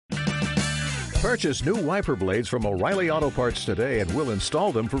Purchase new wiper blades from O'Reilly Auto Parts today and we'll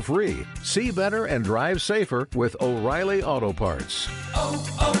install them for free. See better and drive safer with O'Reilly Auto Parts.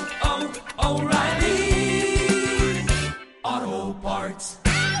 O'Reilly Auto Parts.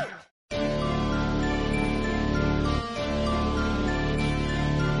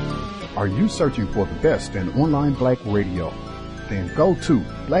 Are you searching for the best in online black radio? Then go to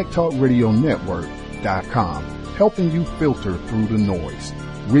blacktalkradionetwork.com, helping you filter through the noise.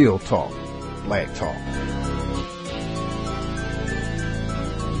 Real talk, black talk.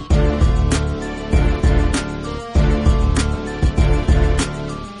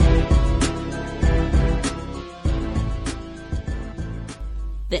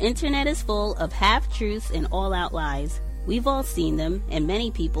 The internet is full of half-truths and all-out lies. We've all seen them, and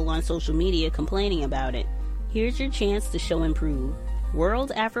many people on social media complaining about it. Here's your chance to show and prove.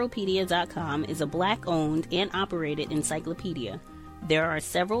 WorldAfropedia.com is a black-owned and operated encyclopedia. There are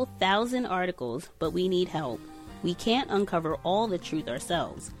several thousand articles, but we need help. We can't uncover all the truth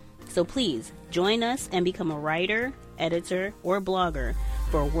ourselves. So please, join us and become a writer, editor, or blogger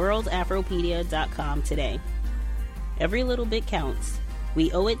for WorldAfropedia.com today. Every little bit counts.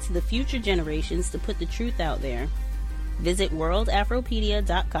 We owe it to the future generations to put the truth out there. Visit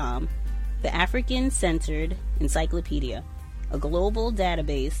WorldAfropedia.com, the African-centered encyclopedia, a global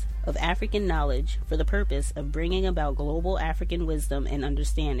database of African knowledge for the purpose of bringing about global African wisdom and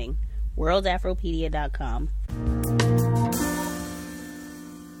understanding. WorldAfropedia.com.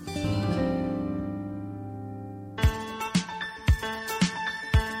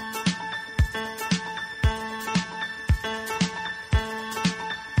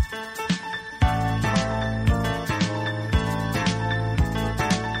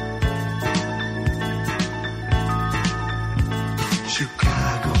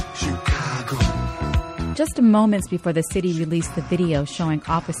 Just moments before the city released the video showing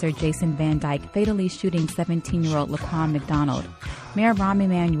Officer Jason Van Dyke fatally shooting 17-year-old Laquan McDonald, Mayor Rahm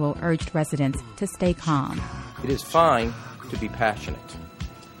Emanuel urged residents to stay calm. It is fine to be passionate,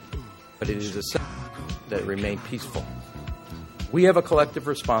 but it is essential that it remain peaceful. We have a collective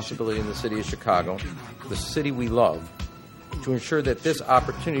responsibility in the city of Chicago, the city we love, to ensure that this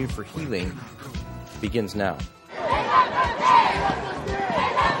opportunity for healing begins now.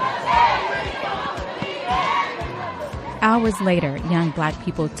 Hours later, young black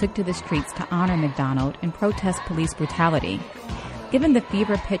people took to the streets to honor McDonald and protest police brutality. Given the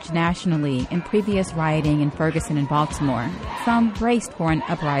fever pitch nationally in previous rioting in Ferguson and Baltimore, some braced for an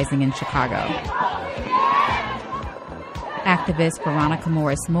uprising in Chicago. Activist Veronica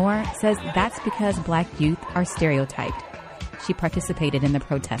Morris-Moore says that's because black youth are stereotyped. She participated in the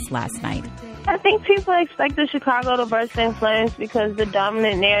protest last night. I think people expected Chicago to burst in flames because the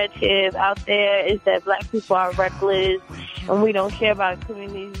dominant narrative out there is that black people are reckless and we don't care about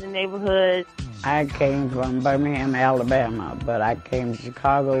communities and neighborhoods. I came from Birmingham, Alabama, but I came to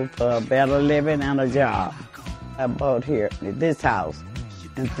Chicago for a better living and a job. I bought here at this house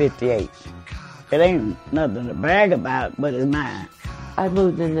in 58. It ain't nothing to brag about, but it's mine. I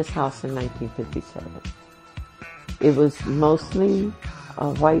moved in this house in 1957. It was mostly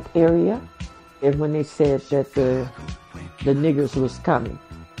a white area. And when they said that the niggers was coming,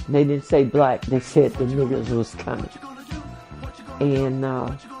 they didn't say black, they said the niggers was coming. And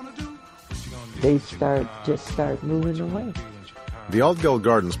they start moving away. The Altgeld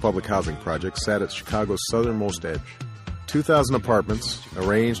Gardens public housing project sat at Chicago's southernmost edge. 2,000 apartments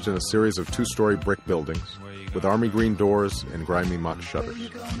arranged in a series of two-story brick buildings with army green doors and grimy mock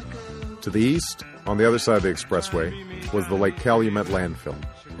shutters. To the east, on the other side of the expressway, was the Lake Calumet landfill,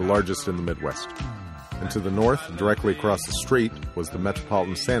 the largest in the Midwest. And to the north, directly across the street, was the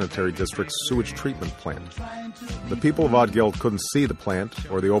Metropolitan Sanitary District's sewage treatment plant. The people of Altgeld couldn't see the plant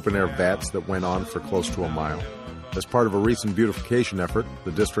or the open-air vats that went on for close to a mile. As part of a recent beautification effort,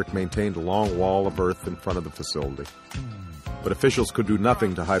 the district maintained a long wall of earth in front of the facility. But officials could do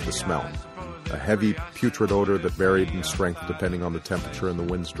nothing to hide the smell, a heavy, putrid odor that varied in strength depending on the temperature and the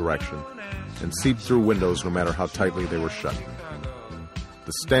wind's direction, and seeped through windows no matter how tightly they were shut.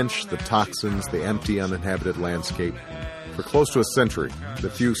 The stench, the toxins, the empty, uninhabited landscape. For close to a century, the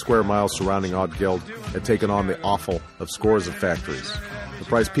few square miles surrounding Altgeld had taken on the offal of scores of factories, the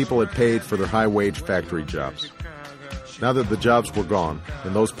price people had paid for their high-wage factory jobs. Now that the jobs were gone,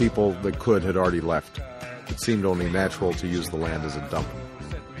 and those people that could had already left, it seemed only natural to use the land as a dump.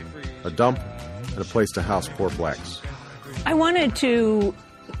 A dump and a place to house poor blacks. I wanted to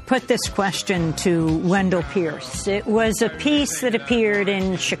put this question to Wendell Pierce. It was a piece that appeared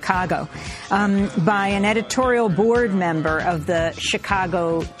in Chicago by an editorial board member of the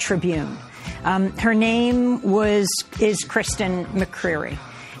Chicago Tribune. Her name is Kristen McCreary.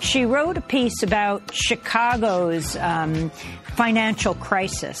 She wrote a piece about Chicago's financial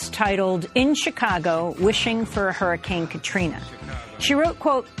crisis titled "In Chicago, Wishing for Hurricane Katrina." She wrote,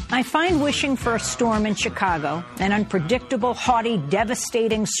 quote, "I find wishing for a storm in Chicago an unpredictable, haughty,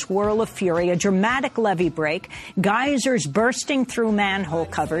 devastating swirl of fury, a dramatic levee break, geysers bursting through manhole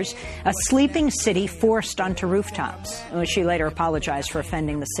covers, a sleeping city forced onto rooftops." She later apologized for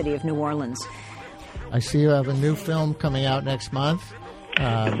offending the city of New Orleans. I see you have a new film coming out next month.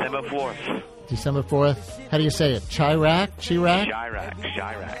 December 4th. December 4th. How do you say it? Chirac? Chirac.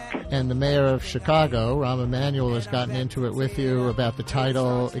 And the mayor of Chicago, Rahm Emanuel, has gotten into it with you about the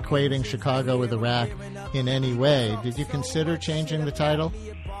title, equating Chicago with Iraq in any way. Did you consider changing the title?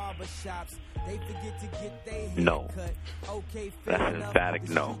 No. That's an emphatic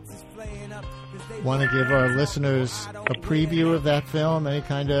no. Want to give our listeners a preview of that film? Any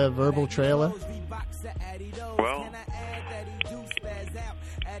kind of verbal trailer? Well,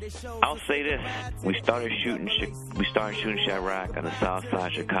 I'll say this: we started shooting Chirac on the south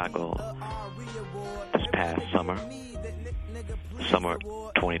side of Chicago this past summer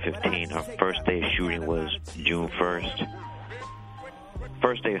 2015. Our first day of shooting was June 1st.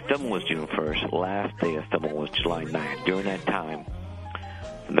 First day of filming was June 1st. Last day of filming was July 9th. During that time,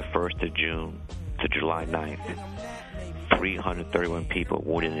 from the 1st of June to July 9th, 331 people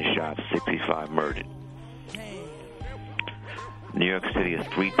wounded and shot, 65 murdered. New York City is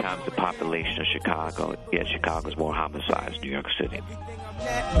 3 times the population of Chicago, yet Chicago's more homicides than New York City.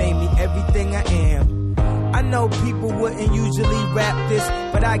 That made me everything I am. I know people wouldn't usually rap this,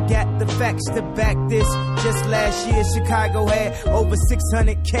 but I got the facts to back this. Just last year, Chicago had over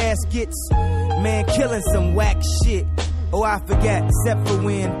 600 caskets. Man, killing some whack shit. Oh, I forgot, except for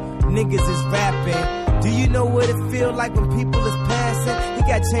when niggas is rapping. Do you know what it feel like when people is passing? He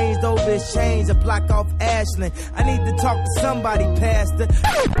got changed over his chains, a block off Ashland. I need to talk to somebody, Pastor.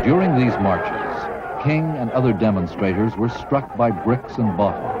 During these marches, King and other demonstrators were struck by bricks and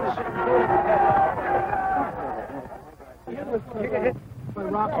bottles.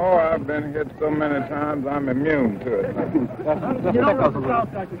 Oh, I've been hit so many times, I'm immune to it.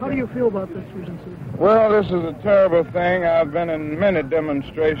 How do you feel about this, Regency? Well, this is a terrible thing. I've been in many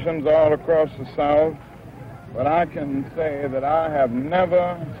demonstrations all across the South, but I can say that I have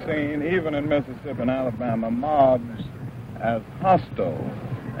never seen, even in Mississippi and Alabama, mobs as hostile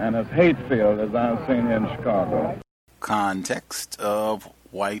and as hate-filled as I've seen here in Chicago. Context of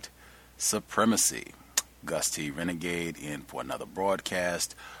white supremacy. Gus T. Renegade in for another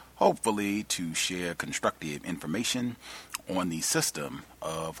broadcast, hopefully to share constructive information on the system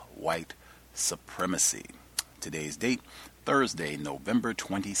of white supremacy. Today's date, Thursday, November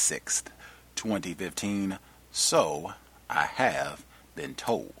 26th, 2015. So I have been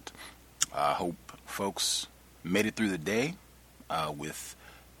told. I hope folks made it through the day with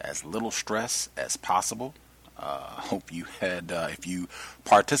as little stress as possible. Hope you had, if you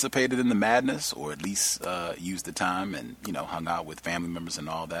participated in the madness, or at least used the time and, hung out with family members and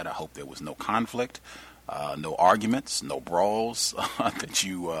all that. I hope there was no conflict, no arguments, no brawls, that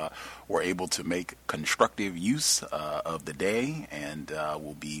you were able to make constructive use of the day, and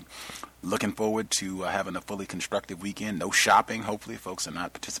we'll be looking forward to having a fully constructive weekend. No shopping. Hopefully folks are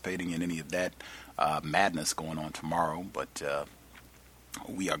not participating in any of that madness going on tomorrow, but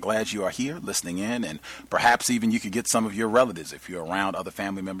we are glad you are here listening in, and perhaps even you could get some of your relatives, if you're around other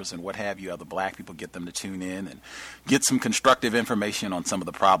family members and what have you, other black people, get them to tune in and get some constructive information on some of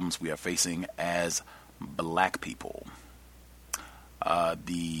the problems we are facing as black people.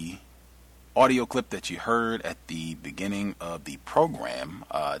 The audio clip that you heard at the beginning of the program,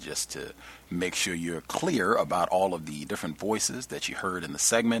 just to make sure you're clear about all of the different voices that you heard in the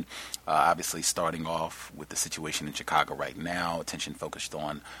segment. Obviously, starting off with the situation in Chicago right now, attention focused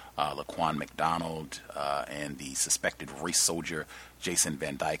on Laquan McDonald and the suspected race soldier Jason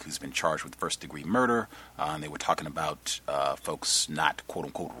Van Dyke, who's been charged with first-degree murder. And they were talking about folks not,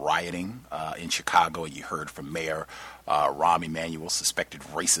 quote-unquote, rioting in Chicago. You heard from Mayor Rahm Emanuel, suspected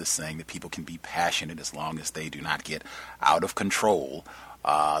racist, saying that people can be passionate as long as they do not get out of control.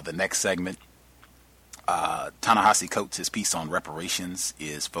 The next segment, Ta-Nehisi Coates, his piece on reparations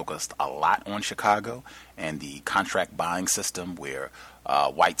is focused a lot on Chicago and the contract buying system where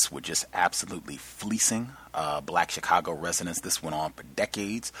whites were just absolutely fleecing black Chicago residents. This went on for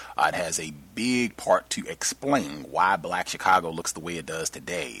decades. It has a big part to explain why black Chicago looks the way it does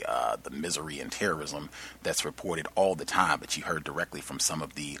today, the misery and terrorism that's reported all the time, but you heard directly from some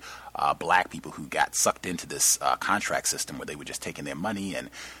of the black people who got sucked into this contract system where they were just taking their money and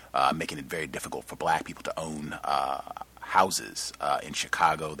making it very difficult for black people to own houses in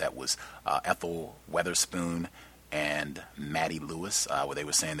Chicago. That was Ethel Weatherspoon and Maddie Lewis, where they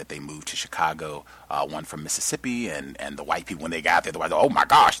were saying that they moved to Chicago, one from Mississippi, and the white people, when they got there, they were like, oh my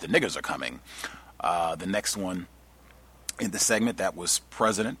gosh, the niggers are coming. The next one in the segment, that was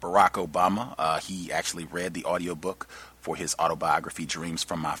President Barack Obama. He actually read the audiobook for his autobiography, Dreams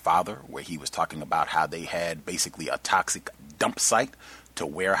from My Father, where he was talking about how they had basically a toxic dump site to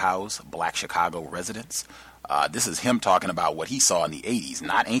warehouse black Chicago residents. This is him talking about what he saw in the 80s,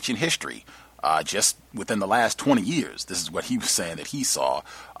 not ancient history. Just within the last 20 years, this is what he was saying that he saw,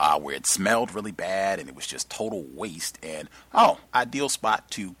 where it smelled really bad and it was just total waste and, ideal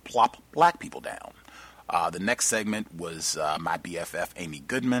spot to plop black people down. The next segment was my BFF, Amy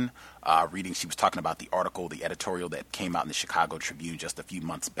Goodman, reading. She was talking about the article, the editorial that came out in the Chicago Tribune just a few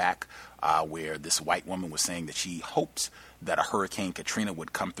months back, where this white woman was saying that she hopes that a Hurricane Katrina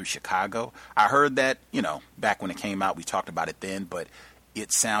would come through Chicago. I heard that, back when it came out, we talked about it then, but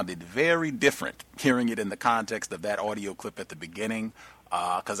it sounded very different hearing it in the context of that audio clip at the beginning,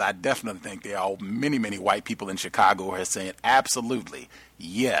 because I definitely think there are many, many white people in Chicago who are saying, absolutely,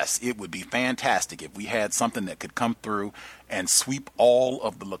 yes, it would be fantastic if we had something that could come through and sweep all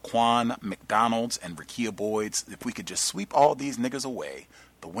of the Laquan McDonalds and Rekia Boyds. If we could just sweep all these niggers away,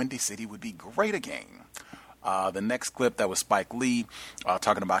 the Windy City would be great again. The next clip, that was Spike Lee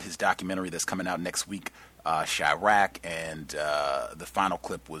talking about his documentary that's coming out next week, Chirac, and the final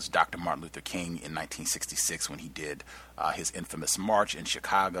clip was Dr. Martin Luther King in 1966 when he did his infamous march in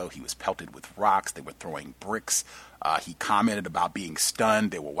Chicago. He was pelted with rocks. They were throwing bricks. He commented about being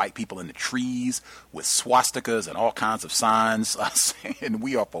stunned. There were white people in the trees with swastikas and all kinds of signs saying,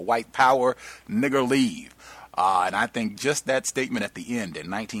 we are for white power, nigger leave. And I think just that statement at the end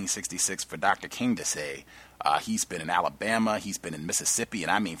in 1966 for Dr. King to say, he's been in Alabama, he's been in Mississippi,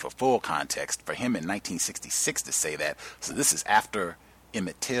 and I mean for full context, for him in 1966 to say that. So this is after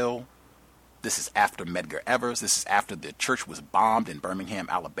Emmett Till, this is after Medgar Evers, this is after the church was bombed in Birmingham,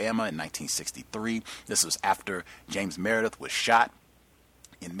 Alabama in 1963. This was after James Meredith was shot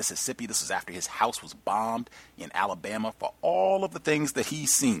in Mississippi. This was after his house was bombed in Alabama. For all of the things that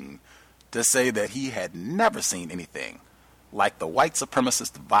he's seen, to say that he had never seen anything like the white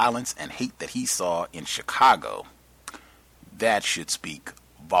supremacist violence and hate that he saw in Chicago, that should speak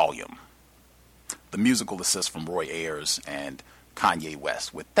volume. The musical assist from Roy Ayers and Kanye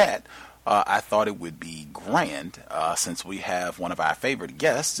West. With that, I thought it would be grand, since we have one of our favorite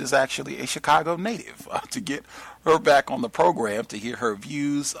guests is actually a Chicago native, to get her back on the program to hear her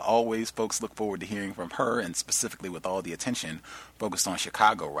views. Always folks look forward to hearing from her, and specifically with all the attention focused on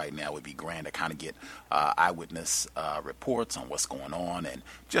Chicago right now, it would be grand to kind of get eyewitness reports on what's going on and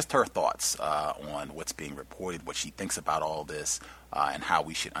just her thoughts on what's being reported, what she thinks about all this, and how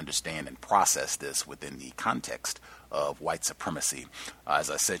we should understand and process this within the context of white supremacy. As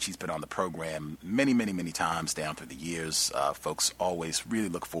I said, she's been on the program many, many, many times down through the years. Folks always really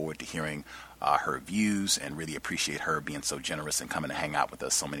look forward to hearing her views and really appreciate her being so generous and coming to hang out with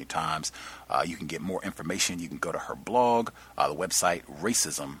us so many times. You can get more information. You can go to her blog, the website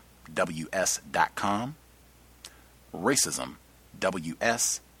racismws.com.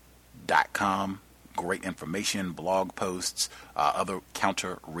 racismws.com. Great information, blog posts, other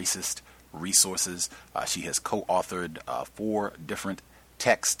counter-racist resources. She has co-authored 4 different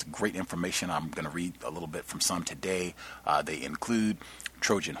texts, great information. I'm going to read a little bit from some today. They include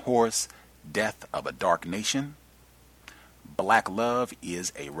Trojan Horse, Death of a Dark Nation, Black Love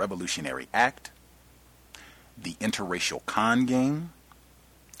is a Revolutionary Act, The Interracial Con Game,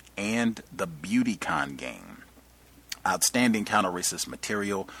 and The Beauty Con Game. Outstanding counter-racist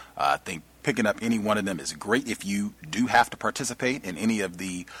material. I think picking up any one of them is great. If you do have to participate in any of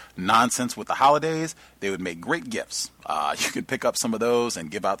the nonsense with the holidays, they would make great gifts. You can pick up some of those and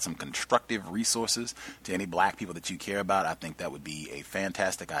give out some constructive resources to any black people that you care about. I think that would be a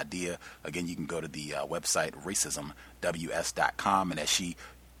fantastic idea. Again, you can go to the website racismws.com, and as she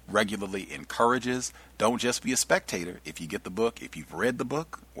regularly encourages, don't just be a spectator. If you get the book, if you've read the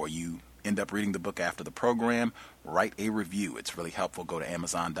book, or you end up reading the book after the program, write a review. It's really helpful. Go to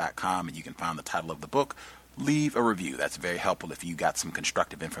Amazon.com and you can find the title of the book. Leave a review. That's very helpful if you got some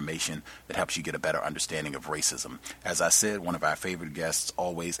constructive information that helps you get a better understanding of racism. As I said, one of our favorite guests.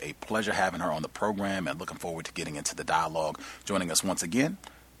 Always a pleasure having her on the program and looking forward to getting into the dialogue. Joining us once again,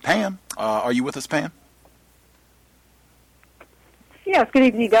 Pam. Are you with us, Pam? Yes, good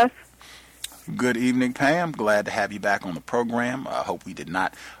evening, Gus. Good evening, Pam. Glad to have you back on the program. I hope we did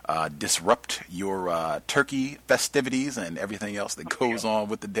not disrupt your turkey festivities and everything else that goes on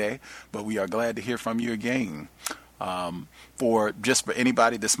with the day, but we are glad to hear from you again. For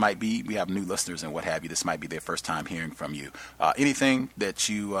anybody, this might be, we have new listeners and what have you, this might be their first time hearing from you. Anything that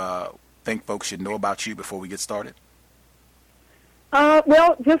you think folks should know about you before we get started?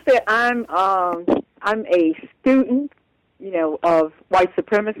 Well, just that I'm a student, of white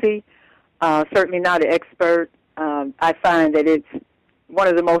supremacy. Certainly not an expert. I find that it's one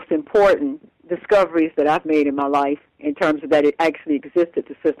of the most important discoveries that I've made in my life in terms of that it actually existed,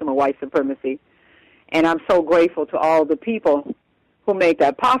 the system of white supremacy. And I'm so grateful to all the people who made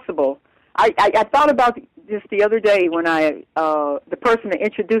that possible. I thought about this the other day when the person that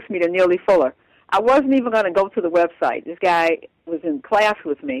introduced me to Neely Fuller. I wasn't even going to go to the website. This guy was in class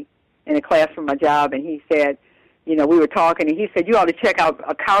with me, in a class for my job, and he said, we were talking, and he said, you ought to check out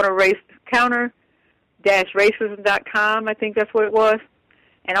a counter-racism.com, I think that's what it was.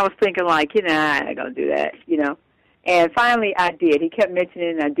 And I was thinking, I ain't going to do that, And finally, I did. He kept mentioning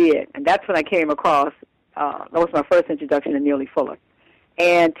it, and I did. And that's when I came across, that was my first introduction to Neely Fuller,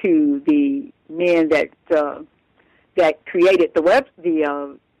 and to the men that created the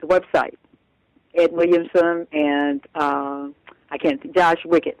website, Ed Williamson and Josh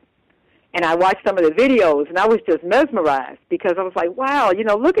Wickett. And I watched some of the videos, and I was just mesmerized because I was like, wow,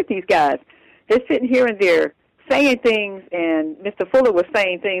 look at these guys. They're sitting here and they're saying things, and Mr. Fuller was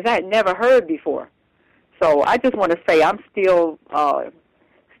saying things I had never heard before. So I just want to say I'm still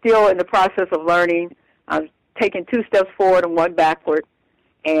in the process of learning. I'm taking 2 steps forward and 1 backward,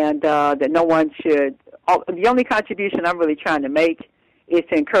 and that no one should. The only contribution I'm really trying to make is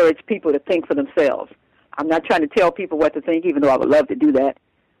to encourage people to think for themselves. I'm not trying to tell people what to think, even though I would love to do that.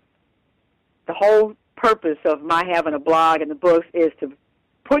 The whole purpose of my having a blog and the books is to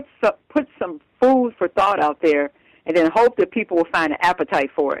put some food for thought out there, and then hope that people will find an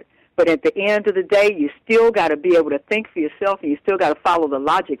appetite for it. But at the end of the day, you still got to be able to think for yourself, and you still got to follow the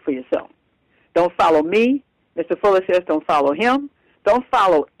logic for yourself. Don't follow me. Mr. Fuller says don't follow him. Don't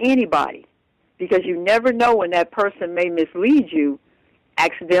follow anybody, because you never know when that person may mislead you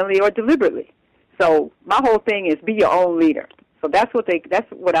accidentally or deliberately. So my whole thing is be your own leader. So that's what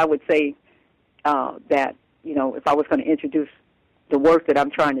I would say that, if I was going to introduce the work that I'm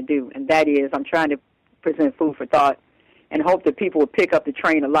trying to do, and that is I'm trying to present food for thought and hope that people will pick up the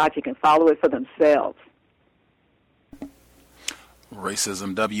train of logic and follow it for themselves.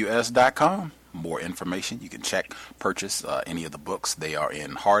 RacismWS.com. More information. You can purchase any of the books. They are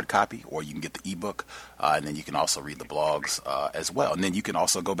in hard copy, or you can get the ebook, and then you can also read the blogs as well. And then you can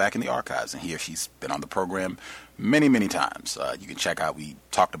also go back in the archives and hear she's been on the program many, many times. You can check out, we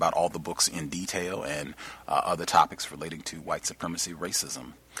talked about all the books in detail and other topics relating to white supremacy,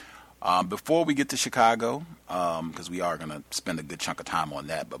 racism. Before we get to Chicago, because we are going to spend a good chunk of time on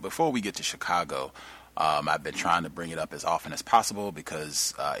that, but before we get to Chicago, I've been trying to bring it up as often as possible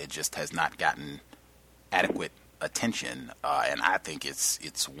because it just has not gotten adequate attention, and I think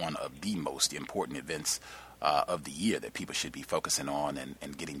it's one of the most important events of the year that people should be focusing on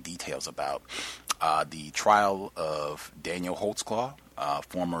and getting details about. The trial of Daniel Holtzclaw,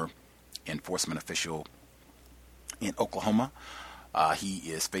 former enforcement official in Oklahoma. He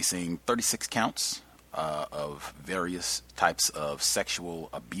is facing 36 counts of various types of sexual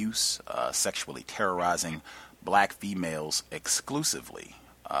abuse, sexually terrorizing black females exclusively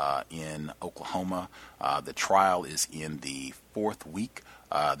in Oklahoma. The trial is in the 4th week.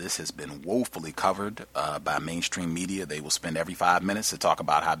 This has been woefully covered by mainstream media. They will spend every 5 minutes to talk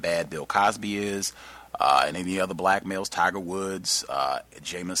about how bad Bill Cosby is, and any other black males, Tiger Woods,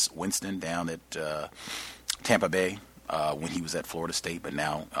 Jameis Winston down at Tampa Bay, when he was at Florida State, but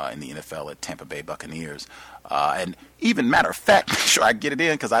now in the NFL at Tampa Bay Buccaneers. And even, matter of fact, make sure I get it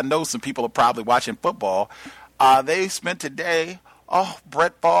in, because I know some people are probably watching football. They spent today,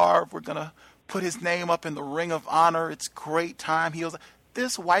 Brett Favre, we're going to put his name up in the Ring of Honor. It's great time.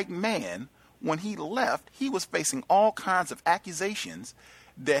 This white man, when he left, he was facing all kinds of accusations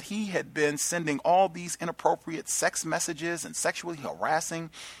that he had been sending all these inappropriate sex messages and sexually harassing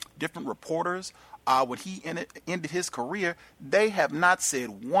different reporters. When he ended his career, they have not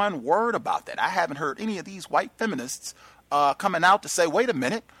said one word about that. I haven't heard any of these white feminists coming out to say, wait a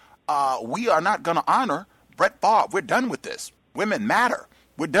minute, we are not going to honor Brett Favre. We're done with this. Women matter.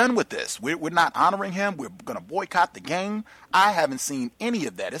 We're done with this. We're not honoring him. We're going to boycott the game. I haven't seen any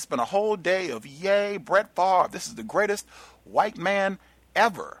of that. It's been a whole day of, yay, Brett Favre. This is the greatest white man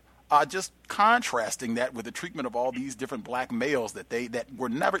ever. Just contrasting that with the treatment of all these different black males that were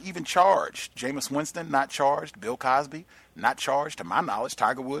never even charged. Jameis Winston, not charged. Bill Cosby, not charged. To my knowledge,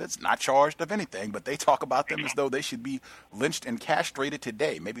 Tiger Woods, not charged of anything. But they talk about them as though they should be lynched and castrated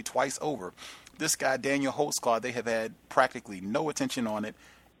today, maybe twice over. This guy, Daniel Holtzclaw, they have had practically no attention on it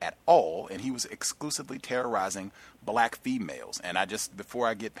at all, and he was exclusively terrorizing black females. And before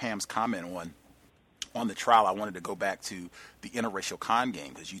I get Pam's comment on on the trial, I wanted to go back to the interracial con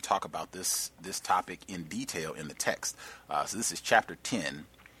game because you talk about this topic in detail in the text. So this is chapter 10,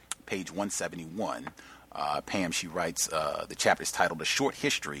 page 171. Pam, she writes, the chapter is titled A Short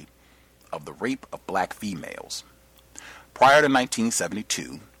History of the Rape of Black Females. Prior to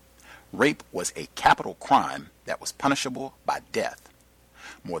 1972, rape was a capital crime that was punishable by death.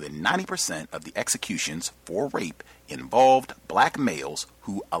 More than 90% of the executions for rape involved black males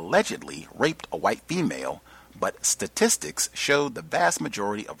who allegedly raped a white female, but statistics showed the vast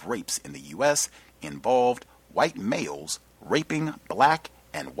majority of rapes in the U.S. involved white males raping black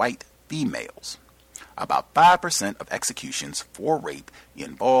and white females. About 5% of executions for rape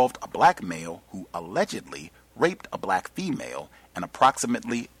involved a black male who allegedly raped a black female, and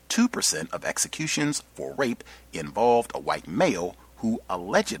approximately 2% of executions for rape involved a white male who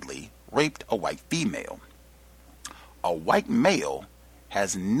allegedly raped a white female. A white male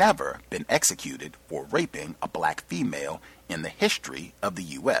has never been executed for raping a black female in the history of the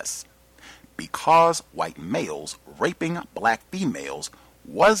U.S. because white males raping black females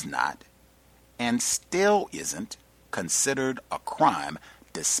was not and still isn't considered a crime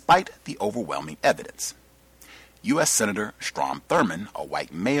despite the overwhelming evidence. U.S. Senator Strom Thurmond, a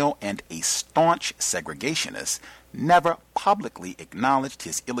white male and a staunch segregationist, never publicly acknowledged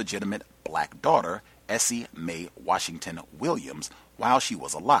his illegitimate black daughter, Essie Mae Washington Williams, while she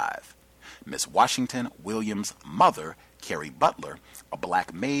was alive. Miss Washington Williams' mother, Carrie Butler, a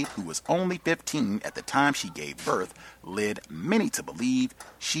black maid who was only 15 at the time she gave birth, led many to believe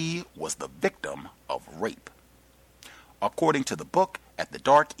she was the victim of rape. According to the book At the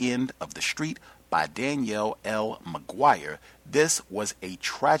Dark End of the Street by Danielle L. McGuire, this was a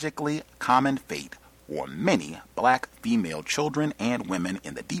tragically common fate for many black female children and women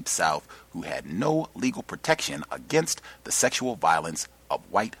in the Deep South who had no legal protection against the sexual violence of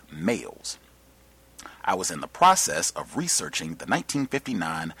white males. I was in the process of researching the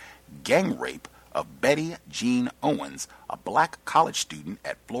 1959 gang rape of Betty Jean Owens, a black college student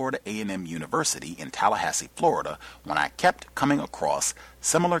at Florida A&M University in Tallahassee, Florida, when I kept coming across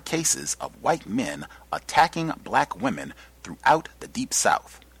similar cases of white men attacking black women throughout the Deep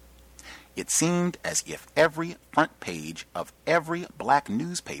South. It seemed as if every front page of every black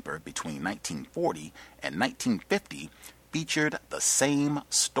newspaper between 1940 and 1950 featured the same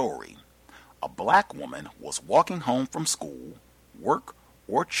story. A black woman was walking home from school, work,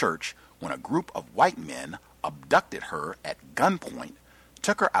 or church when a group of white men abducted her at gunpoint,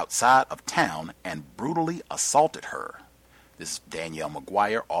 took her outside of town, and brutally assaulted her. This is Danielle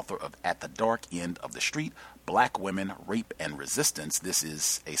McGuire, author of At the Dark End of the Street, Black Women, Rape, and Resistance. This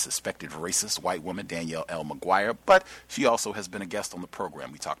is a suspected racist white woman, Danielle L. McGuire, but she also has been a guest on the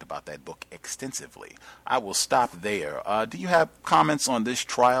program. We talked about that book extensively. I will stop there. Do you have comments on this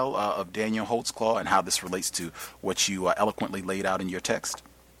trial of Daniel Holtzclaw and how this relates to what you eloquently laid out in your text?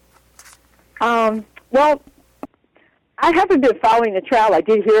 Well, I haven't been following the trial. I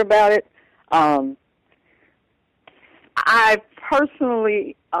did hear about it. I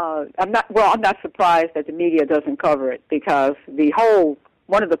personally, I'm not surprised that the media doesn't cover it because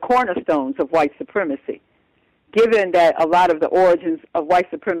one of the cornerstones of white supremacy, given that a lot of the origins of white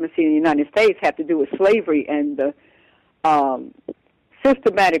supremacy in the United States have to do with slavery and the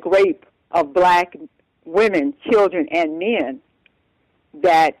systematic rape of black women, children, and men,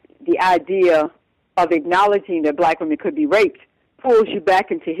 that the idea of acknowledging that black women could be raped pulls you back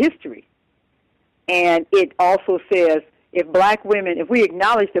into history. And it also says if we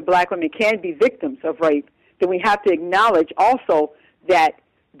acknowledge that black women can be victims of rape, then we have to acknowledge also that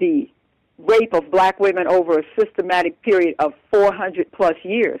the rape of black women over a systematic period of 400-plus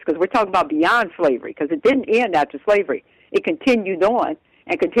years, because we're talking about beyond slavery, because it didn't end after slavery. It continued on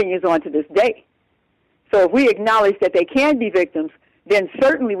and continues on to this day. So if we acknowledge that they can be victims, then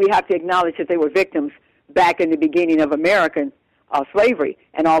certainly we have to acknowledge that they were victims back in the beginning of American slavery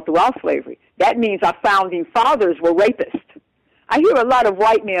and all throughout slavery. That means our founding fathers were rapists. I hear a lot of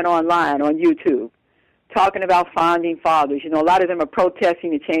white men online on YouTube talking about founding fathers. A lot of them are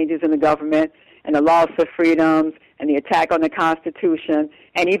protesting the changes in the government and the loss of freedoms and the attack on the Constitution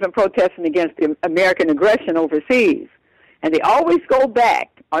and even protesting against the American aggression overseas. And they always go back,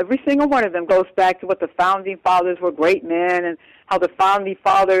 every single one of them goes back to what the founding fathers were great men and how the founding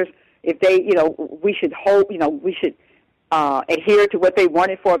fathers, if they, we should adhere to what they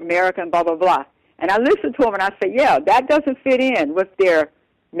wanted for America and blah, blah, blah. And I listen to them and I say, yeah, that doesn't fit in with their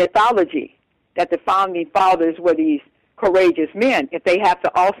mythology, that the founding fathers were these courageous men, if they have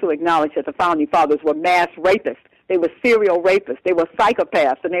to also acknowledge that the founding fathers were mass rapists. They were serial rapists. They were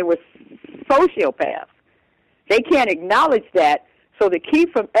psychopaths, and they were sociopaths. They can't acknowledge that, So to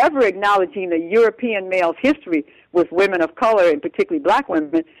keep from ever acknowledging the European male's history with women of color, and particularly black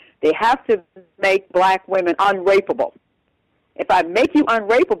women, they have to make black women unrapeable. If I make you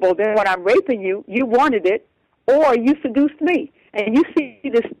unrapeable, then when I'm raping you, you wanted it, or you seduced me. And you see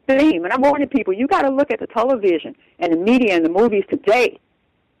this theme, and I'm warning people, you got to look at the television and the media and the movies today.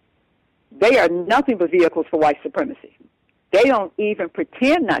 They are nothing but vehicles for white supremacy. They don't even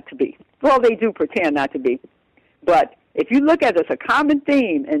pretend not to be. Well, they do pretend not to be. But if you look at it, it's a common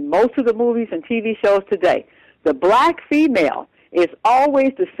theme in most of the movies and TV shows today. The black female is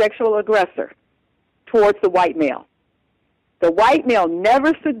always the sexual aggressor towards the white male. The white male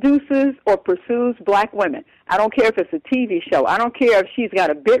never seduces or pursues black women. I don't care if it's a TV show. I don't care if she's got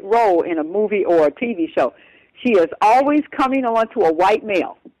a big role in a movie or a TV show. She is always coming on to a white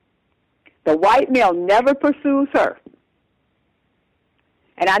male. The white male never pursues her.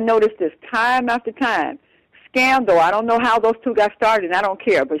 And I noticed this time after time. Scandal, I don't know how those two got started, and I don't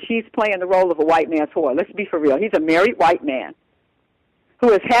care, but she's playing the role of a white man's whore. Let's be for real. He's a married white man who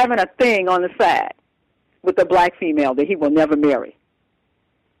is having a thing on the side with a black female that he will never marry.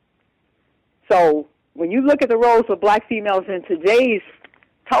 So when you look at the roles of black females in today's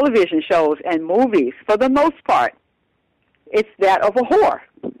television shows and movies, for the most part, it's that of a whore.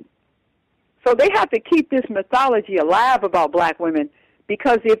 So they have to keep this mythology alive about black women,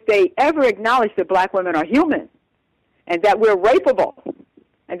 because if they ever acknowledge that black women are human and that we're rapeable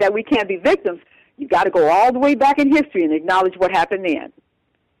and that we can't be victims, you got to go all the way back in history and acknowledge what happened then.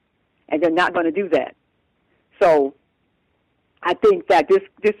 And they're not going to do that. So I think that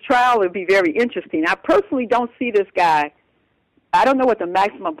this trial will be very interesting. I personally don't see this guy. I don't know what the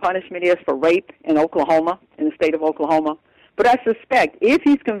maximum punishment is for rape in Oklahoma, in the state of Oklahoma, but I suspect if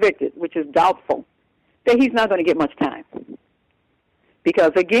he's convicted, which is doubtful, that he's not going to get much time.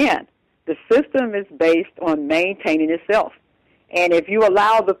 Because, again, the system is based on maintaining itself. And if you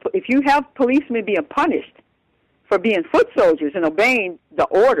have policemen being punished for being foot soldiers and obeying the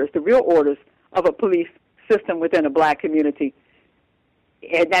orders, the real orders of a police system within a black community,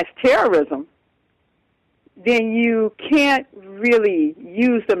 and that's terrorism, then you can't really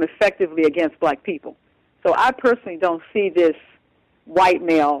use them effectively against black people. So I personally don't see this white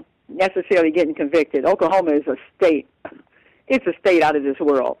male necessarily getting convicted. Oklahoma is a state. It's a state out of this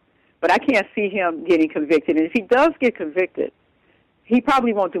world. But I can't see him getting convicted. And if he does get convicted, he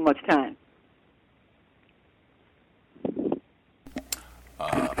probably won't do much time.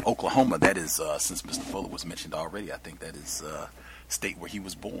 Oklahoma, that is, since Mr. Fuller was mentioned already, I think that is state where he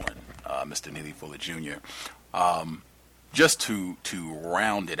was born, Mr. Neely Fuller Jr. Just to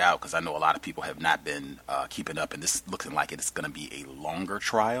round it out, because I know a lot of people have not been keeping up, and this looking like it's going to be a longer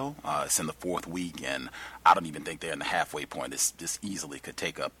trial. It's in the fourth week, and I don't even think they're in the halfway point. This easily could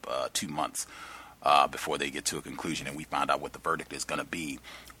take up 2 months before they get to a conclusion, and we find out what the verdict is going to be.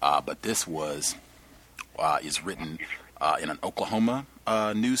 But this is written in an Oklahoma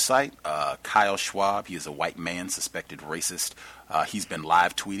news site. Kyle Schwab, he is a white man, suspected racist. He's been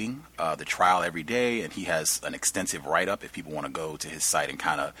live tweeting the trial every day, and he has an extensive write-up if people want to go to his site and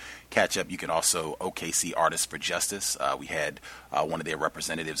kind of catch up. You can also OKC Artists for Justice. We had one of their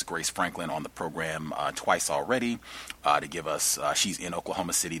representatives, Grace Franklin, on the program twice already to give us, she's in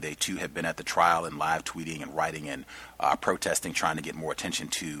Oklahoma City. They too have been at the trial and live tweeting and writing and protesting, trying to get more attention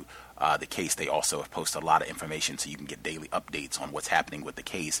to the case. They also have posted a lot of information so you can get daily updates on what's happening with the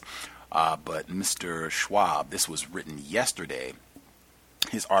case. But Mr. Schwab, this was written yesterday.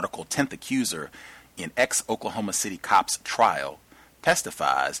 His article, 10th Accuser in Ex-Oklahoma City Cop's Trial,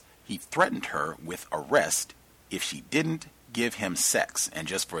 testifies he threatened her with arrest if she didn't give him sex. And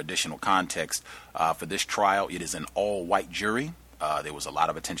just for additional context, for this trial, it is an all-white jury. There was a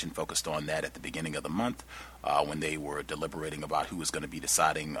lot of attention focused on that at the beginning of the month when they were deliberating about who was going to be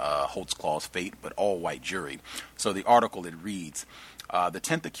deciding Holtzclaw's fate, but all-white jury. So the article, it reads, the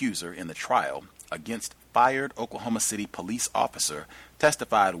 10th accuser in the trial against fired Oklahoma City police officer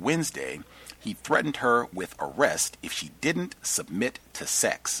testified Wednesday he threatened her with arrest if she didn't submit to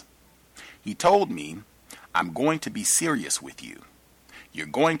sex. He told me, "I'm going to be serious with you. You're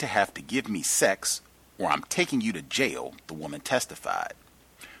going to have to give me sex or I'm taking you to jail," the woman testified.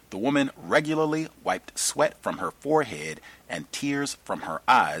 The woman regularly wiped sweat from her forehead and tears from her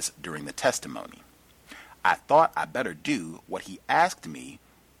eyes during the testimony. "I thought I better do what he asked me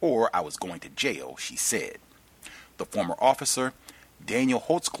or I was going to jail," she said. The former officer, Daniel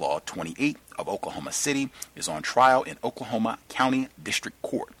Holtzclaw, 28, of Oklahoma City, is on trial in Oklahoma County District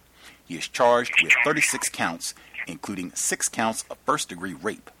Court. He is charged with 36 counts, including 6 counts of first-degree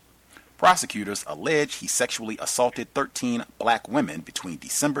rape. Prosecutors allege he sexually assaulted 13 black women between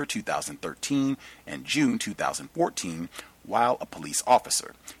December 2013 and June 2014 while a police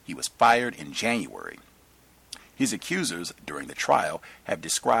officer. He was fired in January. His accusers during the trial have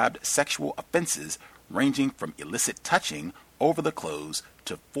described sexual offenses ranging from illicit touching over the clothes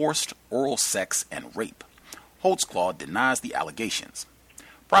to forced oral sex and rape. Holtzclaw denies the allegations.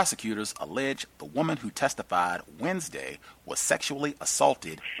 Prosecutors allege the woman who testified Wednesday was sexually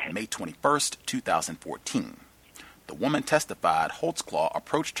assaulted May 21, 2014. The woman testified Holtzclaw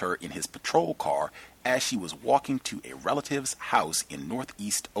approached her in his patrol car as she was walking to a relative's house in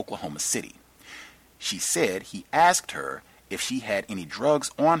northeast Oklahoma City. She said he asked her if she had any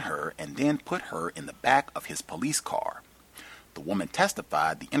drugs on her and then put her in the back of his police car. The woman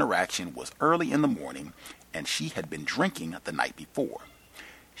testified the interaction was early in the morning and she had been drinking the night before.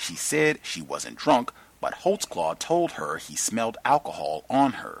 She said she wasn't drunk, but Holtzclaw told her he smelled alcohol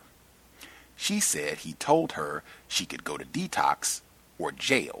on her. She said he told her she could go to detox or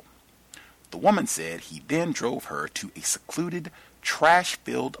jail. The woman said he then drove her to a secluded,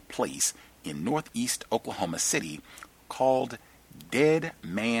 trash-filled place in northeast Oklahoma City called Dead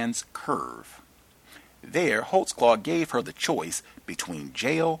Man's Curve. There, Holtzclaw gave her the choice between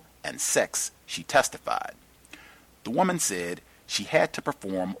jail and sex, she testified. The woman said she had to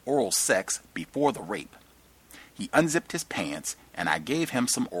perform oral sex before the rape. He unzipped his pants and I gave him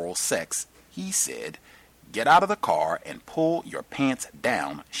some oral sex. He said, "Get out of the car and pull your pants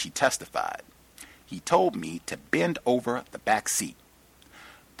down," she testified. He told me to bend over the back seat.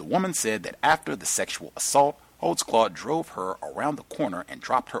 The woman said that after the sexual assault, Holtzclaw drove her around the corner and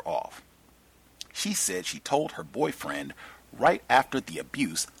dropped her off. She said she told her boyfriend right after the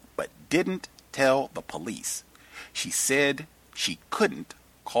abuse, but didn't tell the police. She said she couldn't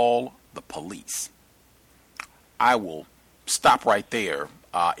call the police. I will stop right there.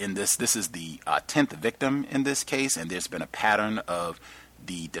 This is the 10th victim in this case, and there's been a pattern of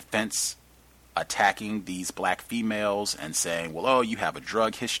the defense attacking these black females and saying, well, oh, you have a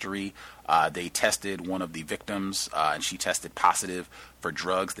drug history. They tested one of the victims, and she tested positive for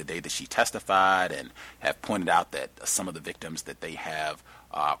drugs the day that she testified, and have pointed out that some of the victims that they have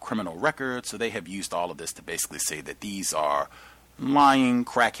criminal records. So they have used all of this to basically say that these are lying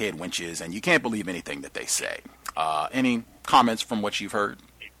crackhead wenches, and you can't believe anything that they say. Any comments from what you've heard?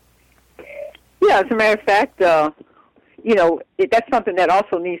 Yeah, as a matter of fact, that's something that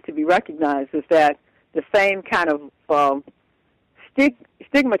also needs to be recognized, is that the same kind of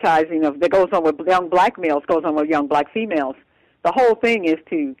stigmatizing that goes on with young black males goes on with young black females. The whole thing is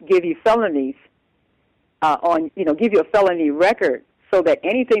to give you felonies give you a felony record so that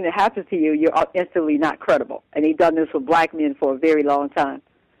anything that happens to you, you're instantly not credible. And he's done this with black men for a very long time.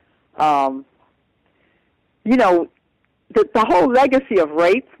 The whole legacy of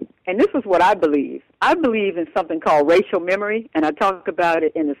rape, and this is what I believe. I believe in something called racial memory, and I talk about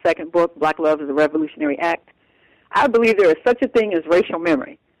it in the second book, Black Love is a Revolutionary Act. I believe there is such a thing as racial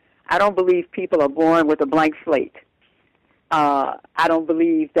memory. I don't believe people are born with a blank slate. I don't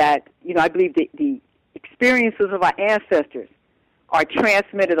believe that, I believe the experiences of our ancestors are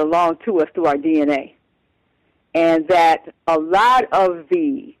transmitted along to us through our DNA. And that a lot of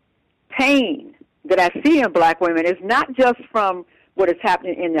the pain that I see in black women is not just from what is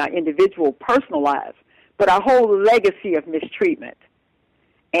happening in our individual personal lives, but our whole legacy of mistreatment.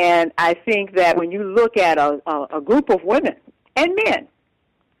 And I think that when you look at a group of women and men,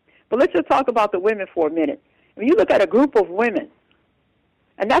 but let's just talk about the women for a minute. When you look at a group of women,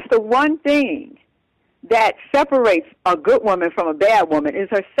 and that's the one thing that separates a good woman from a bad woman, is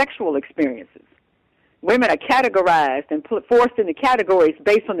her sexual experiences. Women are categorized and forced into categories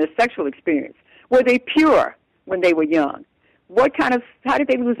based on their sexual experience. Were they pure when they were young? How did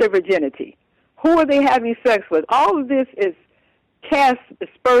they lose their virginity? Who are they having sex with? All of this is cast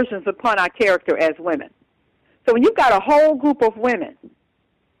aspersions upon our character as women. So when you've got a whole group of women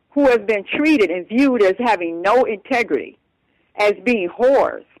who have been treated and viewed as having no integrity, as being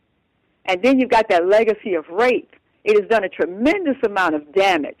whores, and then you've got that legacy of rape, it has done a tremendous amount of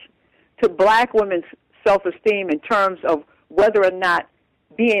damage to black women's self-esteem in terms of whether or not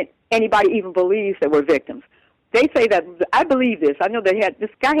anybody even believes that we're victims. They say that, I believe this. I know this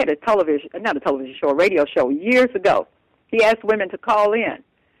guy had a radio show years ago. He asked women to call in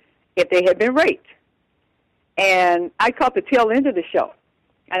if they had been raped. And I caught the tail end of the show.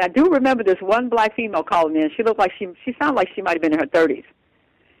 And I do remember this one black female calling in. She looked like she sounded like she might have been in her 30s.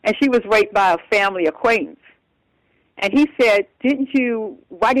 And she was raped by a family acquaintance. And he said,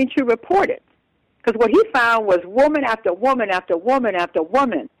 why didn't you report it? Because what he found was woman after woman after woman after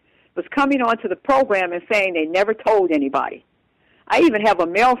woman was coming onto the program and saying they never told anybody. I even have a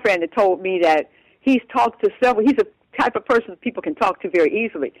male friend that told me that he's talked to several. He's a type of person people can talk to very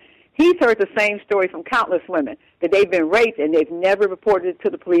easily. He's heard the same story from countless women, that they've been raped and they've never reported it to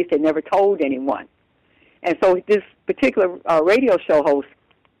the police. They never told anyone. And so this particular radio show host,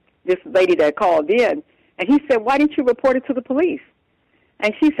 this lady that called in, and he said, why didn't you report it to the police?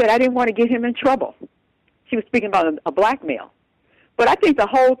 And she said, I didn't want to get him in trouble. She was speaking about a black male. But I think the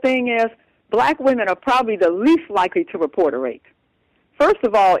whole thing is black women are probably the least likely to report a rape. First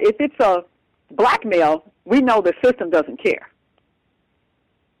of all, if it's a black male, we know the system doesn't care.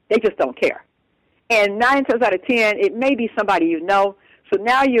 They just don't care. And 9 times out of 10, it may be somebody you know. So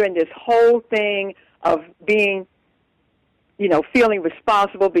now you're in this whole thing of being, feeling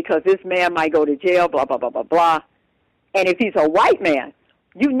responsible because this man might go to jail, blah, blah, blah, blah, blah. And if he's a white man,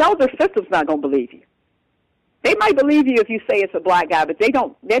 you know the system's not going to believe you. They might believe you if you say it's a black guy, but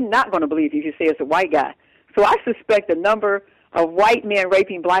they're not going to believe you if you say it's a white guy. So I suspect the number of white men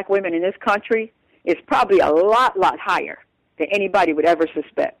raping black women in this country is probably a lot higher than anybody would ever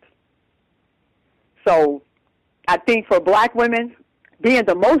suspect. So I think for black women, being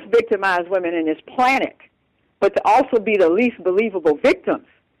the most victimized women in this planet, but to also be the least believable victims,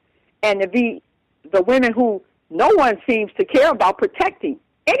 and to be the women who no one seems to care about protecting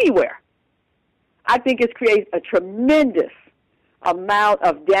anywhere, I think it's created a tremendous amount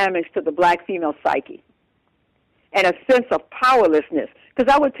of damage to the black female psyche and a sense of powerlessness.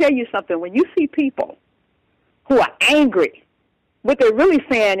 Because I would tell you something, when you see people who are angry, what they're really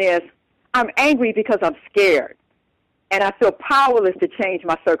saying is, I'm angry because I'm scared, and I feel powerless to change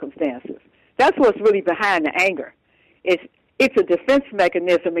my circumstances. That's what's really behind the anger. It's a defense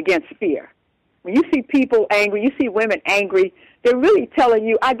mechanism against fear. When you see people angry, you see women angry, they're really telling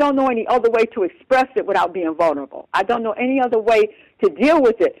you, I don't know any other way to express it without being vulnerable. I don't know any other way to deal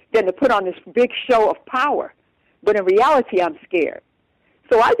with it than to put on this big show of power. But in reality, I'm scared.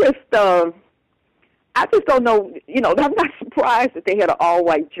 So I just don't know, I'm not surprised that they had an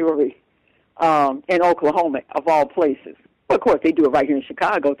all-white jury in Oklahoma, of all places. Well, of course, they do it right here in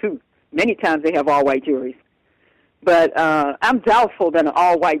Chicago, too. Many times they have all-white juries. But I'm doubtful that an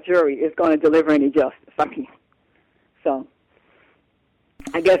all-white jury is going to deliver any justice. So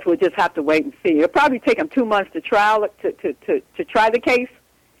I guess we'll just have to wait and see. It'll probably take them 2 months to trial to try the case,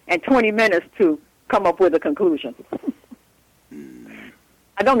 and 20 minutes to come up with a conclusion.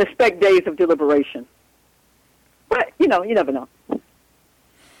 I don't expect days of deliberation. But, you never know.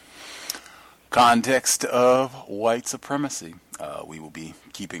 Context of white supremacy. We will be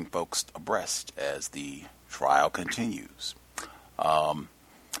keeping folks abreast as the trial continues. I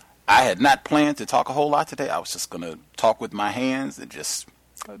had not planned to talk a whole lot today. I was just going to talk with my hands and just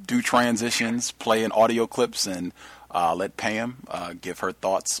do transitions, play in audio clips, and let Pam give her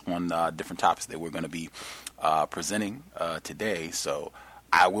thoughts on different topics that we're going to be presenting today. So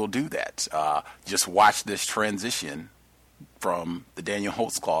I will do that. Just watch this transition from the Daniel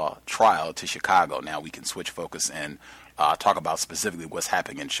Holtzclaw trial to Chicago. Now we can switch focus and talk about specifically what's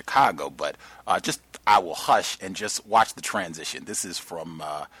happening in Chicago, but I will hush and just watch the transition. This is from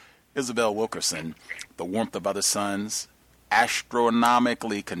Isabel Wilkerson, The Warmth of Other Suns,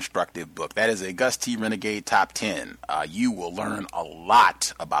 astronomically constructive book. That is a Gus T. Renegade Top 10. You will learn a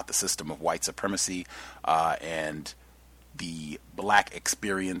lot about the system of white supremacy and the black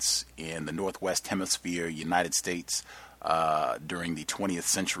experience in the Northwest Hemisphere, United States, during the 20th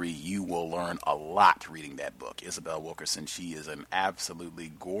century. You will learn a lot reading that book. Isabel Wilkerson, she is an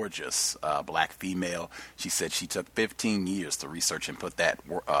absolutely gorgeous black female. She said she took 15 years to research and put that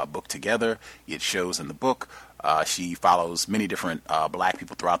book together. It shows in the book. She follows many different black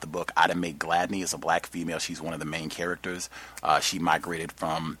people throughout the book. Ida Mae Gladney is a black female. She's one of the main characters. She migrated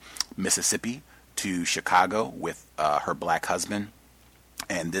from Mississippi to Chicago with her black husband.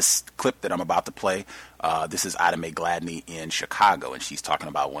 And this clip that I'm about to play, this is Ida Mae Gladney in Chicago, and she's talking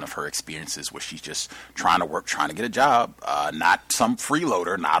about one of her experiences where she's just trying to work, trying to get a job, not some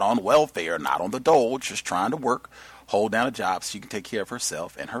freeloader, not on welfare, not on the dole, just trying to work, hold down a job so she can take care of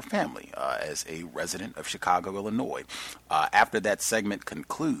herself and her family as a resident of Chicago, Illinois. After that segment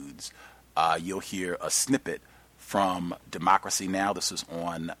concludes, you'll hear a snippet from Democracy Now! This was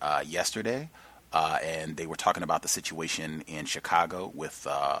on yesterday. And they were talking about the situation in Chicago with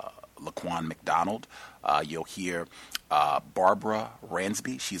Laquan McDonald. You'll hear Barbara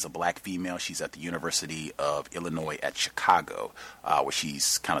Ransby. She's a black female. She's at the University of Illinois at Chicago, where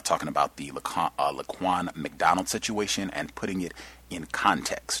she's kind of talking about the Laquan McDonald situation and putting it in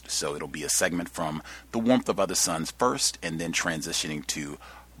context. So it'll be a segment from The Warmth of Other Suns first, and then transitioning to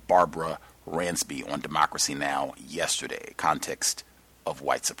Barbara Ransby on Democracy Now! Yesterday. Context of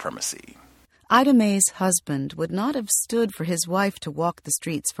white supremacy. Ida Mae's husband would not have stood for his wife to walk the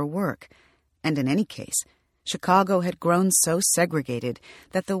streets for work, and in any case, Chicago had grown so segregated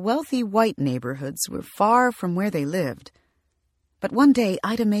that the wealthy white neighborhoods were far from where they lived. But one day,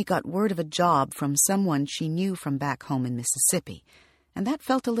 Ida Mae got word of a job from someone she knew from back home in Mississippi, and that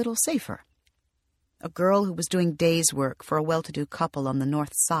felt a little safer. A girl who was doing days' work for a well-to-do couple on the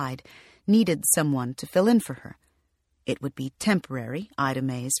North Side needed someone to fill in for her. It would be temporary, Ida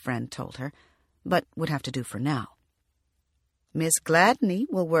Mae's friend told her, but would have to do for now. Miss Gladney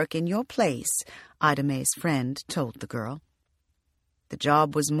will work in your place, Ida Mae's friend told the girl. The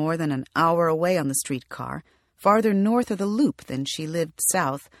job was more than an hour away on the streetcar, farther north of the Loop than she lived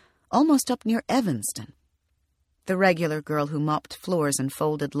south, almost up near Evanston. The regular girl who mopped floors and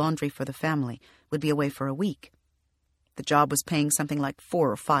folded laundry for the family would be away for a week. The job was paying something like $4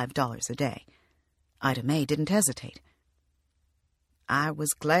 or $5 a day. Ida Mae didn't hesitate. I was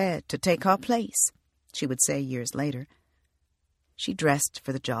glad to take her place, she would say years later. She dressed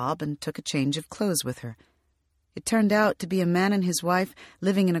for the job and took a change of clothes with her. It turned out to be a man and his wife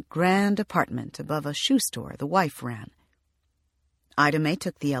living in a grand apartment above a shoe store the wife ran. Ida Mae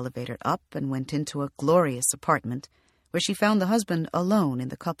took the elevator up and went into a glorious apartment where she found the husband alone in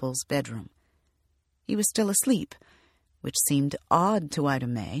the couple's bedroom. He was still asleep, which seemed odd to Ida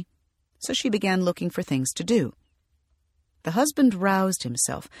Mae, so she began looking for things to do. The husband roused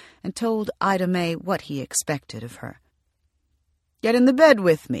himself and told Ida Mae what he expected of her. "Get in the bed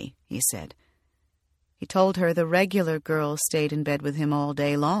with me," he said. He told her the regular girl stayed in bed with him all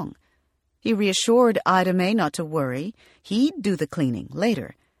day long. He reassured Ida Mae not to worry. He'd do the cleaning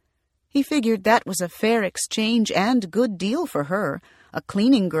later. He figured that was a fair exchange and good deal for her, a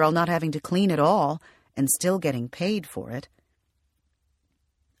cleaning girl not having to clean at all and still getting paid for it.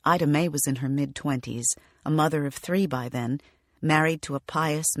 Ida Mae was in her mid-20s, a mother of 3 by then, married to a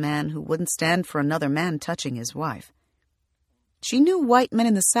pious man who wouldn't stand for another man touching his wife. She knew white men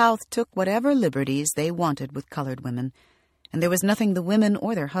in the South took whatever liberties they wanted with colored women, and there was nothing the women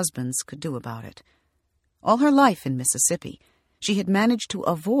or their husbands could do about it. All her life in Mississippi, she had managed to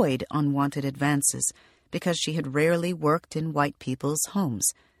avoid unwanted advances because she had rarely worked in white people's homes.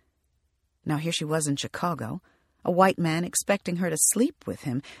 Now here she was in Chicago, a white man expecting her to sleep with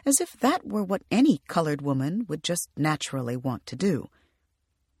him, as if that were what any colored woman would just naturally want to do.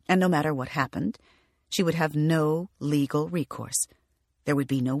 And no matter what happened, she would have no legal recourse. There would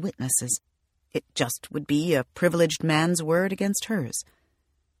be no witnesses. It just would be a privileged man's word against hers.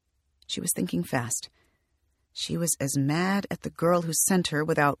 She was thinking fast. She was as mad at the girl who sent her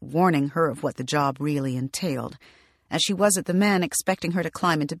without warning her of what the job really entailed as she was at the man expecting her to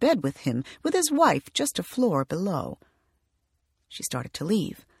climb into bed with him, with his wife just a floor below. She started to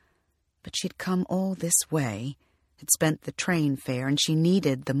leave, but she'd come all this way, had spent the train fare, and she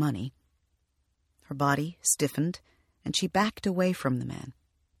needed the money. Her body stiffened, and she backed away from the man.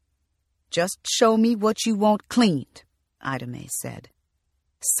 "Just show me what you want cleaned," Ida Mae said.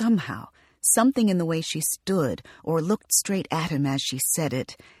 Somehow, something in the way she stood or looked straight at him as she said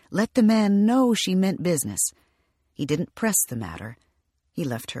it let the man know she meant business. He didn't press the matter. He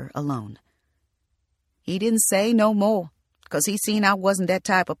left her alone. "He didn't say no more, 'cause he seen I wasn't that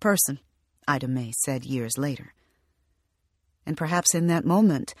type of person," Ida Mae said years later. And perhaps in that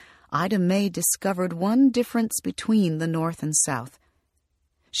moment, Ida Mae discovered one difference between the North and South.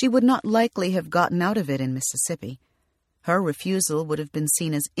 She would not likely have gotten out of it in Mississippi. Her refusal would have been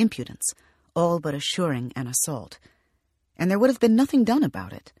seen as impudence, all but assuring an assault. And there would have been nothing done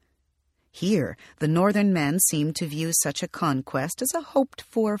about it. Here, the Northern men seemed to view such a conquest as a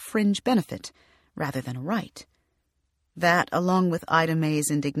hoped-for fringe benefit, rather than a right. That, along with Ida Mae's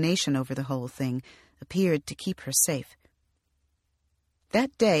indignation over the whole thing, appeared to keep her safe.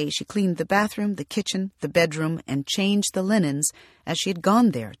 That day, she cleaned the bathroom, the kitchen, the bedroom, and changed the linens as she had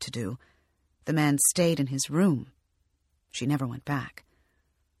gone there to do. The man stayed in his room. She never went back.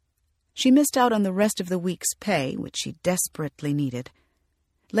 She missed out on the rest of the week's pay, which she desperately needed.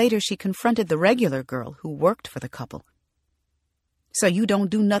 Later, she confronted the regular girl who worked for the couple. "So you don't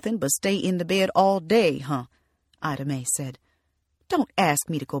do nothing but stay in the bed all day, huh?" Ida Mae said. "Don't ask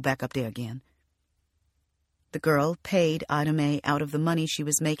me to go back up there again." The girl paid Ida Mae out of the money she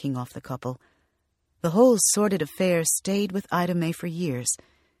was making off the couple. The whole sordid affair stayed with Ida Mae for years.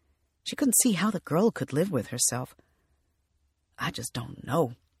 She couldn't see how the girl could live with herself. "I just don't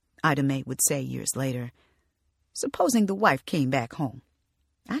know," Ida Mae would say years later. "Supposing the wife came back home.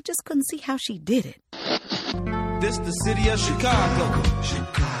 I just couldn't see how she did it." This the city of Chicago.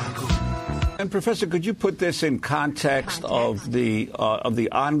 And Professor, could you put this in context of the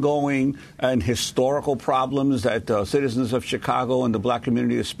ongoing and historical problems that citizens of Chicago and the black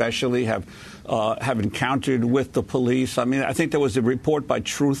community especially have encountered with the police? I mean, I think there was a report by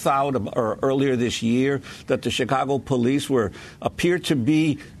Truth Out earlier this year that the Chicago police appeared to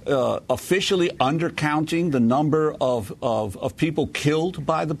be officially undercounting the number of people killed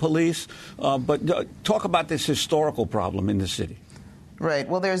by the police. But talk about this historical problem in the city. Right.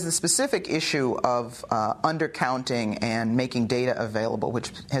 Well, there's the specific issue of undercounting and making data available, which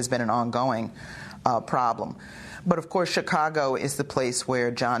has been an ongoing problem. But, of course, Chicago is the place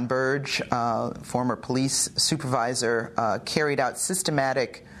where John Burge, former police supervisor, carried out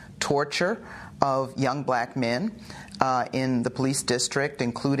systematic torture of young black men in the police district,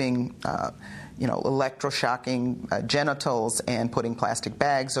 including electroshocking genitals and putting plastic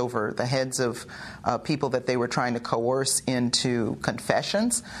bags over the heads of people that they were trying to coerce into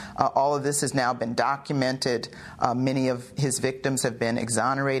confessions. All of this has now been documented. Many of his victims have been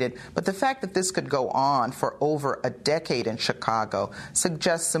exonerated. But the fact that this could go on for over a decade in Chicago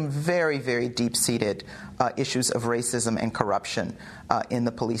suggests some very, very deep-seated issues of racism and corruption in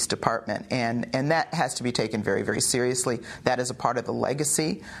the police department. And that has to be taken very, very seriously. That is a part of the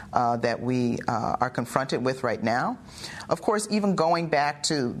legacy that we are confronted with right now. Of course, even going back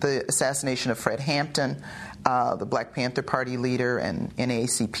to the assassination of Fred Hampton, the Black Panther Party leader and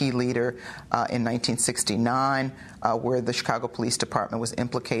NAACP leader in 1969, where the Chicago Police Department was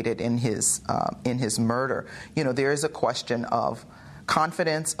implicated in his murder. There is a question of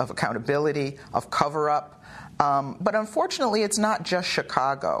confidence, of accountability, of cover-up. But unfortunately, it's not just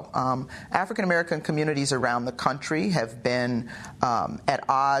Chicago. African American communities around the country have been at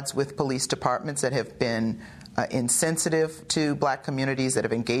odds with police departments that have been insensitive to black communities, that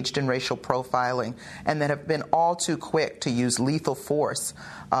have engaged in racial profiling, and that have been all too quick to use lethal force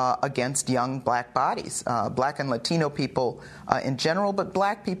against young black bodies, black and Latino people in general, but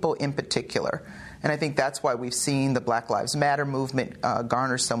black people in particular. And I think that's why we've seen the Black Lives Matter movement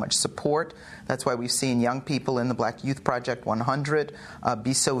garner so much support. That's why we've seen young people in the Black Youth Project 100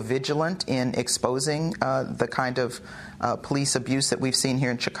 be so vigilant in exposing the kind of police abuse that we've seen here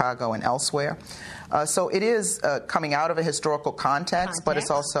in Chicago and elsewhere. So it is coming out of a historical context, but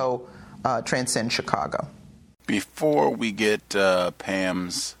it's also transcends Chicago. Before we get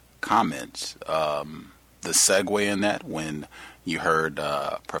Pam's comments, the segue in that, when you heard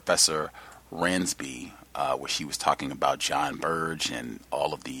Professor Ransby, where she was talking about John Burge and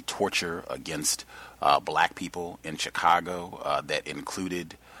all of the torture against black people in Chicago that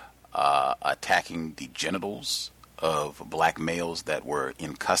included attacking the genitals of black males that were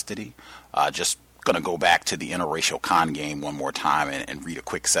in custody. Just going to go back to the interracial con game one more time and read a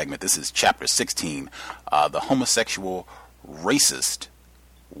quick segment. This is chapter 16, The Homosexual Racist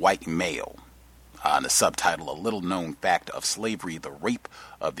White Male. And the subtitle, A Little Known Fact of Slavery, the Rape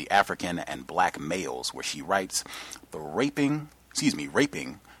of the African and Black Males, where she writes, raping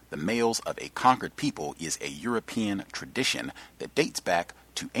the males of a conquered people is a European tradition that dates back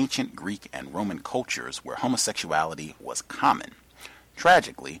to ancient Greek and Roman cultures where homosexuality was common.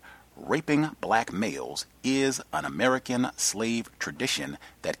 Tragically, raping black males is an American slave tradition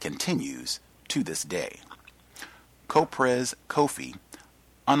that continues to this day. Copres Kofi,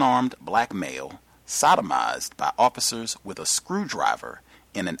 unarmed black male, sodomized by officers with a screwdriver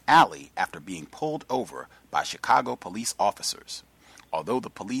in an alley after being pulled over by Chicago police officers. Although the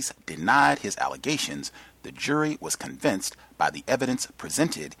police denied his allegations, the jury was convinced by the evidence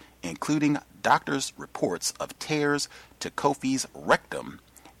presented, including doctors' reports of tears to Kofi's rectum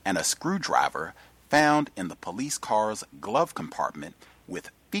and a screwdriver found in the police car's glove compartment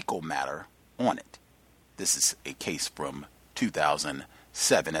with fecal matter on it. This is a case from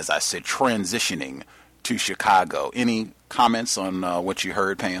 2007, as I said, transitioning to Chicago. Any comments on what you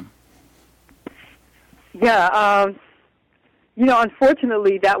heard, Pam? Yeah,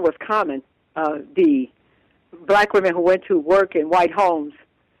 unfortunately, that was common. The black women who went to work in white homes,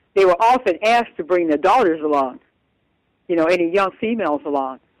 they were often asked to bring their daughters along, any young females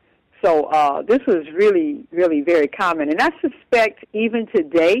along. So this was really, really very common. And I suspect even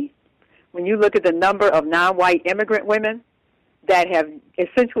today, when you look at the number of non-white immigrant women that have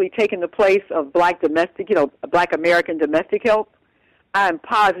essentially taken the place of black American domestic help, I'm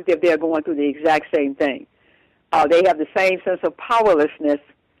positive they're going through the exact same thing. They have the same sense of powerlessness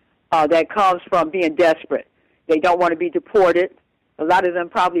that comes from being desperate. They don't want to be deported. A lot of them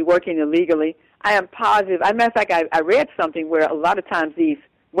probably working illegally. I am positive. As a matter of fact, I read something where a lot of times these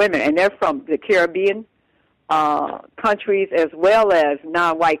women, and they're from the Caribbean countries as well as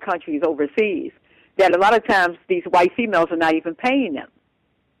non-white countries overseas, that a lot of times these white females are not even paying them.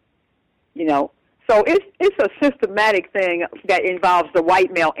 You know, so it's a systematic thing that involves the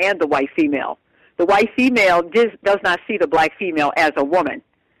white male and the white female. The white female just does not see the black female as a woman,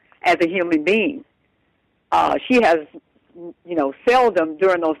 as a human being. She has, you know, seldom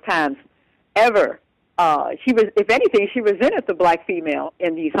during those times ever. If anything, she resented the black female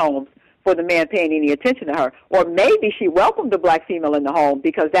in these homes for the man paying any attention to her. Or maybe she welcomed the black female in the home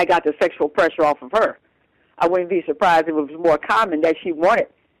because that got the sexual pressure off of her. I wouldn't be surprised if it was more common that she wanted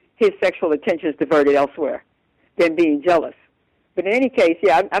his sexual attentions diverted elsewhere than being jealous. But in any case,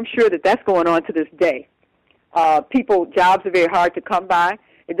 yeah, I'm sure that that's going on to this day. Jobs are very hard to come by.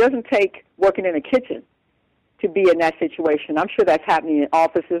 It doesn't take working in a kitchen to be in that situation. I'm sure that's happening in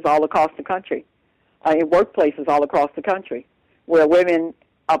offices all across the country, in workplaces all across the country, where women,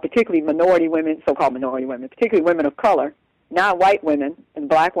 particularly minority women, so-called minority women, particularly women of color, non-white women and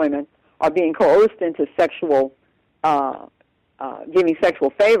black women, are being coerced into giving sexual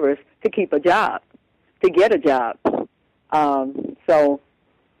favors to keep a job, to get a job. So,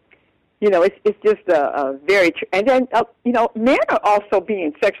 you know, it's just a very, and then, you know, men are also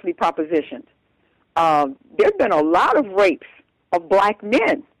being sexually propositioned. There's been a lot of rapes of black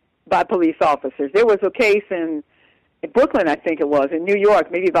men by police officers. There was a case in Brooklyn, I think it was, in New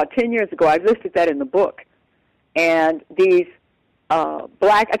York, maybe about 10 years ago. I listed that in the book. And these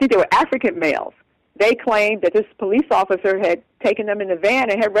I think they were African males, they claimed that this police officer had taken them in the van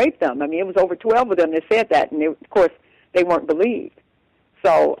and had raped them. I mean, it was over 12 of them that said that, and of course, they weren't believed.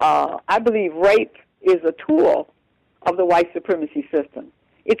 So I believe rape is a tool of the white supremacy system.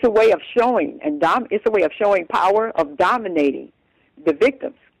 It's a way of showing it's a way of showing power, of dominating the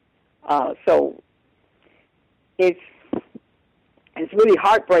victims. So it's really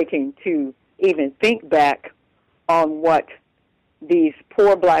heartbreaking to even think back on what these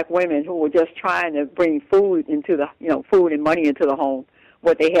poor black women who were just trying to bring food food and money into the home,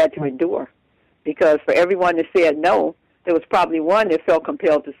 what they had to endure. Because for everyone that said no, there was probably one that felt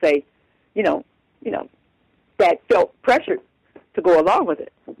compelled to say, that felt pressured to go along with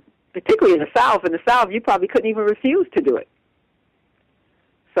it. Particularly in the South. In the South, you probably couldn't even refuse to do it.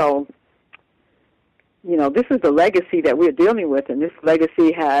 So, this is the legacy that we're dealing with, and this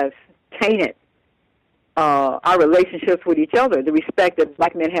legacy has tainted our relationships with each other, the respect that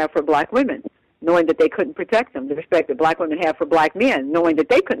black men have for black women, knowing that they couldn't protect them, the respect that black women have for black men, knowing that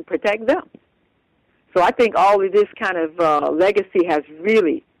they couldn't protect them. So I think all of this kind of legacy has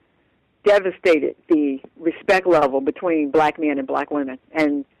really devastated the respect level between black men and black women.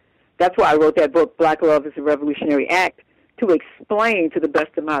 And that's why I wrote that book, Black Love is a Revolutionary Act, to explain to the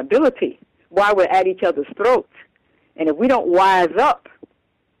best of my ability why we're at each other's throats. And if we don't wise up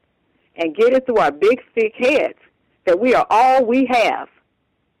and get it through our big, thick heads that we are all we have,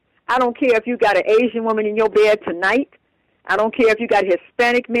 I don't care if you got an Asian woman in your bed tonight. I don't care if you got a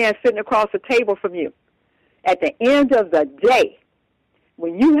Hispanic man sitting across the table from you. At the end of the day,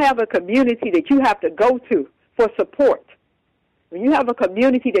 when you have a community that you have to go to for support, when you have a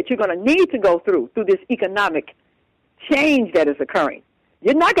community that you're going to need to go through this economic change that is occurring,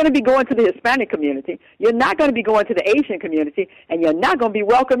 you're not going to be going to the Hispanic community, you're not going to be going to the Asian community, and you're not going to be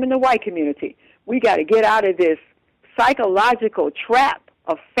welcome in the white community. We got to get out of this psychological trap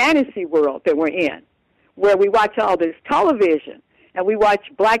of fantasy world that we're in, where we watch all this television, and we watch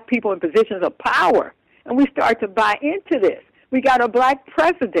black people in positions of power, and we start to buy into this. We got a black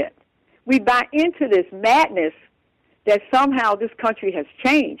president. We buy into this madness that somehow this country has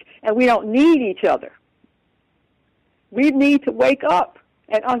changed, and we don't need each other. We need to wake up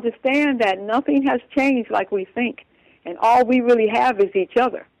and understand that nothing has changed like we think, and all we really have is each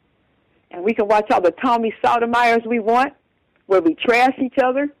other. And we can watch all the Tommy Sotomayers we want, where we trash each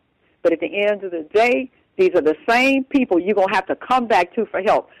other, but at the end of the day, these are the same people you're going to have to come back to for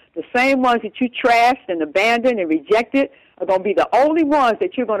help. The same ones that you trashed and abandoned and rejected are going to be the only ones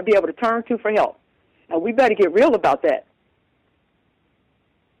that you're going to be able to turn to for help. And we better get real about that.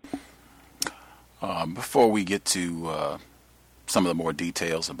 Before we get to some of the more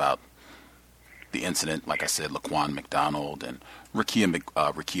details about the incident, like I said, Laquan McDonald and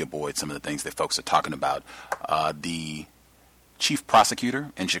Rekia Boyd, some of the things that folks are talking about, the chief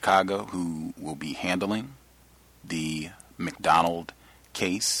prosecutor in Chicago who will be handling the McDonald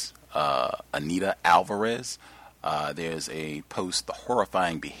case, Anita Alvarez. There's a post, The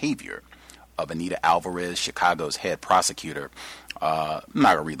Horrifying Behavior of Anita Alvarez, Chicago's head prosecutor. I'm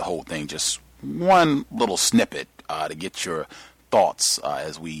not going to read the whole thing, just one little snippet to get your thoughts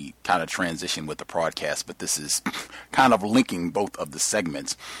as we kind of transition with the broadcast, but this is kind of linking both of the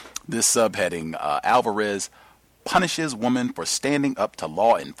segments. This subheading, Alvarez punishes woman for standing up to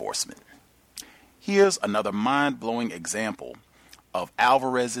law enforcement. Here's another mind-blowing example of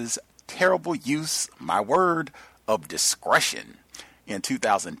Alvarez's terrible use, my word, of discretion. In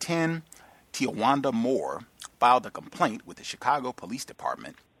 2010, Tiawanda Moore filed a complaint with the Chicago Police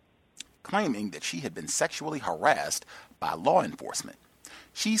Department claiming that she had been sexually harassed by law enforcement.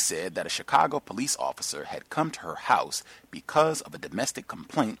 She said that a Chicago police officer had come to her house because of a domestic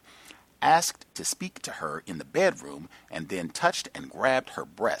complaint, asked to speak to her in the bedroom, and then touched and grabbed her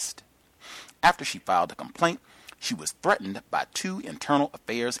breast. After she filed a complaint, she was threatened by 2 internal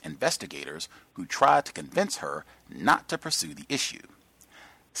affairs investigators who tried to convince her not to pursue the issue.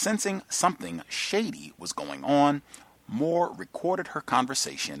 Sensing something shady was going on, Moore recorded her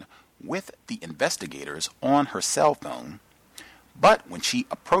conversation with the investigators on her cell phone, but when she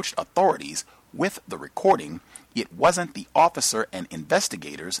approached authorities with the recording, it wasn't the officer and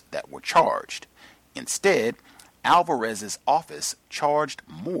investigators that were charged. Instead, Alvarez's office charged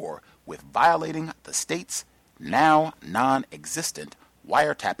Moore with violating the state's now non-existent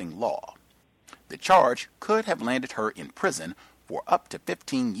wiretapping law. The charge could have landed her in prison for up to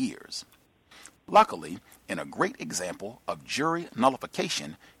 15 years. Luckily, in a great example of jury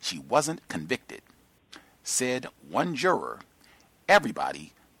nullification, she wasn't convicted. Said one juror,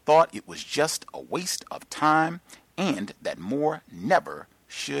 everybody thought it was just a waste of time and that Moore never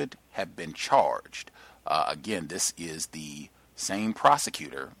should have been charged. Again, this is the same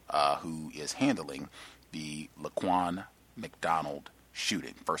prosecutor who is handling the Laquan McDonald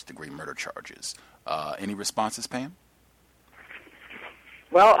shooting, first-degree murder charges. Any responses, Pam?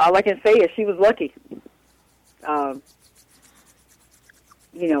 Well, all I can say is she was lucky.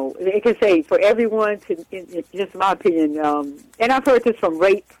 It can say for everyone to, in just my opinion, and I've heard this from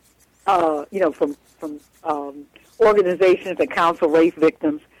rape, from organizations that counsel rape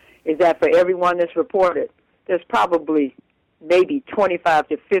victims, is that for everyone that's reported, there's probably maybe 25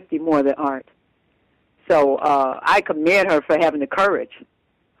 to 50 more that aren't. So I commend her for having the courage.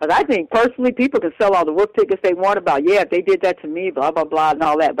 Because I think, personally, people can sell all the whoop tickets they want about, if they did that to me, blah, blah, blah, and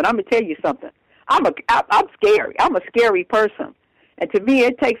all that. But I'm going to tell you something. I'm scary. I'm a scary person. And to me,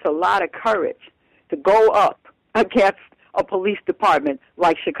 it takes a lot of courage to go up against a police department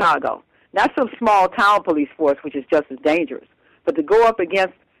like Chicago. Not some small-town police force, which is just as dangerous, but to go up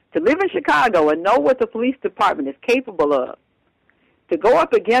against, to live in Chicago and know what the police department is capable of, to go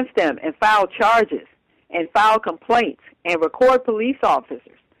up against them and file charges and file complaints and record police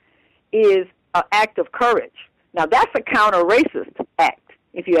officers is an act of courage. Now, that's a counter-racist act,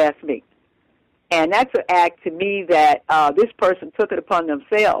 if you ask me. And that's an act to me that this person took it upon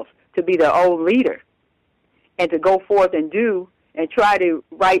themselves to be their own leader and to go forth and do and try to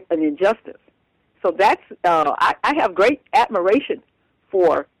right an injustice. So that's I have great admiration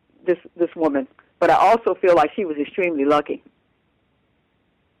for this woman, but I also feel like she was extremely lucky.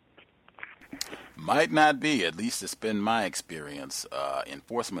 Might not be. At least it's been my experience.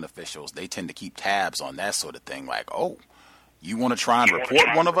 Enforcement officials, they tend to keep tabs on that sort of thing. Like, oh, you want to try and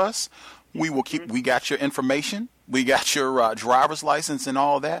report one of us? We got your information. We got your driver's license and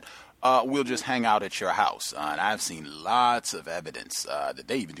all that. We'll just hang out at your house. And I've seen lots of evidence that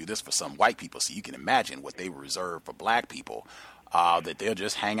they even do this for some white people. So you can imagine what they reserve for black people. That they'll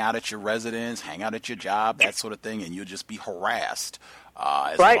just hang out at your residence, hang out at your job, that sort of thing, and you'll just be harassed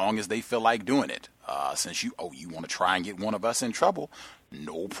as long as they feel like doing it. Since you want to try and get one of us in trouble,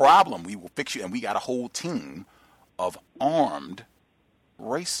 no problem. We will fix you. And we got a whole team of armed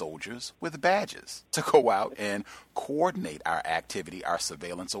race soldiers with badges to go out and coordinate our activity, our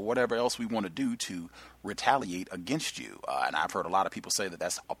surveillance, or whatever else we want to do to retaliate against you. And I've heard a lot of people say that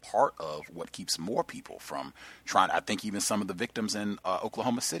that's a part of what keeps more people from trying. I think even some of the victims in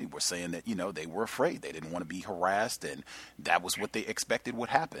Oklahoma City were saying that, they were afraid. They didn't want to be harassed, and that was what they expected would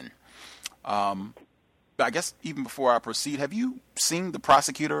happen. I guess even before I proceed, have you seen the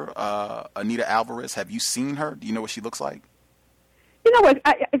prosecutor, Anita Alvarez? Have you seen her? Do you know what she looks like?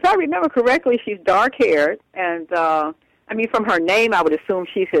 If I remember correctly, she's dark-haired, and, from her name, I would assume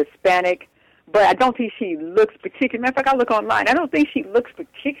she's Hispanic, but I don't think she looks particularly, matter of fact, I look online, I don't think she looks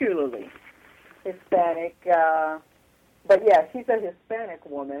particularly Hispanic, but yeah, she's a Hispanic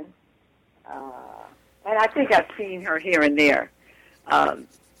woman, and I think I've seen her here and there, but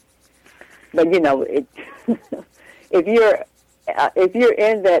if you're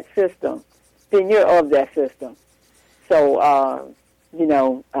in that system, then you're of that system. So,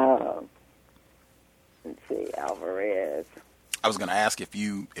 let's see, Alvarez. I was going to ask if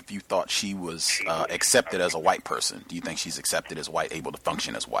you thought she was accepted as a white person. Do you think she's accepted as white, able to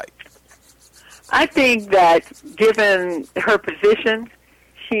function as white? I think that given her position,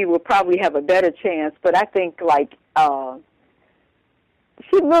 she will probably have a better chance. But I think,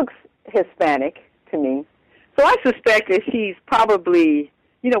 she looks Hispanic to me. So I suspect that she's probably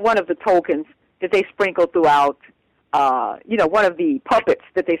one of the tokens that they sprinkle throughout, one of the puppets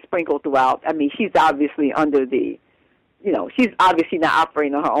that they sprinkle throughout. I mean, she's obviously under the, she's obviously not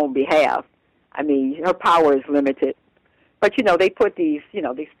operating on her own behalf. I mean, her power is limited. But, they put these,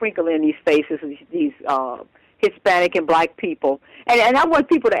 they sprinkle in these faces, these Hispanic and black people. And I want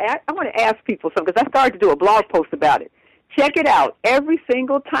people to I want to ask people something, because I started to do a blog post about it. Check it out. Every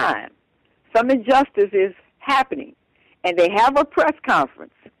single time some injustice is happening and they have a press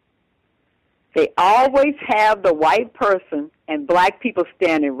conference, they always have the white person and black people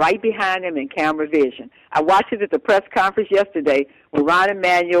standing right behind them in camera vision. I watched it at the press conference yesterday with Ron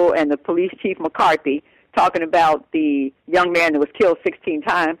Emanuel and the police chief McCarthy talking about the young man that was killed 16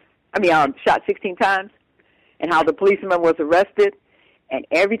 times, shot 16 times, and how the policeman was arrested. And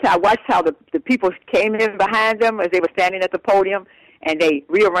every time I watched how the people came in behind them as they were standing at the podium, and they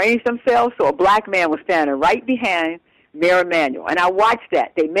rearranged themselves, so a black man was standing right behind Mayor Emanuel. And I watched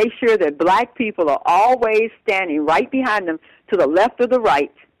that. They make sure that black people are always standing right behind them to the left or the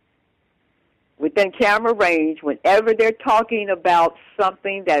right, within camera range, whenever they're talking about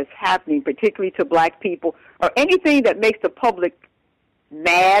something that's happening, particularly to black people, or anything that makes the public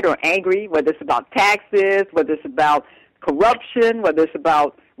mad or angry, whether it's about taxes, whether it's about corruption, whether it's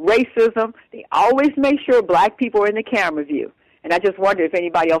about racism. They always make sure black people are in the camera view. And I just wonder if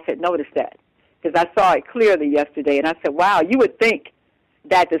anybody else had noticed that, because I saw it clearly yesterday, and I said, wow, you would think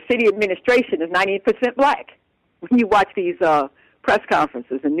that the city administration is 98% black when you watch these press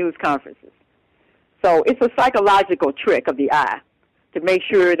conferences and news conferences. So it's a psychological trick of the eye to make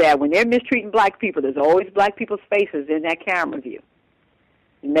sure that when they're mistreating black people, there's always black people's faces in that camera view.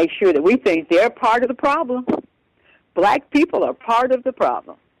 And make sure that we think they're part of the problem. Black people are part of the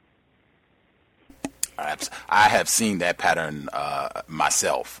problem. I have seen that pattern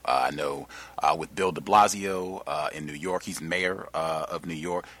myself. I know with Bill de Blasio in New York, he's mayor of New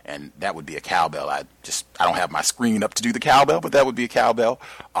York, and that would be a cowbell. I don't have my screen up to do the cowbell, but that would be a cowbell.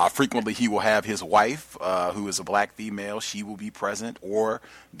 Frequently, he will have his wife, who is a black female, she will be present, or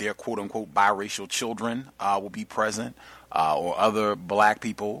their quote-unquote biracial children will be present. Or other black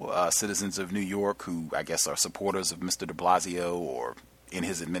people, citizens of New York, who I guess are supporters of Mr. de Blasio or in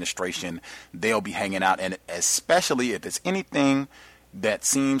his administration, they'll be hanging out. And especially if it's anything that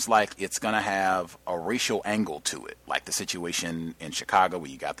seems like it's going to have a racial angle to it, like the situation in Chicago where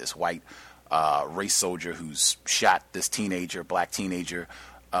you got this white race soldier who's shot this black teenager,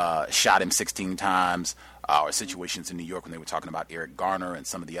 shot him 16 times, or situations in New York when they were talking about Eric Garner and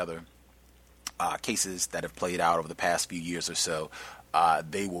some of the other cases that have played out over the past few years or so.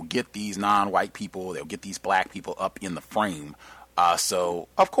 They will get these non-white people, they'll get these black people up in the frame. So,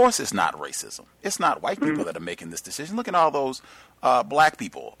 of course, it's not racism. It's not white people that are making this decision. Look at all those black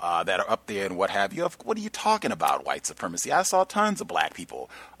people that are up there and what have you. What are you talking about, white supremacy? I saw tons of black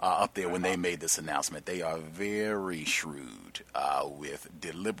people up there when they made this announcement. They are very shrewd with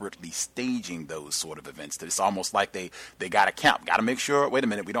deliberately staging those sort of events. It's almost like they got to count. Got to make sure, wait a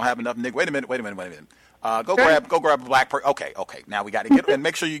minute, we don't have enough niggas. Wait a minute. Go grab a black person. Okay. Now we got to get and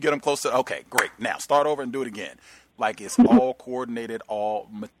make sure you get them close to. Okay, great. Now start over and do it again. Like it's all coordinated, all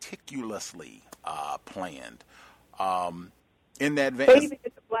meticulously planned. In that vein, even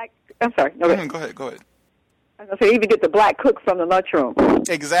get the black. I'm sorry. No, go ahead. I was going to say, even get the black cook from the lunchroom.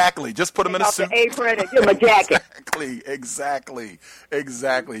 Exactly. Just put them in a suit. The apron and give them a jacket. Exactly.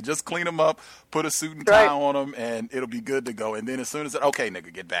 Just clean them up, put a suit and tie on them, and it'll be good to go. And then as soon as okay,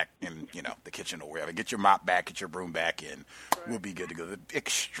 nigga, get back in, the kitchen or wherever. Get your mop back, get your broom back, and we'll be good to go. They're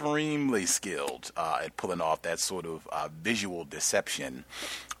extremely skilled at pulling off that sort of visual deception.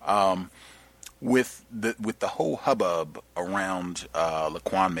 With the whole hubbub around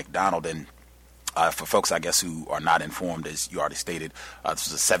Laquan McDonald, and for folks, I guess, who are not informed, as you already stated, this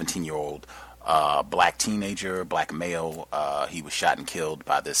was a 17-year-old black teenager, black male. He was shot and killed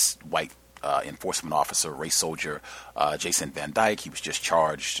by this white enforcement officer, race soldier, Jason Van Dyke. He was just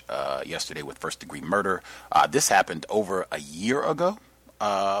charged yesterday with first-degree murder. This happened over a year ago.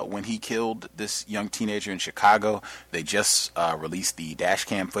 When he killed this young teenager in Chicago. They just released the dash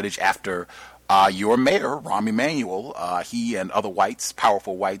cam footage after your mayor, Rahm Emanuel, he and other whites,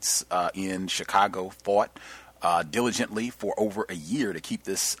 powerful whites in Chicago, fought diligently for over a year to keep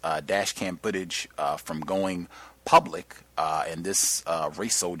this dash cam footage from going public. And this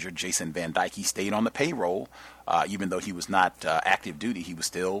race soldier, Jason Van Dyke, he stayed on the payroll. Even though he was not active duty, he was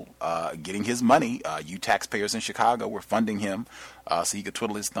still getting his money. You taxpayers in Chicago were funding him so he could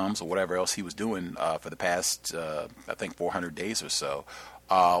twiddle his thumbs or whatever else he was doing for the past, I think, 400 days or so.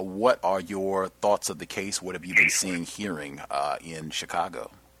 What are your thoughts of the case? What have you been seeing, hearing in Chicago?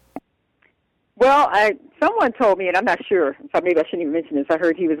 Well, someone told me, and I'm not sure, so maybe I shouldn't even mention this. I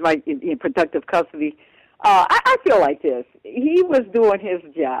heard he was in productive custody. I feel like this. He was doing his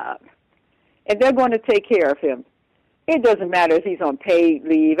job, and they're going to take care of him. It doesn't matter if he's on paid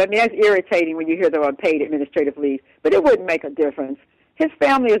leave. I mean, that's irritating when you hear they're on paid administrative leave, but it wouldn't make a difference. His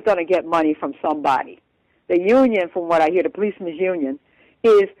family is going to get money from somebody. The union, from what I hear, the policeman's union,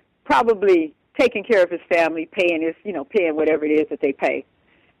 is probably taking care of his family, paying whatever it is that they pay.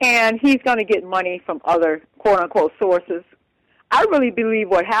 And he's going to get money from other quote-unquote sources. I really believe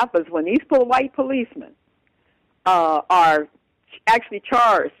what happens when these white policemen are actually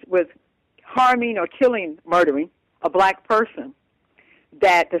charged with harming or murdering a black person,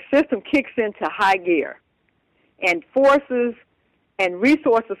 that the system kicks into high gear and forces and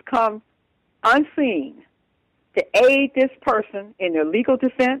resources come unseen to aid this person in their legal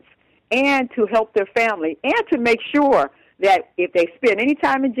defense and to help their family and to make sure that if they spend any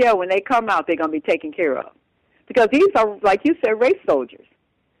time in jail, when they come out, they're going to be taken care of. Because these are, like you said, race soldiers.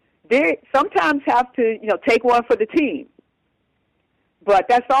 They sometimes have to, take one for the team. But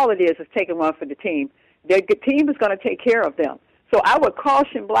that's all it is taking one for the team. The team is going to take care of them. So I would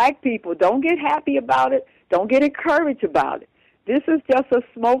caution black people, don't get happy about it. Don't get encouraged about it. This is just a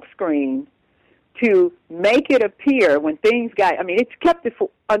smokescreen to make it appear when things it's kept it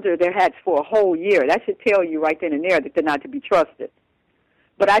under their hats for a whole year. That should tell you right then and there that they're not to be trusted.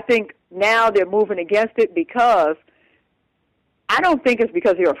 But I think now they're moving against it because I don't think it's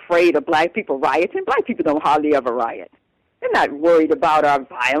because they're afraid of black people rioting. Black people don't hardly ever riot. They're not worried about our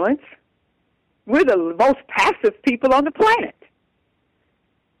violence. We're the most passive people on the planet.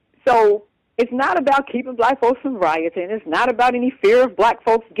 So it's not about keeping black folks from rioting. It's not about any fear of black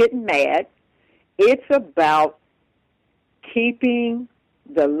folks getting mad. It's about keeping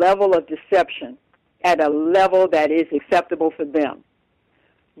the level of deception at a level that is acceptable for them.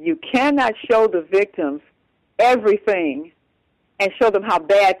 You cannot show the victims everything and show them how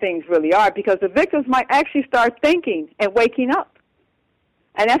bad things really are, because the victims might actually start thinking and waking up.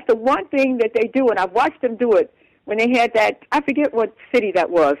 And that's the one thing that they do, and I've watched them do it when they had that, I forget what city that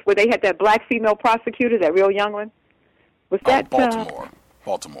was, where they had that black female prosecutor, that real young one. Was that Baltimore,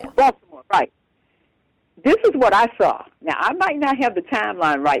 right. This is what I saw. Now, I might not have the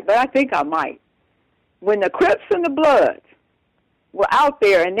timeline right, but I think I might. When the Crips and the Bloods were out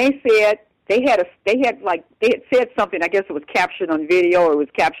there, and they said they had said something. I guess it was captured on video or it was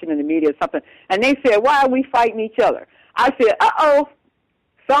captured in the media or something. And they said, "Why are we fighting each other?" I said, "Uh-oh,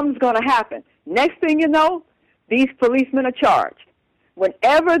 something's going to happen." Next thing you know, these policemen are charged.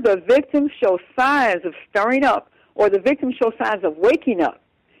 Whenever the victims show signs of stirring up, or the victims show signs of waking up,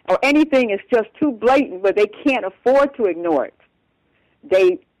 or anything is just too blatant where they can't afford to ignore it,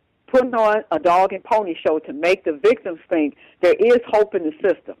 they put on a dog and pony show to make the victims think there is hope in the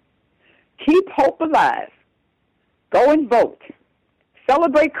system. Keep hope alive. Go and vote.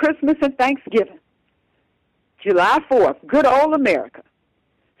 Celebrate Christmas and Thanksgiving. July 4th, good old America.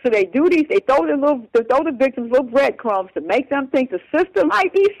 So they do these, they throw the victims little breadcrumbs to make them think the system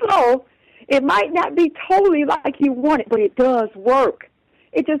might be slow. It might not be totally like you want it, but it does work.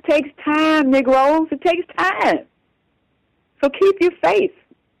 It just takes time, Negroes. It takes time. So keep your faith.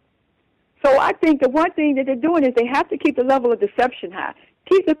 So I think the one thing that they're doing is they have to keep the level of deception high,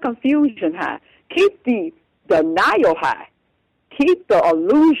 keep the confusion high, keep the denial high, keep the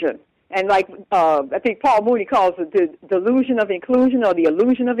illusion. And like I think Paul Mooney calls it the delusion of inclusion or the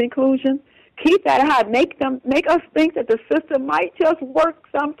illusion of inclusion. Keep that high. Make us think that the system might just work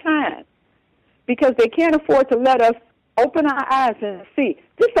sometime, because they can't afford to let us open our eyes and see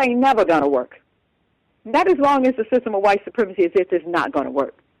this ain't never going to work. Not as long as the system of white supremacy is it's not going to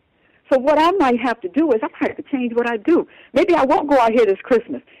work. So what I might have to do is I might have to change what I do. Maybe I won't go out here this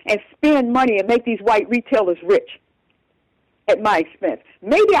Christmas and spend money and make these white retailers rich at my expense.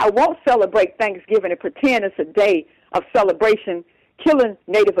 Maybe I won't celebrate Thanksgiving and pretend it's a day of celebration killing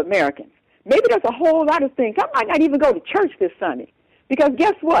Native Americans. Maybe there's a whole lot of things. I might not even go to church this Sunday, because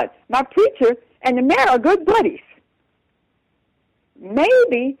guess what? My preacher and the mayor are good buddies.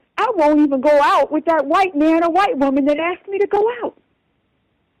 Maybe I won't even go out with that white man or white woman that asked me to go out.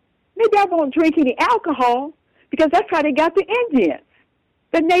 Maybe I won't drink any alcohol, because that's how they got the Indians,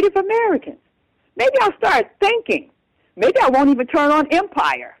 the Native Americans. Maybe I'll start thinking. Maybe I won't even turn on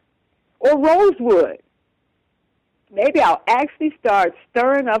Empire or Rosewood. Maybe I'll actually start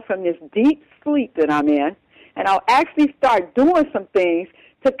stirring up from this deep sleep that I'm in, and I'll actually start doing some things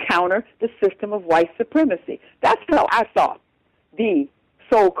to counter the system of white supremacy. That's how I saw the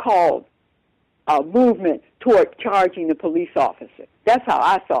so-called movement toward charging the police officer. That's how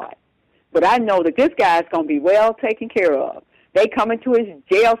I saw it. But I know that this guy's going to be well taken care of, They come into his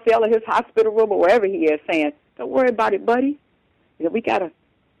jail cell or his hospital room or wherever he is saying, don't worry about it, buddy. We gotta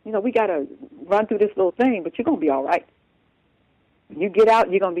run through this little thing, but you're going to be all right. When you get out,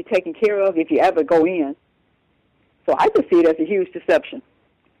 you're going to be taken care of if you ever go in. So I just see it as a huge deception.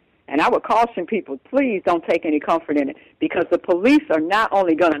 And I would caution people, please don't take any comfort in it, because the police are not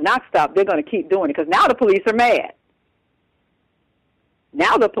only going to not stop, they're going to keep doing it, because now the police are mad.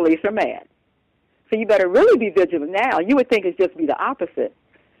 Now the police are mad. So you better really be vigilant now. You would think it's just be the opposite,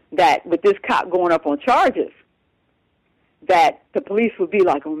 that with this cop going up on charges, that the police would be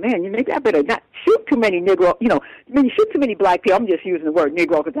like, oh, man, maybe I better not shoot too many Negro, shoot too many black people. I'm just using the word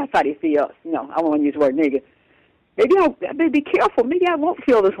Negro because that's how they see us. I don't want to use the word nigger. Maybe I better be careful. Maybe I won't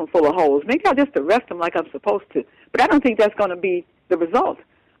fill this one full of holes. Maybe I'll just arrest them like I'm supposed to. But I don't think that's going to be the result.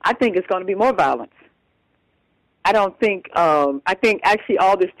 I think it's going to be more violence. I think actually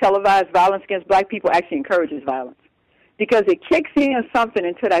all this televised violence against black people actually encourages violence, because it kicks in something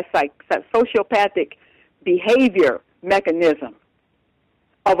into that sociopathic behavior mechanism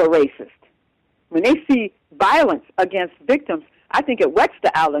of a racist. When they see violence against victims, I think it whets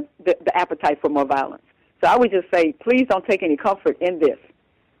the appetite for more violence. So I would just say, please don't take any comfort in this.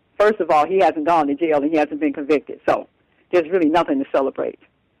 First of all, he hasn't gone to jail and he hasn't been convicted, so there's really nothing to celebrate.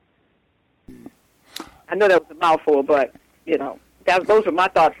 I know that was a mouthful, but, those were my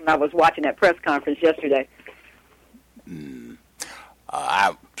thoughts when I was watching that press conference yesterday.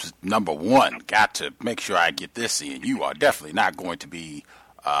 I, number one, got to make sure I get this in. You are definitely not going to be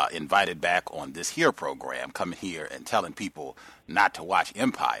invited back on this here program, coming here and telling people not to watch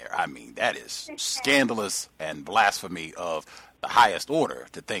Empire. I mean, that is scandalous and blasphemy of the highest order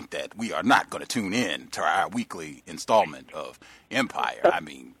to think that we are not going to tune in to our weekly installment of Empire. I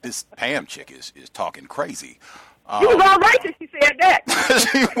mean, this Pam chick is talking crazy. She was all right that she said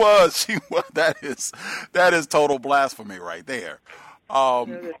that. She was. That is total blasphemy right there.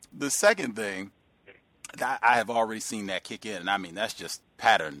 The second thing, I have already seen that kick in, and I mean, that's just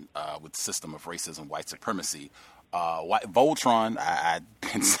pattern with the system of racism, white supremacy. Voltron, I've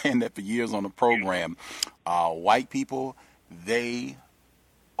been saying that for years on the program. White people, they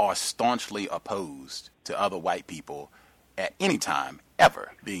are staunchly opposed to other white people at any time,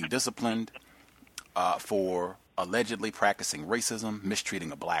 ever, being disciplined for allegedly practicing racism,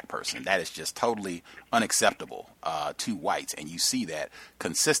 mistreating a black person. That is just totally unacceptable to whites, and you see that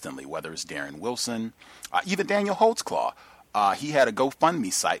consistently, whether it's Darren Wilson, even Daniel Holtzclaw. He had a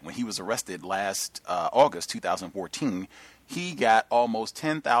GoFundMe site when he was arrested last August 2014. He got almost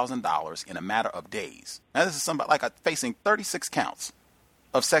 $10,000 in a matter of days. Now, this is somebody facing 36 counts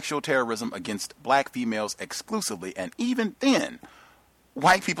of sexual terrorism against black females exclusively, and even then,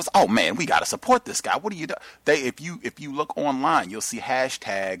 white people say, oh man, we got to support this guy. What do you do? If you look online, you'll see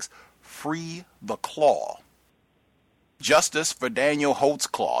hashtags Free the Claw. Justice for Daniel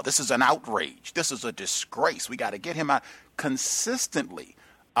Holtzclaw. This is an outrage. This is a disgrace. We got to get him out. Consistently,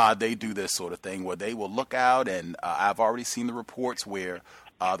 they do this sort of thing where they will look out, and I've already seen the reports where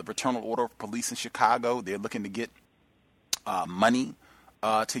the Fraternal Order of Police in Chicago, they're looking to get money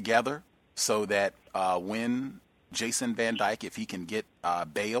together so that when Jason Van Dyke, if he can get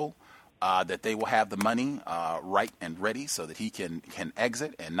bail, that they will have the money right and ready so that he can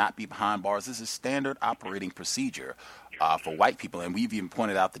exit and not be behind bars. This is standard operating procedure for white people, and we've even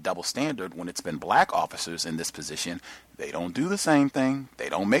pointed out the double standard when it's been black officers in this position. They don't do the same thing. They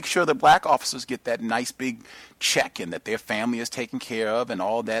don't make sure that black officers get that nice big check and that their family is taken care of and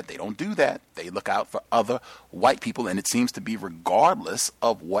all that. They don't do that. They look out for other white people, and it seems to be regardless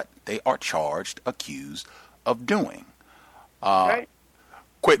of what they are charged, accused of doing. Right.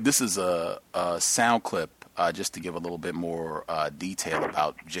 Quick, this is a sound clip just to give a little bit more detail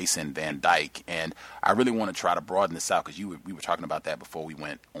about Jason Van Dyke, and I really want to try to broaden this out because we were talking about that before we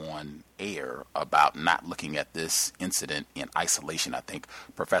went on air about not looking at this incident in isolation. I think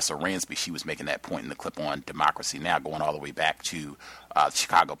Professor Ransby, she was making that point in the clip on Democracy Now!, going all the way back to the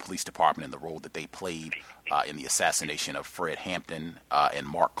Chicago Police Department and the role that they played in the assassination of Fred Hampton and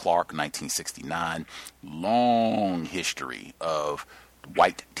Mark Clark in 1969. Long history of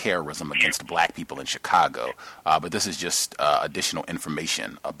white terrorism against black people in Chicago. But this is just additional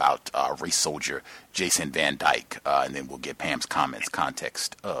information about race soldier Jason Van Dyke, and then we'll get Pam's comments,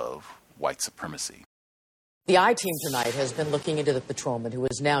 context of white supremacy. The I-Team tonight has been looking into the patrolman who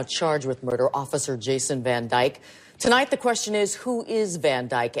is now charged with murder, Officer Jason Van Dyke. Tonight, the question is, who is Van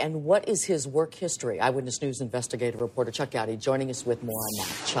Dyke and what is his work history? Eyewitness News investigative reporter Chuck Gowdy joining us with more on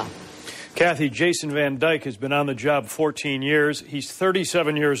that. Chuck. Kathy, Jason Van Dyke has been on the job 14 years. He's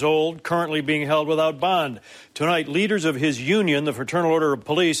 37 years old, currently being held without bond. Tonight, leaders of his union, the Fraternal Order of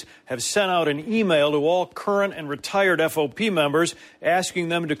Police, have sent out an email to all current and retired FOP members asking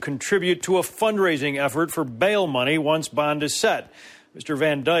them to contribute to a fundraising effort for bail money once bond is set. Mr.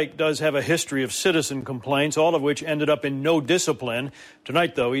 Van Dyke does have a history of citizen complaints, all of which ended up in no discipline.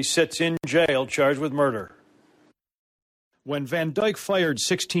 Tonight, though, he sits in jail charged with murder. When Van Dyke fired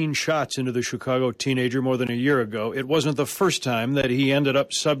 16 shots into the Chicago teenager more than a year ago, it wasn't the first time that he ended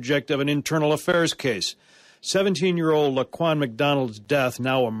up subject of an internal affairs case. 17-year-old Laquan McDonald's death,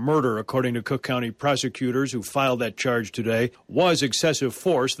 now a murder according to Cook County prosecutors who filed that charge today, was excessive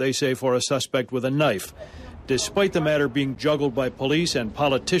force, they say, for a suspect with a knife. Despite the matter being juggled by police and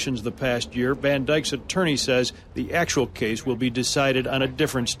politicians the past year, Van Dyke's attorney says the actual case will be decided on a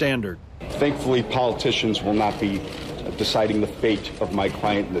different standard. Thankfully, politicians will not be deciding the fate of my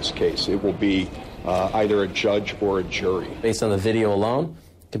client in this case. It will be either a judge or a jury. Based on the video alone,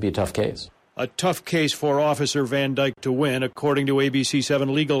 it could be a tough case. A tough case for Officer Van Dyke to win, according to ABC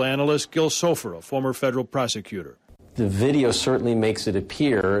 7 legal analyst Gil Sofer, a former federal prosecutor. The video certainly makes it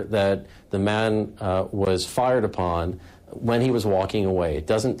appear that the man was fired upon when he was walking away. It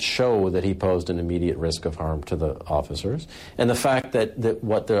doesn't show that he posed an immediate risk of harm to the officers. And the fact that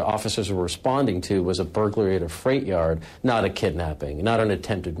what the officers were responding to was a burglary at a freight yard, not a kidnapping, not an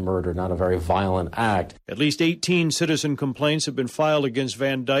attempted murder, not a very violent act. At least 18 citizen complaints have been filed against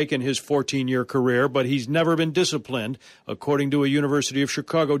Van Dyke in his 14-year career, but he's never been disciplined, according to a University of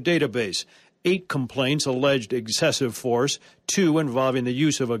Chicago database. 8 complaints alleged excessive force, 2 involving the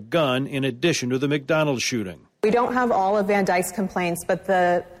use of a gun, in addition to the McDonald's shooting. We don't have all of Van Dyke's complaints, but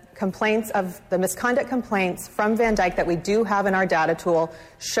the misconduct complaints from Van Dyke that we do have in our data tool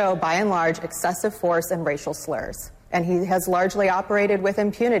show, by and large, excessive force and racial slurs. And he has largely operated with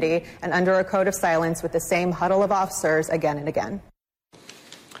impunity and under a code of silence with the same huddle of officers again and again.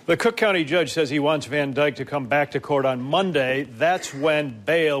 The Cook County judge says he wants Van Dyke to come back to court on Monday. That's when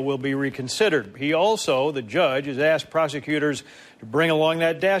bail will be reconsidered. He also, the judge, has asked prosecutors to bring along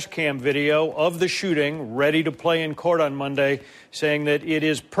that dash cam video of the shooting ready to play in court on Monday, saying that it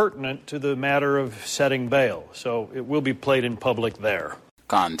is pertinent to the matter of setting bail. So it will be played in public there.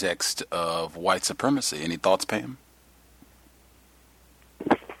 Context of white supremacy. Any thoughts, Pam?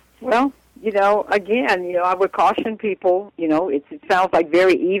 Well, again, I would caution people, it sounds like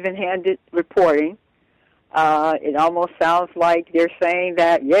very even-handed reporting. It almost sounds like they're saying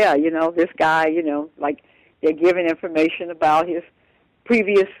that, this guy, like they're giving information about his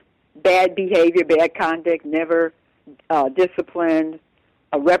previous bad behavior, bad conduct, never disciplined,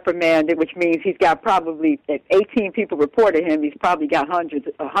 reprimanded, which means he's got probably, if 18 people reported him, he's probably got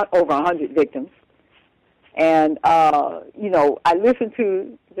over 100 victims. And, I listened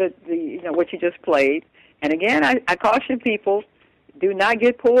to what you just played. And again, I caution people, do not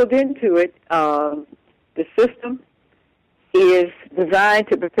get pulled into it. The system is designed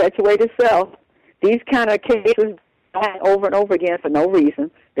to perpetuate itself. These kind of cases over and over again for no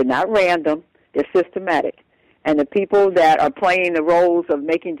reason. They're not random. They're systematic. And the people that are playing the roles of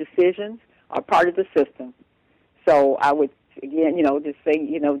making decisions are part of the system. So I would, again, just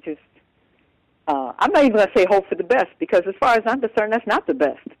say, I'm not even going to say hope for the best, because as far as I'm concerned, that's not the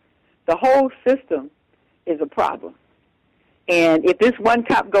best. The whole system is a problem. And if this one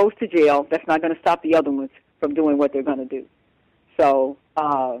cop goes to jail, that's not going to stop the other ones from doing what they're going to do. So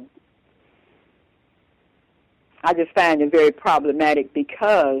I just find it very problematic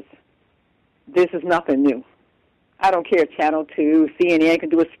because this is nothing new. I don't care, Channel 2, CNN can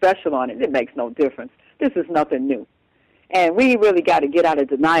do a special on it. It makes no difference. This is nothing new. And we really got to get out of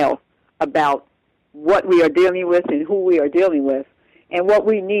denial about what we are dealing with and who we are dealing with and what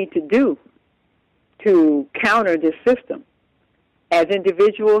we need to do to counter this system as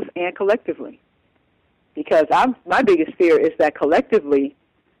individuals and collectively. Because my biggest fear is that collectively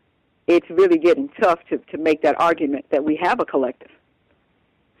it's really getting tough to make that argument that we have a collective.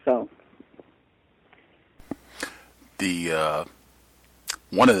 So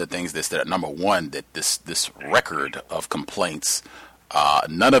one of the things that number one, that this record of complaints,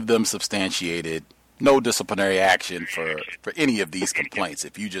 none of them substantiated, no disciplinary action for any of these complaints.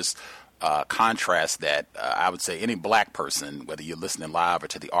 If you just contrast that, I would say any black person, whether you're listening live or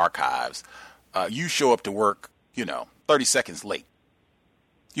to the archives, you show up to work, 30 seconds late.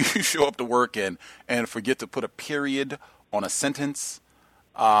 You show up to work and forget to put a period on a sentence,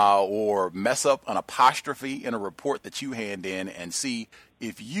 or mess up an apostrophe in a report that you hand in, and see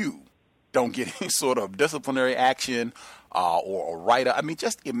if you don't get any sort of disciplinary action or a writer. I mean,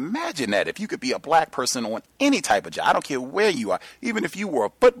 just imagine that if you could be a black person on any type of job. I don't care where you are. Even if you were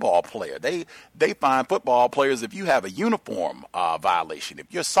a football player, they find football players if you have a uniform violation,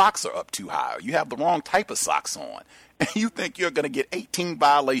 if your socks are up too high, or you have the wrong type of socks on, and you think you're going to get 18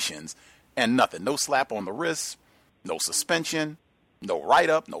 violations and nothing. No slap on the wrist, no suspension, no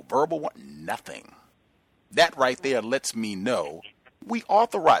write-up, no verbal one, nothing. That right there lets me know we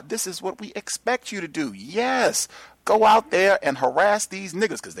authorize. This is what we expect you to do. Yes. Go out there and harass these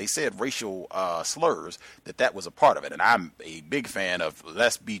niggas, because they said racial slurs, that was a part of it. And I'm a big fan of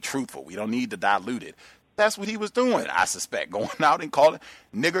let's be truthful. We don't need to dilute it. That's what he was doing, I suspect. Going out and calling,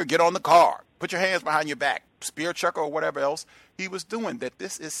 nigger, get on the car. Put your hands behind your back. Spear chucker or whatever else he was doing. That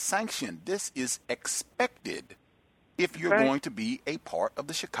this is sanctioned. This is expected if you're going to be a part of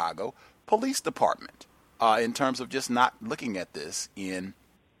the Chicago Police Department. In terms of just not looking at this in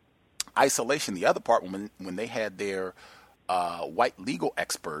isolation. The other part, when they had their white legal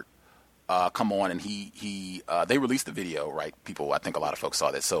expert come on, and they released the video, right? People, I think a lot of folks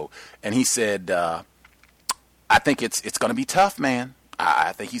saw this. And he said, I think it's going to be tough, man.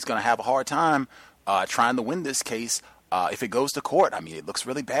 I think he's going to have a hard time trying to win this case if it goes to court. I mean, it looks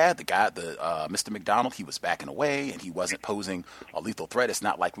really bad. The guy, Mr. McDonald, he was backing away, and he wasn't posing a lethal threat. It's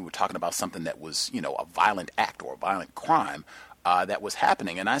not like we were talking about something that was, a violent act or a violent crime that was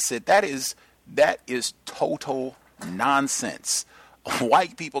happening. And I said, that is total nonsense.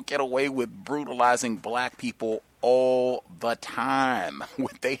 White people get away with brutalizing black people all the time.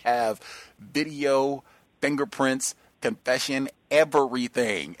 They have video, fingerprints, confession,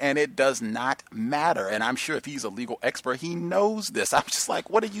 everything, and it does not matter. And I'm sure if he's a legal expert, he knows this. I'm just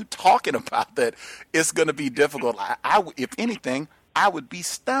like, what are you talking about? That it's going to be difficult. If anything, I would be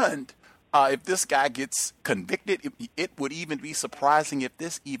stunned if this guy gets convicted. It would even be surprising if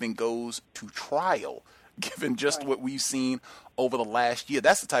this even goes to trial, given just what we've seen over the last year.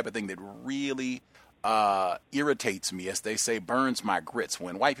 That's the type of thing that really irritates me, as they say, burns my grits,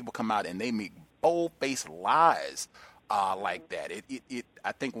 when white people come out and they make bold-faced lies like that.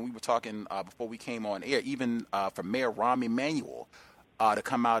 I think when we were talking before we came on air, even for Mayor Rahm Emanuel to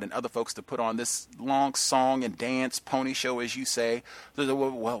come out and other folks to put on this long song and dance pony show, as you say,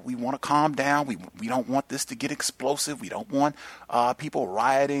 well, we want to calm down. We don't want this to get explosive. We don't want people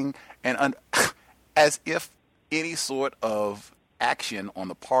rioting, and as if any sort of action on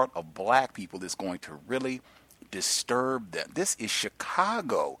the part of black people is going to really disturb them. This is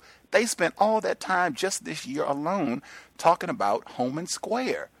Chicago. They spent all that time just this year alone talking about Home and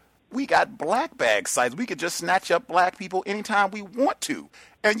Square. We got black bag sites. We could just snatch up black people anytime we want to.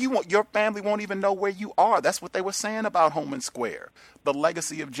 And your family won't even know where you are. That's what they were saying about Home and Square. The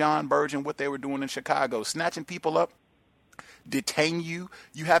legacy of John Burge and what they were doing in Chicago, snatching people up, detain you.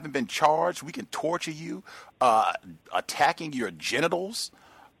 You haven't been charged. We can torture you, attacking your genitals,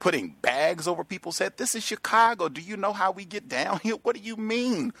 putting bags over people's head. This is Chicago. Do you know how we get down here? What do you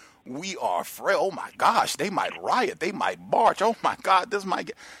mean we are afraid? Oh, my gosh, they might riot. They might march. Oh, my God, this might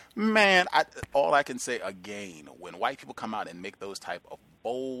get... Man, all I can say again, when white people come out and make those type of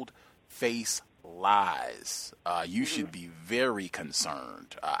bold-faced lies, you should be very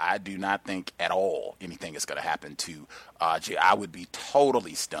concerned. I do not think at all anything is going to happen to Jay. I would be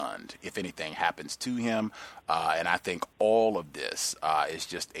totally stunned if anything happens to him. And I think all of this is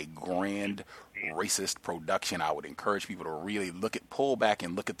just a grand racist production. I would encourage people to really pull back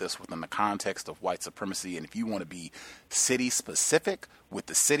and look at this within the context of white supremacy. And if you want to be city specific with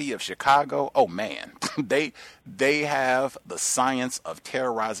the city of Chicago, oh man, they have the science of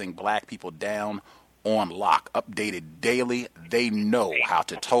terrorizing black people down on lock, updated daily. They know how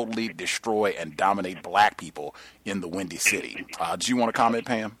to totally destroy and dominate black people in the Windy City. Do you want to comment,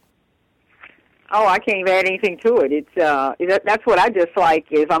 Pam? Oh, I can't even add anything to it. It's that's what I dislike.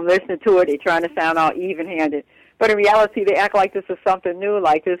 Is I'm listening to it, they're trying to sound all even-handed, but in reality, they act like this is something new,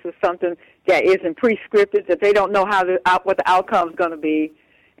 like this is something that isn't pre-scripted, that they don't know what the outcome's going to be.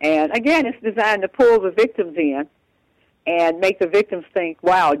 And again, it's designed to pull the victims in and make the victims think,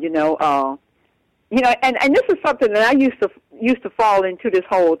 wow, and this is something that I used to fall into this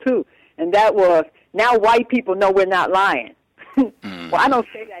hole too, and that was, now white people know we're not lying. Well, I don't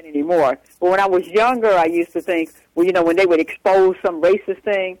say that anymore. But when I was younger, I used to think, well, when they would expose some racist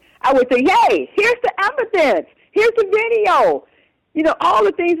thing, I would think, hey, here's the evidence. Here's the video. All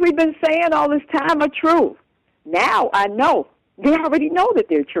the things we've been saying all this time are true. Now I know. They already know that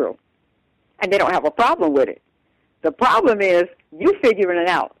they're true. And they don't have a problem with it. The problem is you figuring it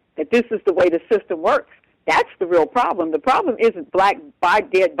out, that this is the way the system works. That's the real problem. The problem isn't black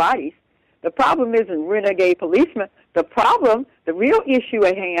dead bodies. The problem isn't renegade policemen. The real issue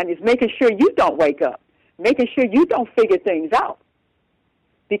at hand is making sure you don't wake up, making sure you don't figure things out.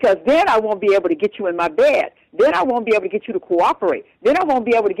 Because then I won't be able to get you in my bed. Then I won't be able to get you to cooperate. Then I won't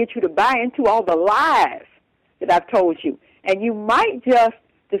be able to get you to buy into all the lies that I've told you. And you might just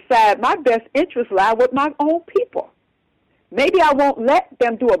decide my best interests lie with my own people. Maybe I won't let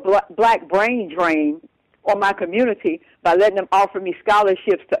them do a black brain drain on my community by letting them offer me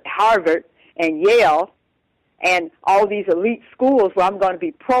scholarships to Harvard and Yale and all these elite schools where I'm going to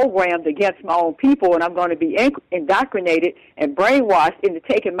be programmed against my own people, and I'm going to be indoctrinated and brainwashed into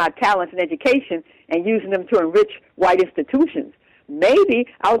taking my talents and education and using them to enrich white institutions. Maybe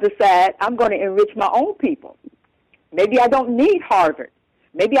I'll decide I'm going to enrich my own people. Maybe I don't need Harvard.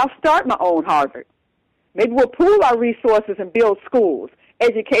 Maybe I'll start my own Harvard. Maybe we'll pool our resources and build schools,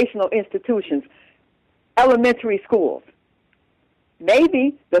 educational institutions, elementary schools.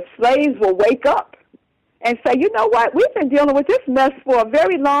 Maybe the slaves will wake up and say, you know what, we've been dealing with this mess for a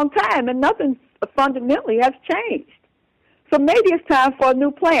very long time, and nothing fundamentally has changed. So maybe it's time for a new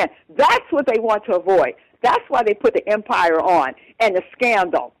plan. That's what they want to avoid. That's why they put the empire on, and the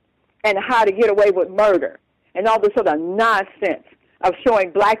scandal, and how to get away with murder, and all this other nonsense of showing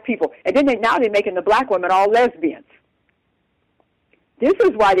black people. And then now they're making the black women all lesbians. This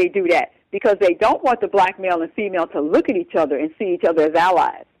is why they do that, because they don't want the black male and female to look at each other and see each other as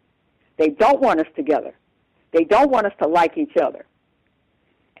allies. They don't want us together. They don't want us to like each other.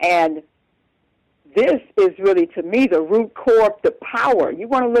 And this is really, to me, the root core of the power. You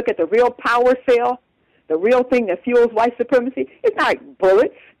want to look at the real power cell, the real thing that fuels white supremacy? It's not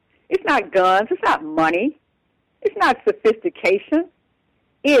bullets. It's not guns. It's not money. It's not sophistication.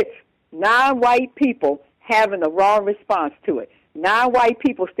 It's non-white people having the wrong response to it. Non-white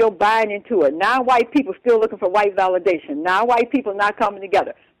people still buying into it. Non-white people still looking for white validation. Non-white people not coming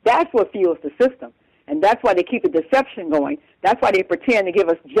together. That's what fuels the system. And that's why they keep the deception going. That's why they pretend to give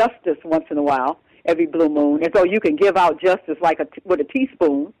us justice once in a while, every blue moon, as though you can give out justice like with a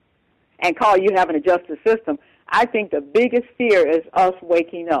teaspoon and call you having a justice system. I think the biggest fear is us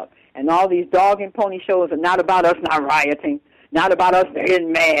waking up. And all these dog and pony shows are not about us not rioting, not about us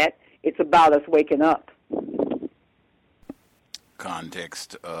getting mad. It's about us waking up.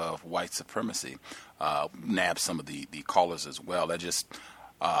 Context of white supremacy. Nab some of the callers as well. That just...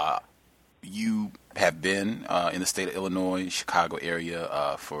 you have been in the state of Illinois, Chicago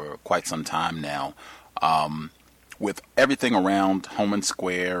area for quite some time now. With everything around Homan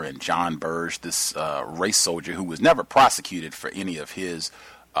Square and John Burge, this race soldier who was never prosecuted for any of his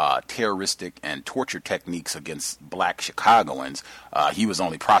terroristic and torture techniques against black Chicagoans. He was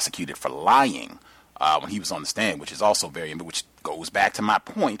only prosecuted for lying when he was on the stand, which is also which goes back to my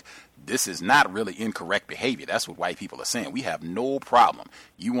point. This is not really incorrect behavior. That's what white people are saying. We have no problem.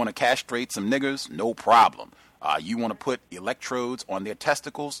 You want to castrate some niggers? No problem. You want to put electrodes on their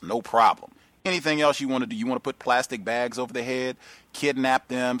testicles? No problem. Anything else you want to do? You want to put plastic bags over their head, kidnap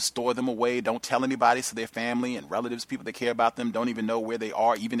them, store them away, don't tell anybody so their family and relatives, people that care about them, don't even know where they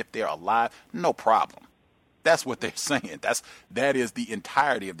are, even if they're alive? No problem. That's what they're saying. That is the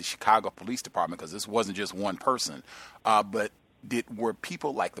entirety of the Chicago Police Department, because this wasn't just one person. But were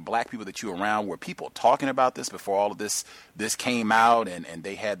people like the black people that you were around, were people talking about this before all of this came out, and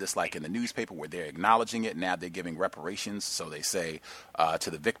they had this like in the newspaper where they're acknowledging it, now they're giving reparations, so they say, to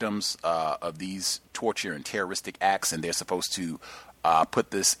the victims of these torture and terroristic acts, and they're supposed to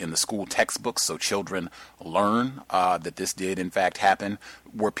put this in the school textbooks so children learn that this did in fact happen.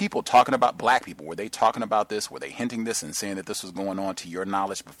 Were people talking about black people? Were they talking about this? Were they hinting this and saying that this was going on to your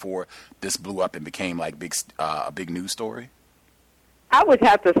knowledge before this blew up and became like a big news story? I would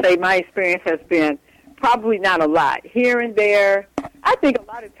have to say my experience has been probably not a lot. Here and there, I think a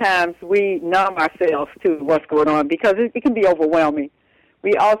lot of times we numb ourselves to what's going on because it can be overwhelming.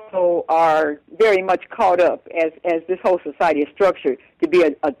 We also are very much caught up, as this whole society is structured, to be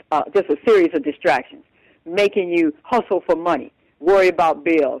just a series of distractions, making you hustle for money, worry about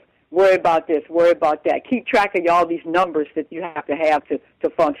bills, worry about this, worry about that, keep track of all these numbers that you have to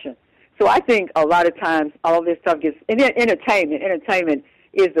function. So I think a lot of times all of this stuff gets entertainment. Entertainment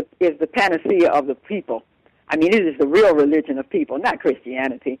is the panacea of the people. I mean, it is the real religion of people, not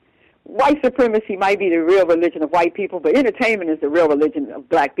Christianity. White supremacy might be the real religion of white people, but entertainment is the real religion of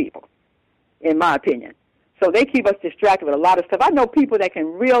black people, in my opinion. So they keep us distracted with a lot of stuff. I know people that can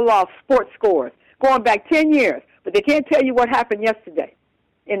reel off sports scores going back 10 years, but they can't tell you what happened yesterday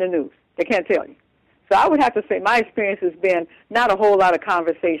in the news. They can't tell you. So I would have to say my experience has been not a whole lot of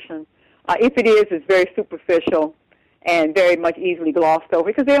conversation. If it is, it's very superficial and very much easily glossed over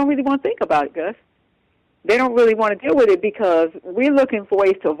because they don't really want to think about it, Gus. They don't really want to deal with it because we're looking for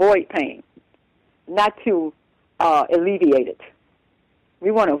ways to avoid pain, not to alleviate it.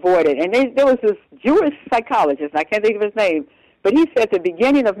 We want to avoid it. And there was this Jewish psychologist, and I can't think of his name, but he said the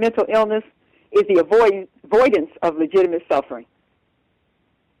beginning of mental illness is the avoidance of legitimate suffering.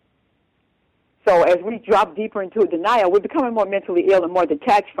 So as we drop deeper into denial, we're becoming more mentally ill and more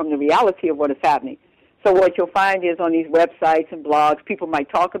detached from the reality of what is happening. So what you'll find is on these websites and blogs, people might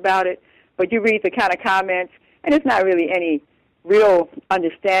talk about it, but you read the kind of comments, and it's not really any real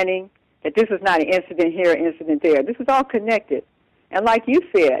understanding that this is not an incident here, an incident there. This is all connected. And like you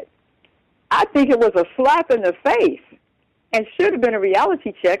said, I think it was a slap in the face and should have been a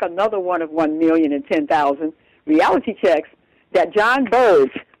reality check, another one of 1,010,000 reality checks, that John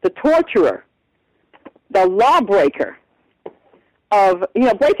Burge, the torturer, the lawbreaker of,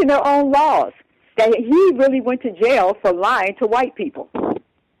 breaking their own laws, that he really went to jail for lying to white people.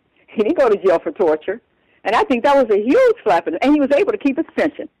 He didn't go to jail for torture. And I think that was a huge slap in, and he was able to keep his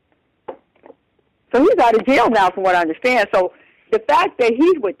pension. So he's out of jail now, from what I understand. So the fact that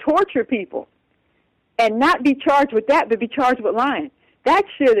he would torture people and not be charged with that, but be charged with lying, that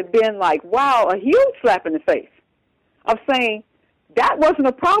should have been like, wow, a huge slap in the face of saying that wasn't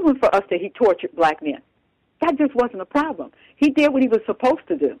a problem for us that he tortured black men. That just wasn't a problem. He did what he was supposed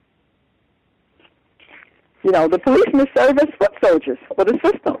to do. The policemen serve as foot soldiers for the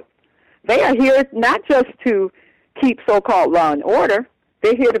system. They are here not just to keep so-called law and order.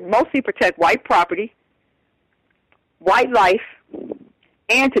 They're here to mostly protect white property, white life,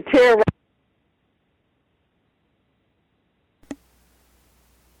 and to terrorize.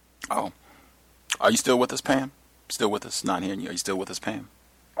 Oh. Are you still with us, Pam? Still with us? Not hearing you. Are you still with us, Pam?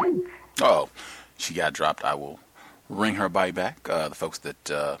 Oh, she got dropped. I will ring her body back. The folks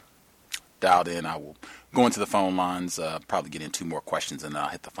that dialed in, I will go into the phone lines, probably get in 2 more questions, and then I'll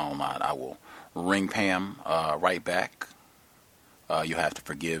hit the phone line. I will ring Pam right back. You'll have to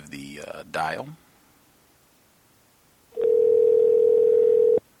forgive the dial.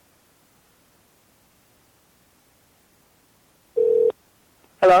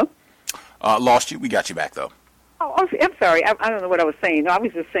 Hello? Lost you. We got you back, though. Oh, I'm sorry. I don't know what I was saying. No, I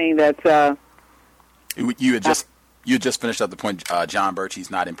was just saying that... You had just finished up the point. John Burge, he's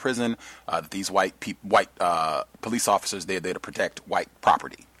not in prison. These white police officers, they're there to protect white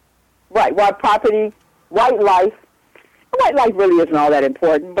property. Right, white property, white life. White life really isn't all that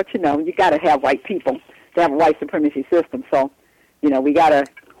important, but you got to have white people to have a white supremacy system. So, we got to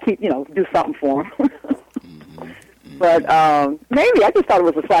keep, do something for them. But maybe I just thought it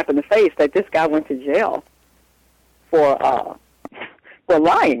was a slap in the face that this guy went to jail for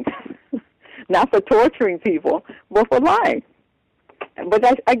lying. Not for torturing people, but for lying. But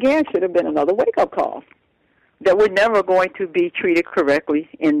that, again, should have been another wake-up call, that we're never going to be treated correctly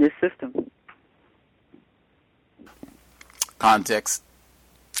in this system. Context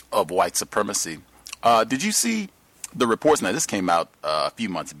of white supremacy. Did you see the reports? Now, this came out a few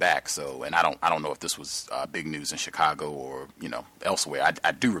months back, and I don't know if this was big news in Chicago or elsewhere.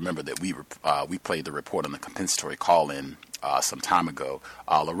 I do remember that we played the report on the compensatory call-in some time ago.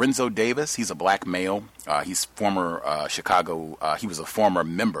 Lorenzo Davis, he's a black male. He's former Chicago. He was a former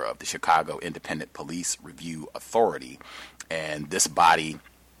member of the Chicago Independent Police Review Authority, and this body.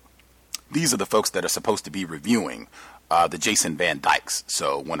 These are the folks that are supposed to be reviewing the Jason Van Dykes.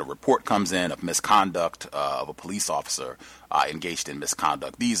 So when a report comes in of misconduct of a police officer engaged in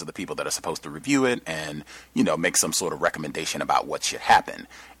misconduct, these are the people that are supposed to review it and, make some sort of recommendation about what should happen.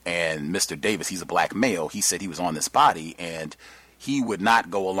 And Mr. Davis, he's a black male. He said he was on this body and he would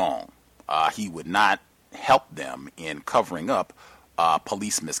not go along. He would not help them in covering up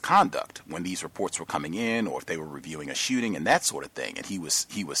police misconduct when these reports were coming in, or if they were reviewing a shooting and that sort of thing. And he was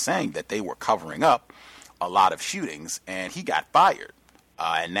saying that they were covering up a lot of shootings, and he got fired.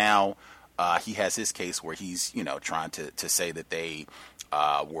 And now he has his case where he's, trying to say that they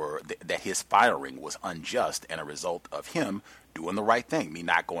that his firing was unjust and a result of him doing the right thing, me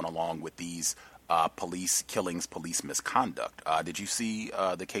not going along with these police killings, police misconduct. Did you see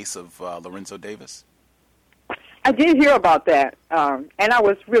the case of Lorenzo Davis? I did hear about that, and I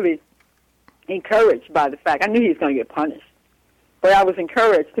was really encouraged by the fact. I knew he was going to get punished, but I was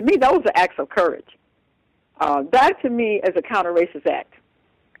encouraged. To me, those are acts of courage. That, to me, is a counter-racist act.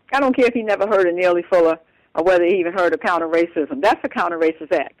 I don't care if he never heard of Neely Fuller or whether he even heard of counter-racism. That's a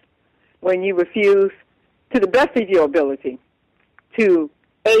counter-racist act, when you refuse, to the best of your ability, to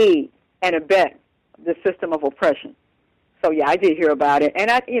aid and abet the system of oppression. So yeah, I did hear about it, and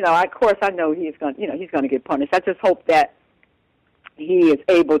of course, I know he's going to get punished. I just hope that he is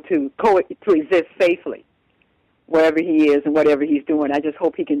able to exist safely wherever he is and whatever he's doing. I just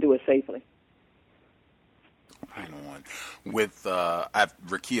hope he can do it safely. Right on. With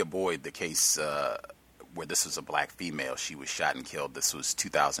Rakia Boyd, the case where this was a black female. She was shot and killed. This was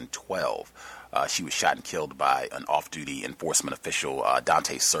 2012. She was shot and killed by an off-duty enforcement official,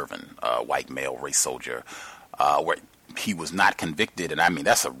 Dante Servin, a white male race soldier, where he was not convicted. And I mean,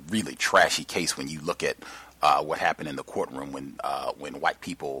 that's a really trashy case when you look at what happened in the courtroom when white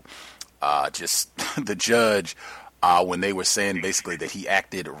people just the judge when they were saying basically that he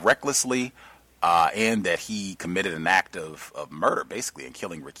acted recklessly and that he committed an act of murder basically in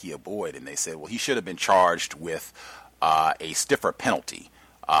killing Rekia Boyd, and they said, well, he should have been charged with a stiffer penalty.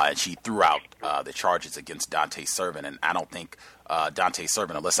 And she threw out the charges against Dante Servin, and I don't think Dante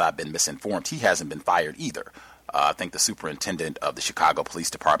Servin, unless I've been misinformed, he hasn't been fired either. I think the superintendent of the Chicago Police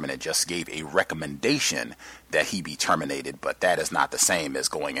Department had just gave a recommendation that he be terminated, but that is not the same as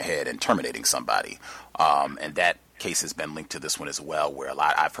going ahead and terminating somebody. And that case has been linked to this one as well, where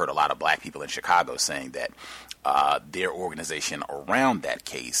I've heard a lot of black people in Chicago saying that their organization around that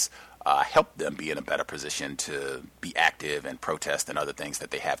case helped them be in a better position to be active and protest and other things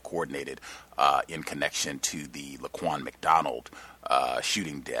that they have coordinated in connection to the Laquan McDonald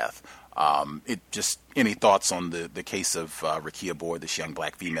shooting death. Any thoughts on the case of Rekia Boyd, this young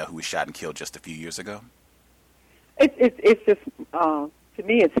black female who was shot and killed just a few years ago? It's just to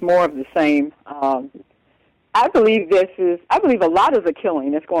me, it's more of the same. I believe a lot of the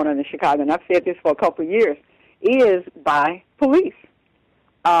killing that's going on in Chicago, and I've said this for a couple of years, is by police.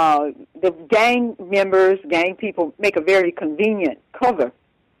 The gang members, gang people make a very convenient cover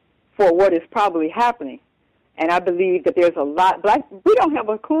for what is probably happening. And I believe that there's a lot we don't have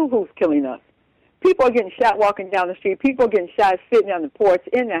a clue who's killing us. People are getting shot walking down the street. People are getting shot sitting on the porch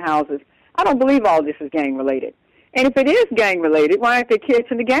in their houses. I don't believe all this is gang-related. And if it is gang-related, why aren't there kids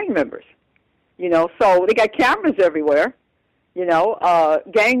and the gang members? So they got cameras everywhere.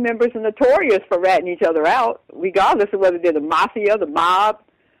 Gang members are notorious for ratting each other out, regardless of whether they're the mafia, the mob,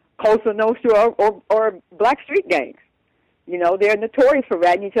 Cosa Nostra, or black street gangs. They're notorious for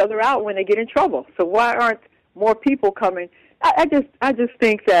ratting each other out when they get in trouble. So why aren't more people coming? I just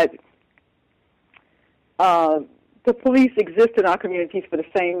think that the police exist in our communities for the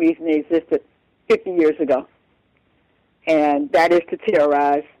same reason they existed 50 years ago, and that is to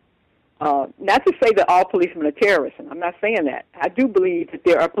terrorize. Not to say that all policemen are terrorists, and I'm not saying that. I do believe that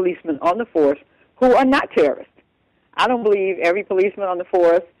there are policemen on the force who are not terrorists. I don't believe every policeman on the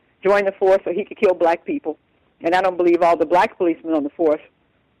force joined the force so he could kill black people, and I don't believe all the black policemen on the force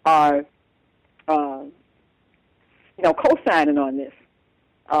are, co-signing on this.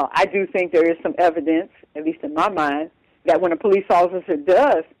 I do think there is some evidence, at least in my mind, that when a police officer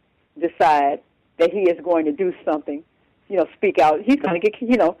does decide that he is going to do something, speak out, he's going to get,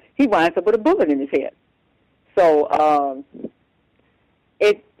 he winds up with a bullet in his head. So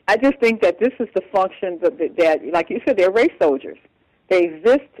I just think that this is the function that, like you said, they're race soldiers. They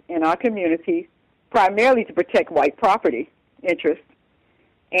exist in our community primarily to protect white property interests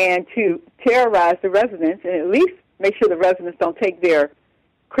and to terrorize the residents and at least make sure the residents don't take their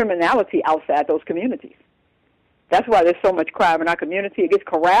criminality outside those communities. That's why there's so much crime in our community. It gets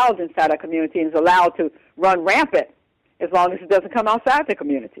corralled inside our community and is allowed to run rampant as long as it doesn't come outside the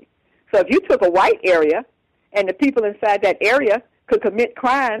community. So if you took a white area and the people inside that area could commit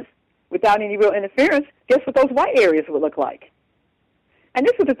crimes without any real interference, guess what those white areas would look like? And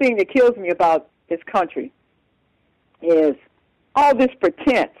this is the thing that kills me about this country, is all this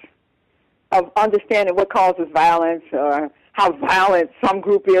pretense of understanding what causes violence or how violent some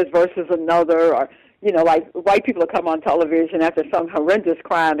group is versus another, or, like white people will come on television after some horrendous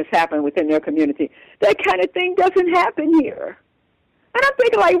crime has happened within their community. That kind of thing doesn't happen here. And I'm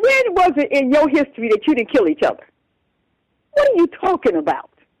thinking, when was it in your history that you didn't kill each other? What are you talking about?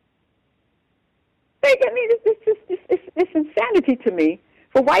 It's insanity to me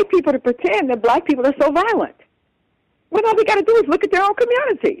for white people to pretend that black people are so violent. When all they got to do is look at their own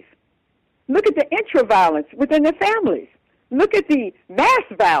communities. Look at the intra-violence within their families. Look at the mass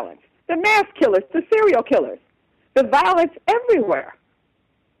violence, the mass killers, the serial killers, the violence everywhere.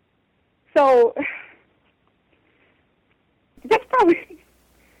 So that's probably,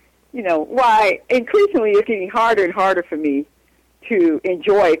 why increasingly it's getting harder and harder for me to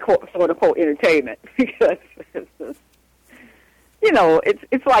enjoy quote-unquote entertainment, because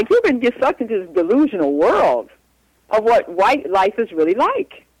it's like you can get sucked into this delusional world of what white life is really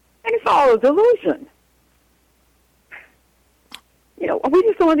like, and it's all a delusion. We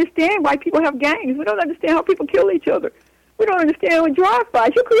just don't understand why people have gangs. We don't understand how people kill each other. We don't understand what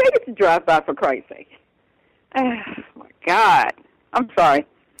drive-bys. You created the drive-by, for Christ's sake. Oh, my God. I'm sorry.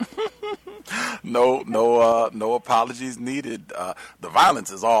 No apologies needed. The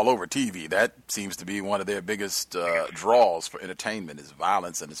violence is all over TV. That seems to be one of their biggest draws for entertainment is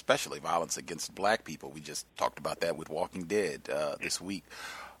violence, and especially violence against black people. We just talked about that with Walking Dead this week.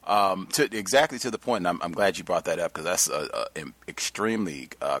 Exactly to the point, and I'm glad you brought that up because that's an extremely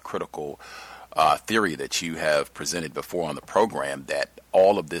critical theory that you have presented before on the program, that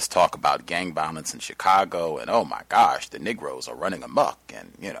all of this talk about gang violence in Chicago and, oh my gosh, the Negroes are running amok,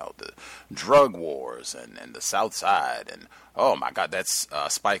 and, you know, the drug wars and the South Side, and oh my God, that's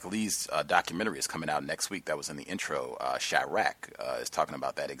Spike Lee's documentary is coming out next week. That was in the intro. Chirac is talking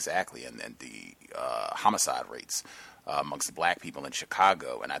about that exactly, and the homicide rates amongst the black people in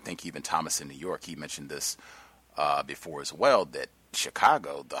Chicago. And I think even Thomas in New York, he mentioned this before as well, that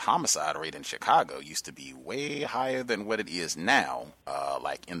Chicago, the homicide rate in Chicago used to be way higher than what it is now.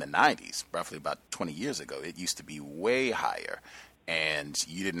 Like in the 90s, roughly about 20 years ago, it used to be way higher. And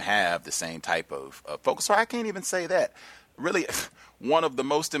you didn't have the same type of focus. So I can't even say that. Really, one of the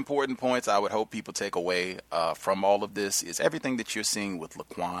most important points I would hope people take away from all of this is everything that you're seeing with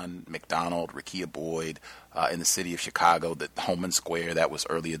Laquan McDonald, Rekia Boyd in the city of Chicago, the Homan Square, that was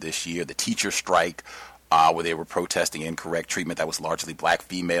earlier this year, the teacher strike, where they were protesting incorrect treatment that was largely black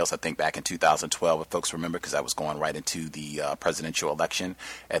females, I think back in 2012, if folks remember, because that was going right into the presidential election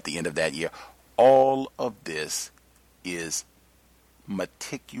at the end of that year. All of this is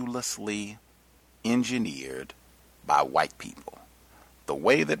meticulously engineered by white people. The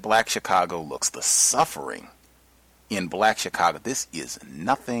way that black Chicago looks, the suffering in black Chicago, this is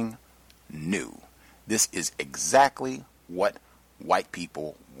nothing new. This is exactly what white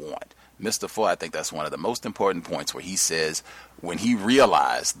people want. Mr. Full, I think that's one of the most important points, where he says when he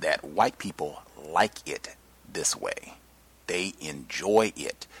realized that white people like it this way, they enjoy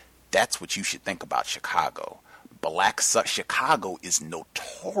it. That's what you should think about Chicago. Chicago is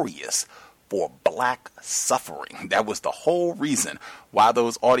notorious for black suffering. That was the whole reason why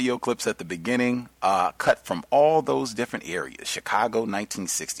those audio clips at the beginning cut from all those different areas. Chicago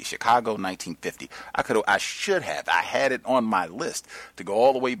 1960, Chicago 1950. I had it on my list to go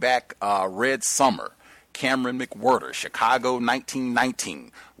all the way back. Red Summer, Cameron McWhirter, Chicago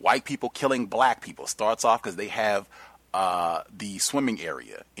 1919. White people killing black people. Starts off because they have the swimming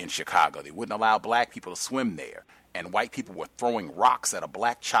area in Chicago. They wouldn't allow black people to swim there, and white people were throwing rocks at a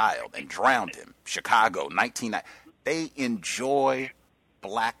black child and drowned him. Chicago, 1990. They enjoy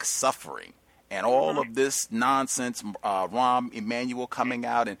black suffering. And all of this nonsense, Rahm Emanuel coming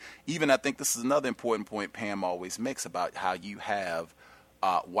out, and even I think this is another important point Pam always makes about how you have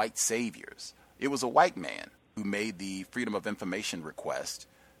white saviors. It was a white man who made the Freedom of Information request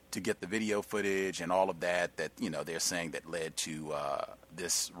to get the video footage and all of that, you know, they're saying that led to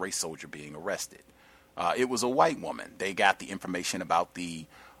this race soldier being arrested. It was a white woman. They got the information about the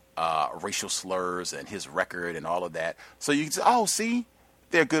racial slurs and his record and all of that. So you can say, oh, see,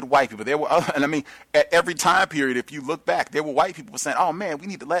 they're good white people. There were, and I mean, at every time period, if you look back, there were white people saying, oh, man, we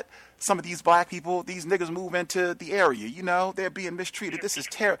need to let some of these black people, these niggas move into the area. You know, they're being mistreated. This is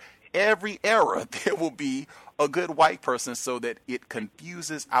terrible. Every era, there will be a good white person, so that it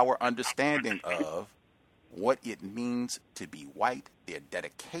confuses our understanding of what it means to be white, their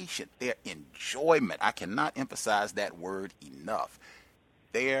dedication, their enjoyment. I cannot emphasize that word enough.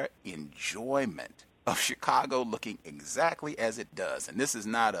 Their enjoyment of Chicago looking exactly as it does. And this is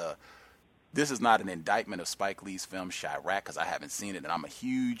not an indictment of Spike Lee's film Chirac, because I haven't seen it, and I'm a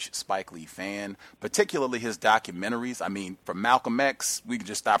huge Spike Lee fan, particularly his documentaries. I mean, from Malcolm X, we can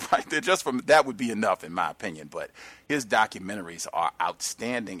just stop right there. Just from that would be enough, in my opinion. But his documentaries are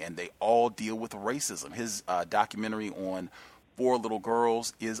outstanding, and they all deal with racism. His documentary on 4 Little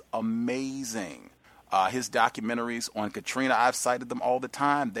Girls is amazing. His documentaries on Katrina, I've cited them all the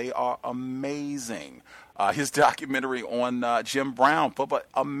time. They are amazing. His documentary on Jim Brown, football,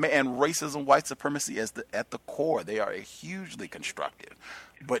 and racism, white supremacy at the core. They are hugely constructive.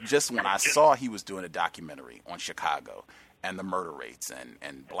 But just when I saw he was doing a documentary on Chicago and the murder rates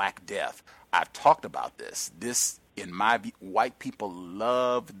and Black Death, I've talked about this. This, in my view, white people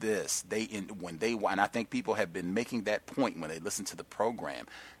love this. And I think people have been making that point when they listen to the program.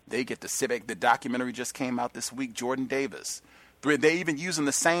 They get the civic. The documentary just came out this week, Jordan Davis. They even using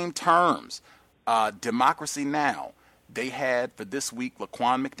the same terms. Democracy Now! They had for this week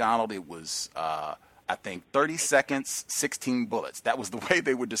Laquan McDonald. It was, I think, 30 seconds, 16 bullets. That was the way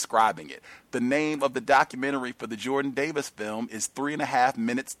they were describing it. The name of the documentary for the Jordan Davis film is 3.5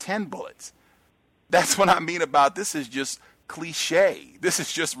 minutes, 10 bullets. That's what I mean about this is just cliche. This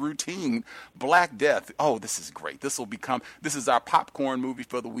is just routine. Black Death. Oh, this is great. This is our popcorn movie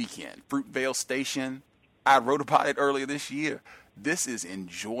for the weekend. Fruitvale Station. I wrote about it earlier this year. This is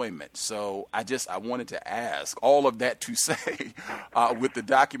enjoyment. So I wanted to ask all of that to say, with the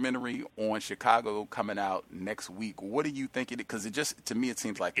documentary on Chicago coming out next week, what do you think because to me, it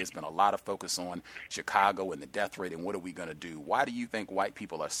seems like there's been a lot of focus on Chicago and the death rate and what are we going to do? Why do you think white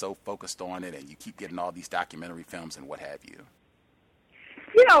people are so focused on it and you keep getting all these documentary films and what have you?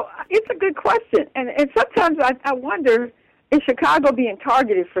 It's a good question. And sometimes I wonder, is Chicago being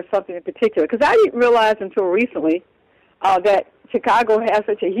targeted for something in particular? Because I didn't realize until recently that Chicago has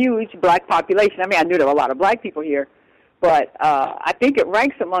such a huge black population. I mean, I knew there were a lot of black people here, but I think it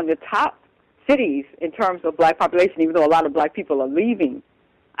ranks among the top cities in terms of black population, even though a lot of black people are leaving.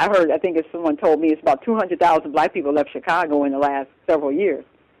 I think if someone told me it's about 200,000 black people left Chicago in the last several years.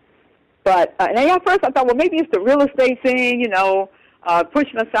 But and at first I thought, well, maybe it's the real estate thing,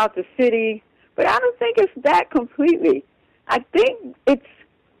 pushing us out the city. But I don't think it's that completely. I think it's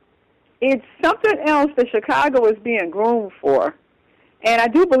something else that Chicago is being groomed for. And I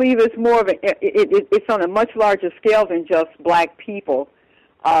do believe it's more of it's on a much larger scale than just black people.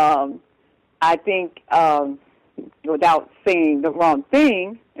 I think, without saying the wrong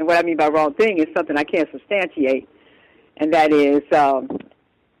thing, and what I mean by wrong thing is something I can't substantiate, and that is,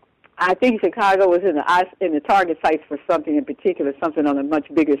 I think Chicago is in the target sites for something in particular, something on a much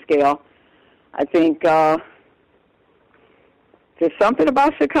bigger scale. I think there's something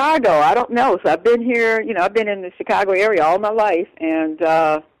about Chicago. I don't know. So I've been here, I've been in the Chicago area all my life, and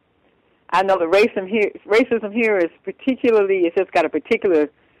I know the racism here is it's just got a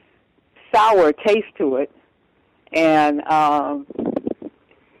particular sour taste to it. And I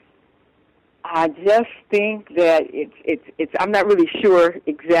just think that it's I'm not really sure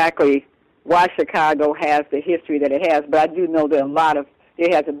exactly why Chicago has the history that it has, but I do know that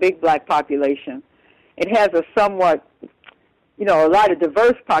it has a big black population. It has a somewhat, a lot of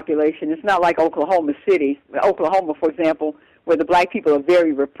diverse population. It's not like Oklahoma City. Oklahoma, for example, where the black people are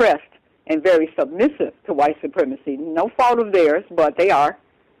very repressed and very submissive to white supremacy. No fault of theirs, but they are,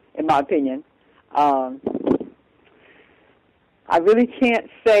 in my opinion. I really can't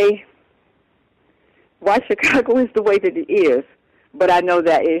say why Chicago is the way that it is, but I know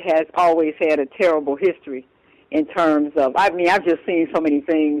that it has always had a terrible history in terms of, I've just seen so many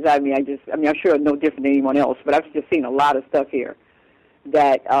things. I'm sure I'm no different than anyone else, but I've just seen a lot of stuff here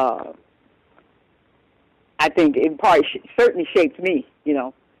that I think in part certainly shaped me,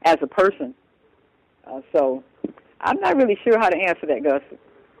 as a person. So I'm not really sure how to answer that, Gus.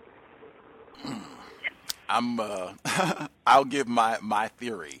 I'll give my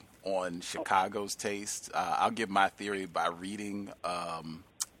theory on Chicago's taste. I'll give my theory by reading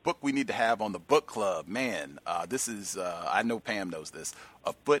book we need to have on the book club. Man, this is, I know Pam knows this,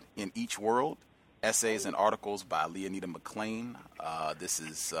 A Foot in Each World, essays and articles by Leonida McLean. This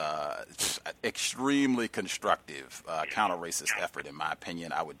is extremely constructive counter-racist effort, in my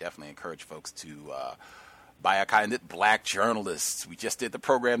opinion. I would definitely encourage folks to buy a kind of black journalists. We just did the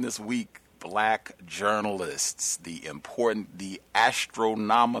program this week. Black journalists, the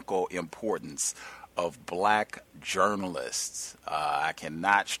astronomical importance of black journalists. I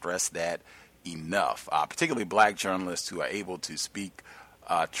cannot stress that enough, particularly black journalists who are able to speak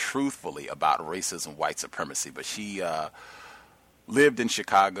truthfully about racism, white supremacy. But she lived in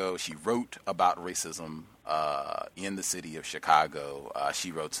Chicago. She wrote about racism in the city of Chicago.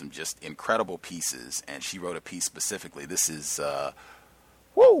 She wrote some just incredible pieces, and she wrote a piece specifically. This is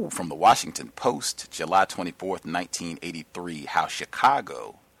from the Washington Post, July 24th, 1983, How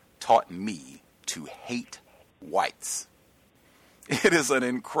Chicago Taught Me to Hate Whites. It is an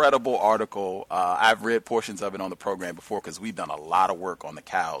incredible article. I've read portions of it on the program before because we've done a lot of work on the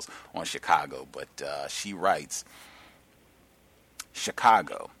cows on Chicago. But she writes,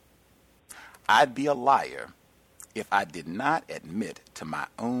 Chicago, I'd be a liar if I did not admit to my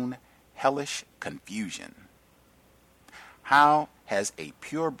own hellish confusion. How has a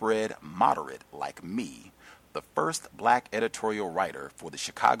purebred moderate like me, the first black editorial writer for the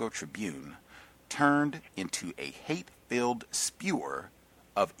Chicago Tribune, turned into a hate-filled spewer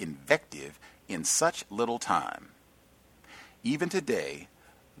of invective in such little time? Even today,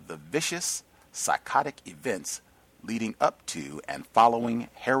 the vicious, psychotic events leading up to and following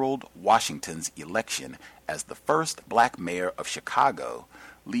Harold Washington's election as the first black mayor of Chicago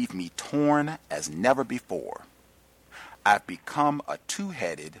leave me torn as never before. I've become a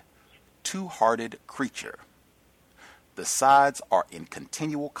two-headed, two-hearted creature. The sides are in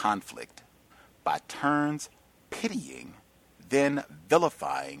continual conflict, by turns pitying, then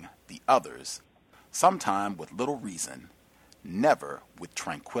vilifying the others, sometime with little reason, never with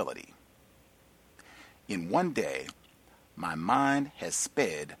tranquility. In one day, my mind has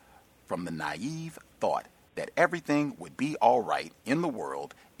sped from the naive thought that everything would be all right in the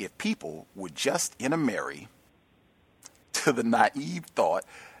world if people would just intermarry, to the naive thought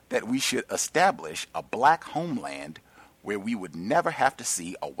that we should establish a black homeland where we would never have to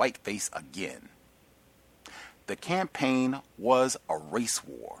see a white face again. The campaign was a race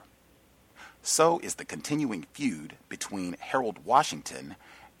war. So is the continuing feud between Harold Washington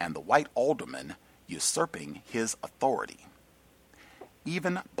and the white alderman usurping his authority.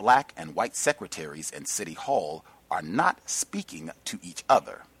 Even black and white secretaries in City Hall are not speaking to each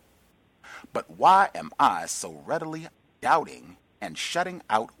other. But why am I so readily doubting and shutting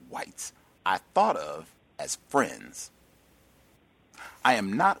out whites I thought of as friends? I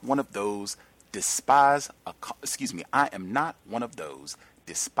am not one of those despite a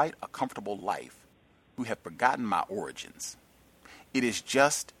comfortable life who have forgotten my origins. It is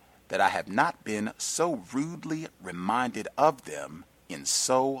just that I have not been so rudely reminded of them in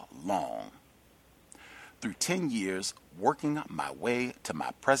so long. Through 10 years working my way to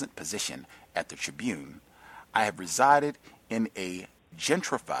my present position at the Tribune, I have resided in a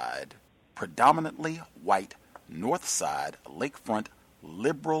gentrified, predominantly white, North Side lakefront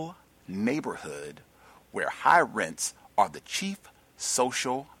liberal neighborhood where high rents are the chief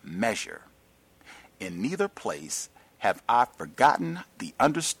social measure. In neither place have I forgotten the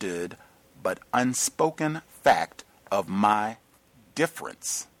understood but unspoken fact of my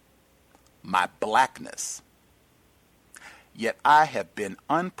difference, my blackness. Yet I have been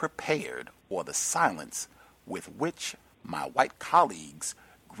unprepared for the silence with which my white colleagues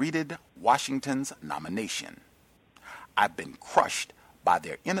greeted Washington's nomination. I've been crushed by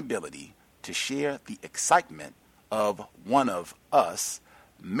their inability to share the excitement of one of us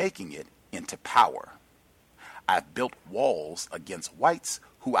making it into power. I've built walls against whites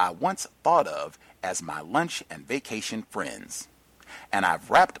who I once thought of as my lunch and vacation friends. And I've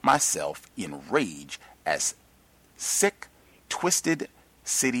wrapped myself in rage as sick, twisted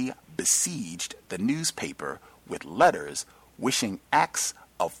city besieged the newspaper with letters wishing acts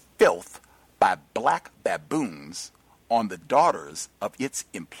of filth by black baboons on the daughters of its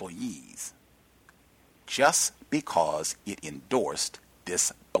employees, just because it endorsed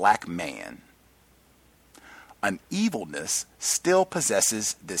this black man. An evilness still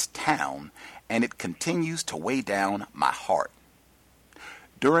possesses this town, and it continues to weigh down my heart.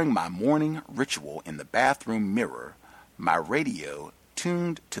 During my morning ritual in the bathroom mirror, my radio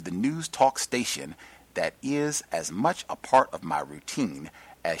tuned to the news talk station that is as much a part of my routine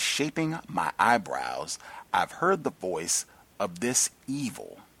as shaping my eyebrows. I've heard the voice of this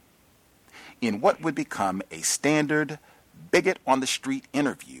evil. In what would become a standard bigot on the street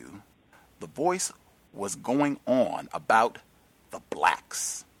interview, the voice was going on about the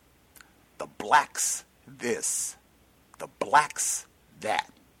blacks. The blacks this, the blacks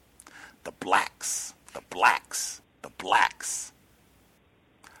that, the blacks, the blacks, the blacks.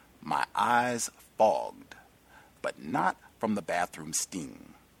 My eyes fogged, but not from the bathroom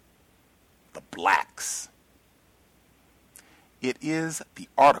steam. The blacks. It is the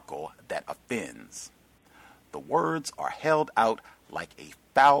article that offends. The words are held out like a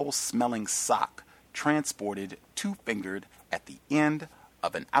foul-smelling sock transported two-fingered at the end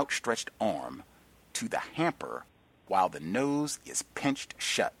of an outstretched arm to the hamper while the nose is pinched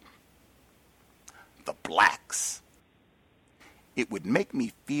shut. The blacks. It would make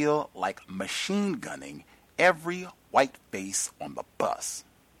me feel like machine gunning every white face on the bus.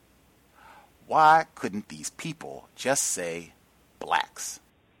 Why couldn't these people just say blacks,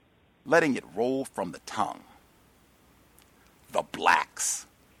 letting it roll from the tongue? The blacks.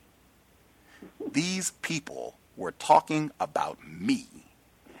 These people were talking about me,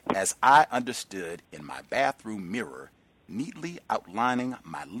 as I understood in my bathroom mirror, neatly outlining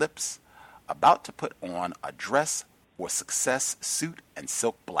my lips, about to put on a dress for success suit and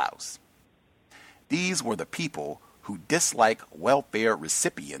silk blouse. These were the people who dislike welfare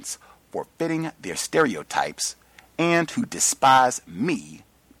recipients for fitting their stereotypes and who despise me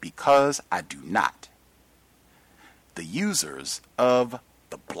because I do not. The users of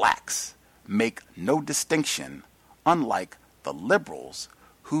the blacks make no distinction, unlike the liberals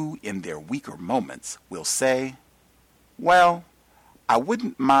who in their weaker moments will say, well, I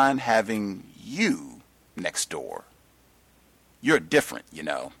wouldn't mind having you next door. You're different, you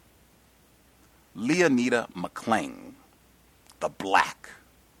know. Leonida McClain, the black.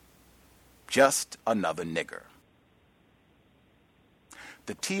 Just another nigger.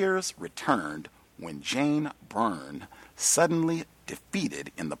 The tears returned when Jane Byrne, suddenly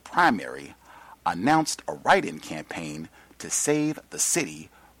defeated in the primary, announced a write-in campaign to save the city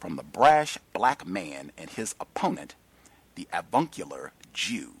from the brash black man and his opponent, the avuncular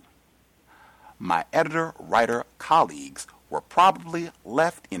Jew. my editor-writer colleagues were probably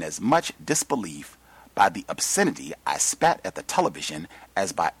left in as much disbelief by the obscenity I spat at the television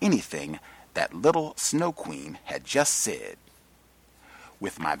as by anything that little Snow Queen had just said.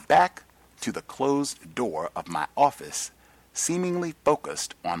 With my back to the closed door of my office, seemingly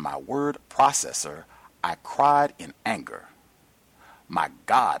focused on my word processor, I cried in anger. My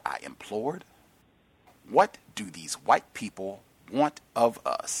God, I implored. What do these white people want of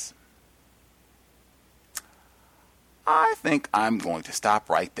us? I think I'm going to stop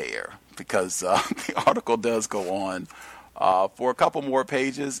right there because the article does go on for a couple more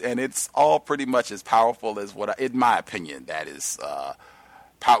pages, and it's all pretty much as powerful as in my opinion, that is,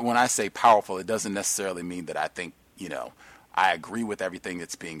 when I say powerful, it doesn't necessarily mean that I think, I agree with everything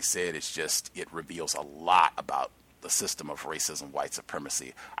that's being said. It's just, it reveals a lot about the system of racism, white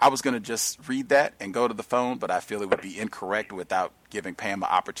supremacy. I was going to just read that and go to the phone, but I feel it would be incorrect without giving Pam an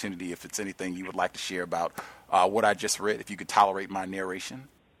opportunity if it's anything you would like to share about what I just read, if you could tolerate my narration.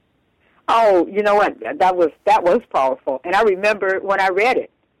 Oh, you know what? That was powerful. And I remember when I read it,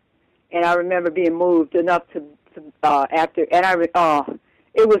 and I remember being moved enough to after, and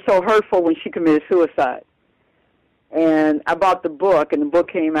it was so hurtful when she committed suicide. And I bought the book, and the book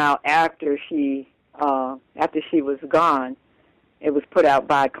came out after she was gone. It was put out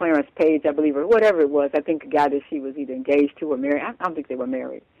by Clarence Page, I believe, or whatever it was. I think a guy that she was either engaged to or married. I don't think they were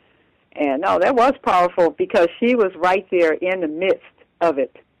married. And no, that was powerful because she was right there in the midst of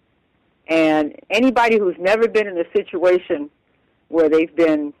it. And anybody who's never been in a situation where they've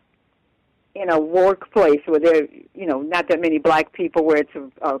been in a workplace where there, not that many black people, where it's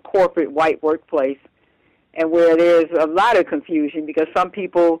a corporate white workplace, and where there's a lot of confusion because some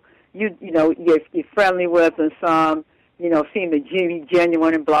people you're friendly with, and some seem to be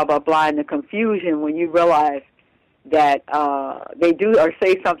genuine and blah blah blah, and the confusion when you realize that they do or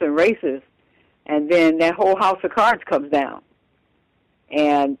say something racist, and then that whole house of cards comes down.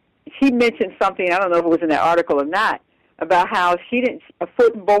 And she mentioned something, I don't know if it was in that article or not, about how A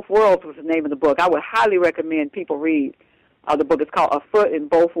Foot in Both Worlds was the name of the book. I would highly recommend people read the book. It's called A Foot in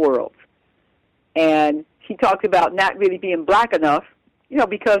Both Worlds. And she talked about not really being black enough,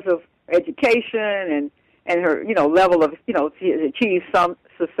 because of education and her, level of, she achieved some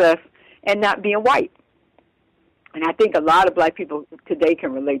success, and not being white. And I think a lot of black people today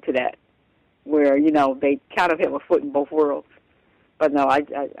can relate to that, where, they kind of have a foot in both worlds. But no, I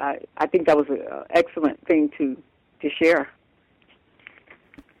think that was an excellent thing to share.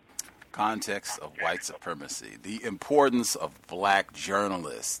 Context of white supremacy, the importance of black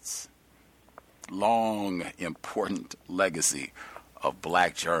journalists, long important legacy of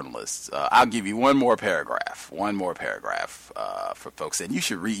black journalists. I'll give you one more paragraph for folks, and you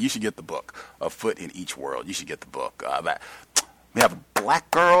should get the book, A Foot in Each World. You should get the book. We have a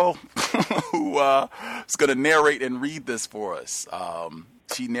black girl who is going to narrate and read this for us.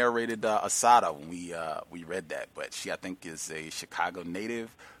 She narrated Asada when we read that, but she, I think, is a Chicago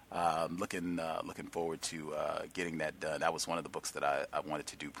native. Looking forward to getting that done. That was one of the books that I wanted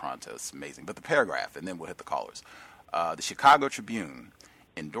to do pronto. It's amazing. But the paragraph, and then we'll hit the callers. The Chicago Tribune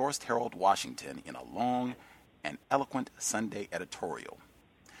endorsed Harold Washington in a long and eloquent Sunday editorial.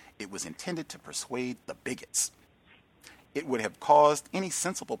 It was intended to persuade the bigots. It would have caused any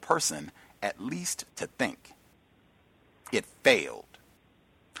sensible person at least to think. It failed.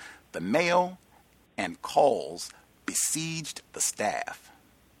 The mail and calls besieged the staff.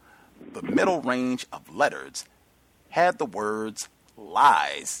 The middle range of letters had the words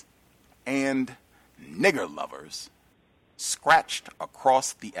lies and nigger lovers scratched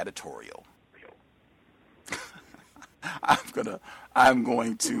across the editorial. I'm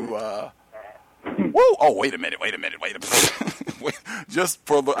going to whoa, oh, wait a minute. Just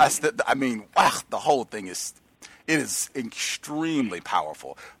for the, wow, the whole thing is extremely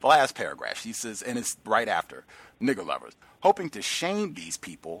powerful. The last paragraph, she says, and it's right after, nigger lovers, hoping to shame these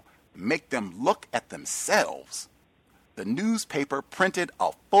people, make them look at themselves. The newspaper printed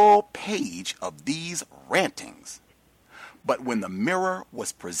a full page of these rantings. But when the mirror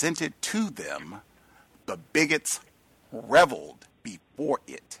was presented to them, the bigots reveled before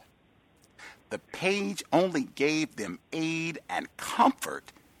it. The page only gave them aid and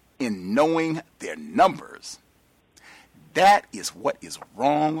comfort in knowing their numbers. That is what is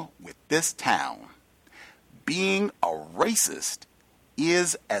wrong with this town. Being a racist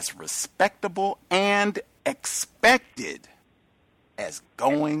is as respectable and expected as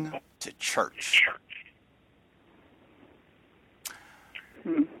going to church.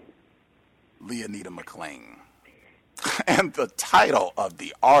 Leonida McLean. And the title of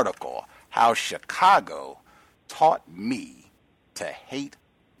the article, How Chicago Taught Me to Hate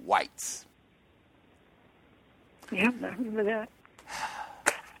Whites. Yeah, I remember that.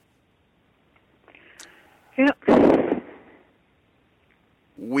 Yep.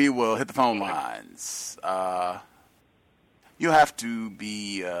 We will hit the phone lines. You have to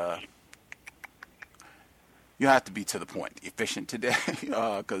be to the point, efficient today,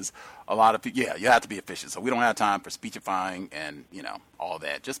 because a lot of people, you have to be efficient. So we don't have time for speechifying and, all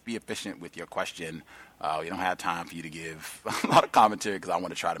that. Just be efficient with your question. We don't have time for you to give a lot of commentary because I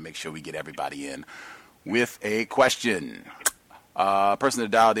want to try to make sure we get everybody in with a question. Person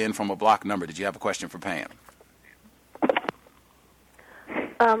that dialed in from a block number, did you have a question for Pam?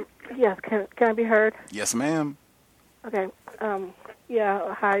 Yes, can I be heard? Yes, ma'am. Okay.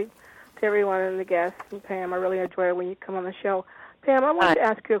 Hi to everyone and the guests and Pam. I really enjoy it when you come on the show. Pam, I wanted to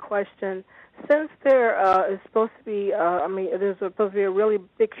ask you a question. Since there is supposed to be, there's supposed to be a really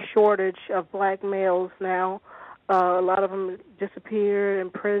big shortage of black males now. A lot of them disappeared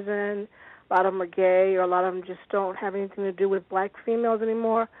in prison. A lot of them are gay, or a lot of them just don't have anything to do with black females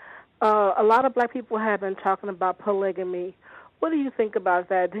anymore. A lot of black people have been talking about polygamy. What do you think about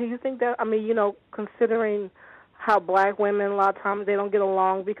that? Do you think that, considering how black women, a lot of times they don't get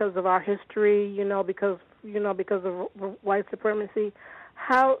along because of our history, because of white supremacy.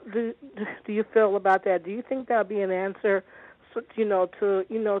 How do you feel about that? Do you think that would be an answer, to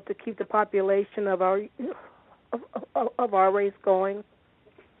keep the population of our race going?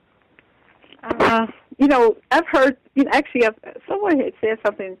 I've heard, someone had said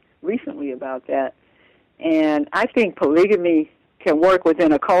something recently about that, and I think polygamy can work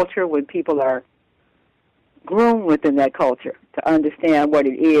within a culture when people are groomed within that culture to understand what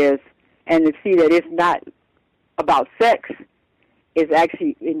it is and to see that it's not about sex. It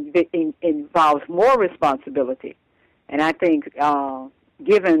actually involves more responsibility. And I think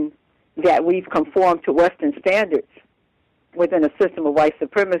given that we've conformed to Western standards within a system of white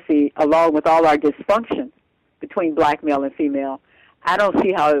supremacy, along with all our dysfunction between black male and female, I don't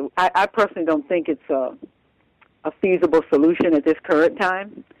see how, I personally don't think it's a feasible solution at this current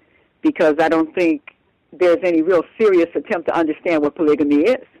time, because I don't think there's any real serious attempt to understand what polygamy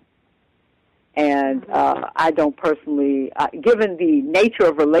is. And I don't personally, given the nature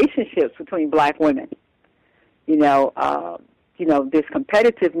of relationships between black women, this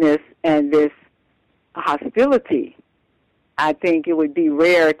competitiveness and this hostility, I think it would be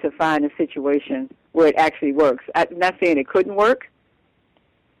rare to find a situation where it actually works. I'm not saying it couldn't work,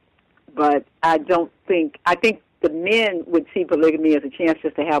 but I think the men would see polygamy as a chance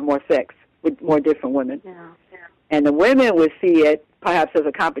just to have more sex with more different women. Yeah. And the women would see it perhaps as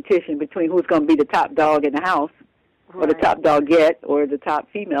a competition between who's going to be the top dog in the house, or the top dogette, or the top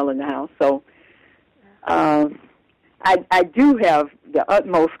female in the house. So I do have the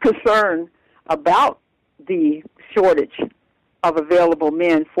utmost concern about the shortage of available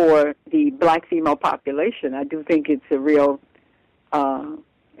men for the black female population. I do think it's a real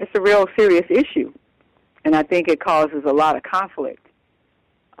serious issue, and I think it causes a lot of conflict.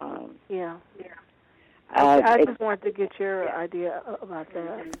 I just wanted to get your idea about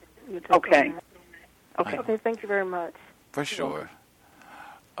that. Okay. Okay, thank you very much. For sure.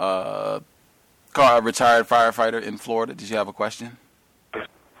 Retired firefighter in Florida, did you have a question?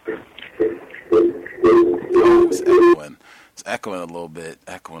 It's echoing a little bit.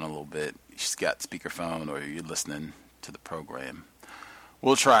 She's got speakerphone, or you're listening to the program.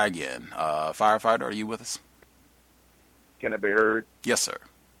 We'll try again. Firefighter, are you with us? Can I be heard? Yes, sir.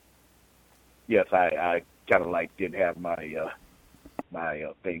 Yes, I kind of didn't have my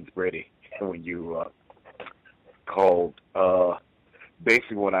things ready when you called.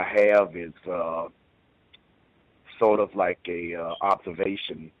 Basically, what I have is sort of like a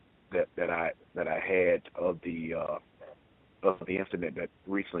observation that I had of the incident that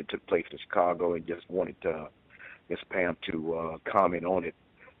recently took place in Chicago, and just wanted Ms. Pam to comment on it.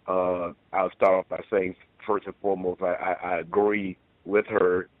 I'll start off by saying, first and foremost, I agree with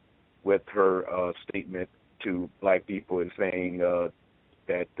her statement to black people in saying that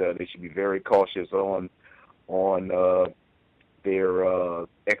they should be very cautious on their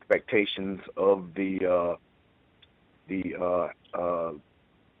expectations of the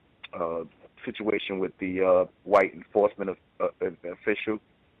situation with the white enforcement official,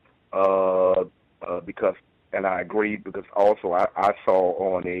 because, and I agree, because also I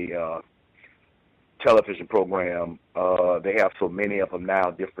saw on a television program, they have so many of them now,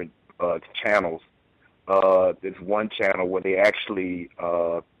 different channels. There's one channel where they actually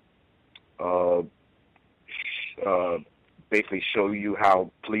basically show you how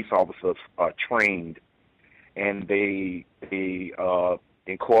police officers are trained, and they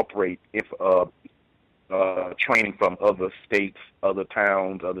incorporate training from other states, other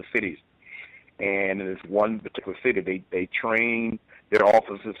towns, other cities. And in this one particular city, they train their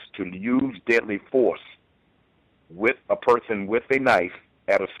officers to use deadly force with a person with a knife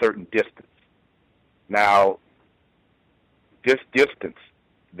at a certain distance. Now, this distance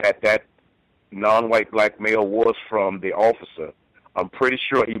that non-white black male was from the officer, I'm pretty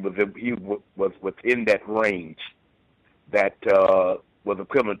sure he was within that range that was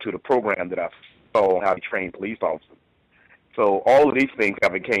equivalent to the program that I saw on how to train police officers. So all of these things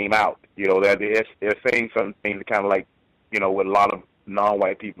haven't came out. You know, they're saying some things kind of like, you know, with a lot of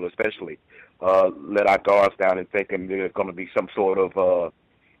non-white people especially, let our guards down and thinking there's going to be some sort of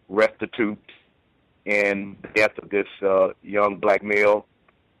restitute in the death of this young black male.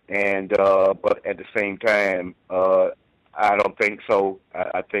 And but at the same time, I don't think so.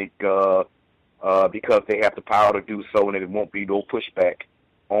 I think because they have the power to do so and there won't be no pushback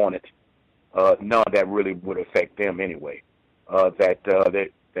on it, none of that really would affect them anyway. That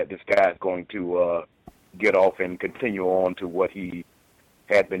this guy is going to get off and continue on to what he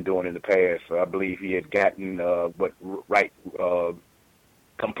had been doing in the past. I believe he had gotten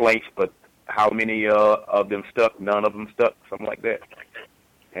complaints, but how many of them stuck? None of them stuck, something like that.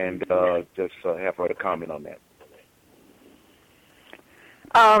 And just have her to comment on that.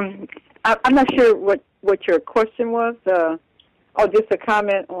 I'm not sure what your question was. Just a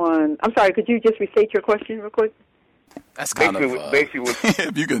comment on. I'm sorry. Could you just restate your question real quick? That's kind basically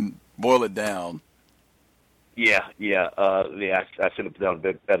if you can boil it down. Yeah. I should have done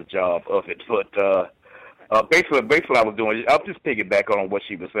a better job of it. But basically, what I was doing, I'll just piggyback on what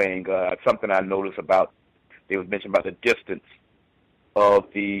she was saying. Something I noticed about, they was mentioned about the distance of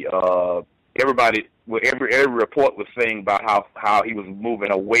the everybody. Every report was saying about how he was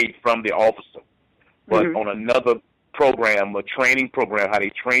moving away from the officer, but on another program, a training program, how they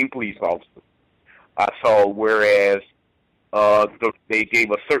train police officers, I saw whereas they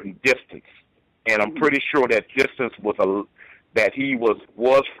gave a certain distance, and I'm pretty sure that distance was that he was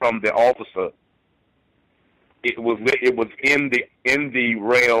from the officer. It was in the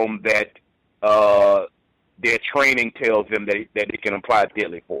realm that their training tells them that they can apply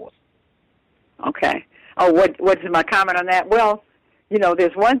deadly force. Okay. Oh, what's my comment on that? Well, you know,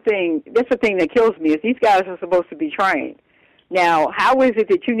 there's one thing. That's the thing that kills me is these guys are supposed to be trained. Now, how is it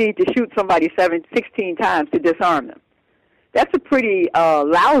that you need to shoot somebody 16 times to disarm them? That's a pretty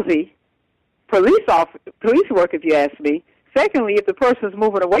lousy police work, if you ask me. Secondly, if the person's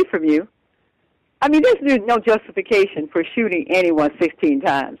moving away from you, I mean, there's no justification for shooting anyone 16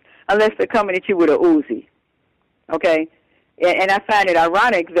 times unless they're coming at you with a Uzi. Okay? And I find it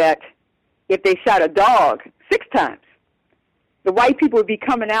ironic that if they shot a dog 6 times, the white people would be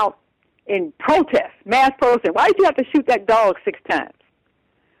coming out in protest, mass protest. Why did you have to shoot that dog 6 times?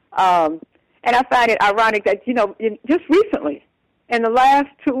 And I find it ironic that, you know, just recently, in the last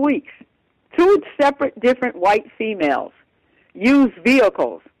 2 weeks, 2 separate different white females used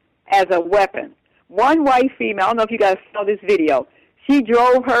vehicles as a weapon. One white female, I don't know if you guys saw this video, she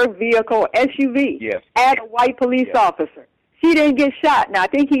drove her vehicle, SUV, at a white police officer. She didn't get shot. Now, I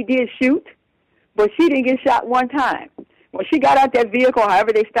think he did shoot, but she didn't get shot one time. When she got out that vehicle,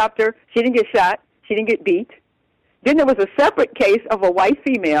 however they stopped her, she didn't get shot. She didn't get beat. Then there was a separate case of a white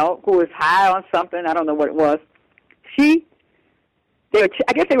female who was high on something. I don't know what it was. I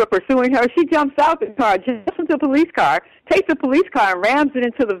guess they were pursuing her. She jumps out the car, jumps into a police car, takes the police car and rams it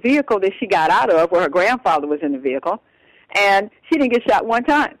into the vehicle that she got out of where her grandfather was in the vehicle. And she didn't get shot one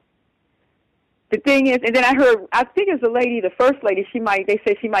time. The thing is, and then I think it's the lady, the first lady, they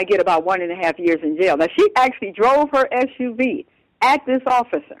say she might get about 1.5 years in jail. Now, she actually drove her SUV at this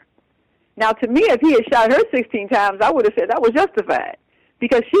officer. Now, to me, if he had shot her 16 times, I would have said that was justified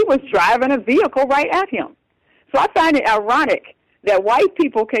because she was driving a vehicle right at him. So I find it ironic that white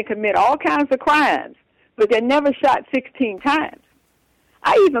people can commit all kinds of crimes, but they're never shot 16 times.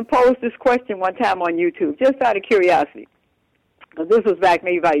 I even posed this question one time on YouTube, just out of curiosity. This was back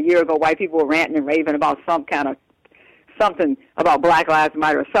maybe about a year ago. White people were ranting and raving about something about Black Lives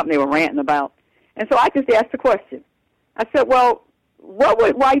Matter or something they were ranting about. And so I just asked the question. I said, well, what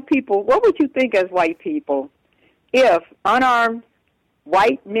would you think as white people if unarmed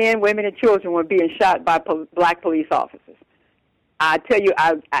white men, women, and children were being shot by black police officers? I tell you,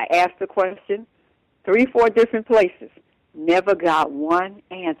 I asked the question 3-4 different places. Never got one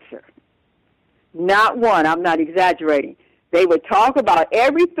answer. Not one. I'm not exaggerating. They would talk about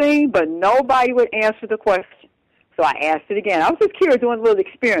everything, but nobody would answer the question. So I asked it again. I was just curious, doing a little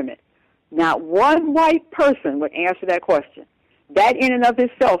experiment. Not one white person would answer that question. That in and of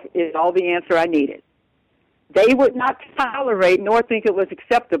itself is all the answer I needed. They would not tolerate nor think it was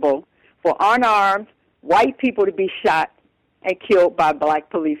acceptable for unarmed white people to be shot and killed by black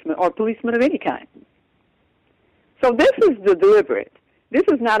policemen or policemen of any kind. So this is the deliberate. This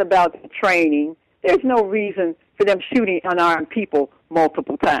is not about the training. There's no reason for them shooting unarmed people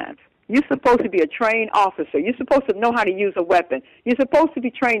multiple times. You're supposed to be a trained officer. You're supposed to know how to use a weapon. You're supposed to be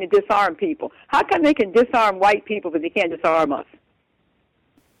trained to disarm people. How come they can disarm white people but they can't disarm us?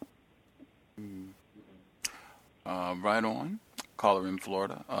 Right on. Caller in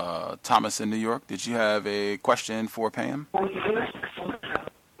Florida. Thomas in New York. Did you have a question for Pam?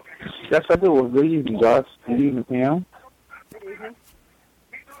 Yes, I do. Good evening, Gus. Good evening, Pam.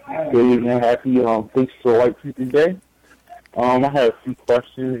 Good evening. Happy Thanks for White People Day. I have a few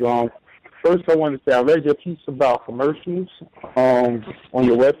questions. First, I want to say I read your piece about commercials on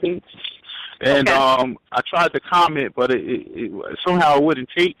your webpage, and I tried to comment, but it somehow it wouldn't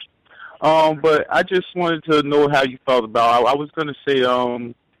take. But I just wanted to know how you felt about it. I was going to say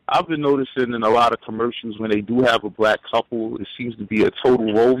I've been noticing in a lot of commercials when they do have a black couple, it seems to be a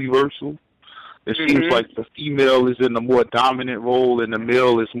total role reversal. It seems like the female is in the more dominant role and the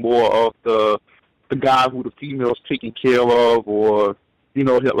male is more of the guy who the female's taking care of, or, you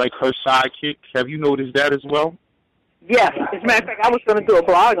know, like her sidekick. Have you noticed that as well? Yes. As a matter of fact, I was going to do a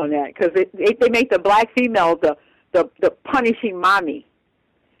blog on that because they make the black female the punishing mommy,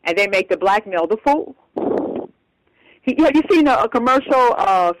 and they make the black male the fool. Have you seen a commercial,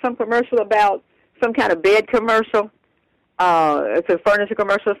 some commercial about some kind of bed commercial? It's a furniture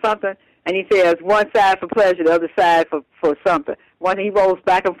commercial or something, and he says one side for pleasure, the other side for something. One, he rolls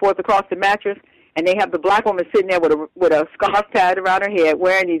back and forth across the mattress, and they have the black woman sitting there with a scarf tied around her head,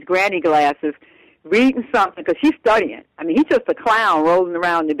 wearing these granny glasses, reading something because she's studying. I mean, he's just a clown rolling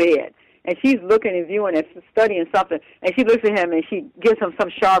around the bed, and she's looking and viewing and studying something, and she looks at him and she gives him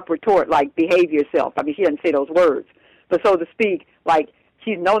some sharp retort like "behave yourself." I mean, she doesn't say those words, but so to speak, like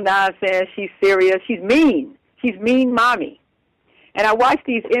she's no nonsense, she's serious, she's mean mommy. And I watch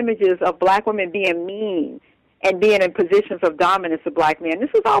these images of black women being mean and being in positions of dominance of black men.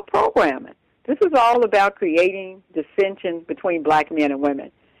 This is all programming. This is all about creating dissension between black men and women.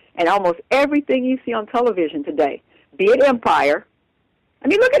 And almost everything you see on television today, be it Empire. I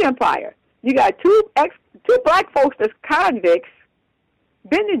mean, look at Empire. You got two black folks that's convicts,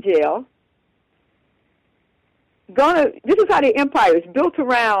 been to jail. This is how the Empire is built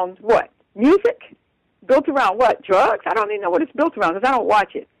around what? Music? Built around what? Drugs? I don't even know what it's built around because I don't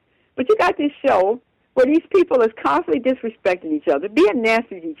watch it. But you got this show where these people is constantly disrespecting each other, being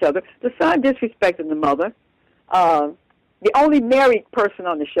nasty to each other. The son disrespecting the mother. The only married person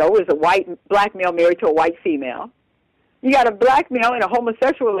on the show is a black male married to a white female. You got a black male in a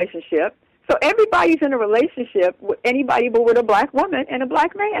homosexual relationship. So everybody's in a relationship with anybody but with a black woman and a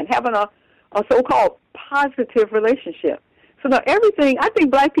black man, having a so-called positive relationship. So now everything, I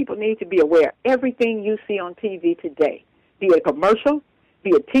think black people need to be aware. Everything you see on TV today, be it a commercial, be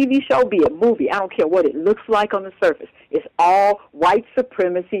a TV show, be a movie, I don't care what it looks like on the surface. It's all white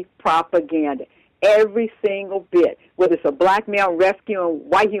supremacy propaganda. Every single bit. Whether it's a black male rescuing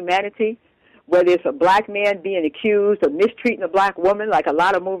white humanity, whether it's a black man being accused of mistreating a black woman, like a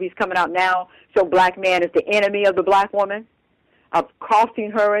lot of movies coming out now show black man as the enemy of the black woman, of crossing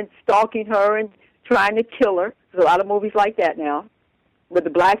her and stalking her and trying to kill her. There's a lot of movies like that now, where the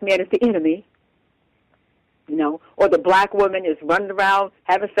black man is the enemy, you know, or the black woman is running around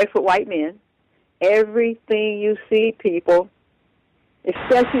having sex with white men. Everything you see, people,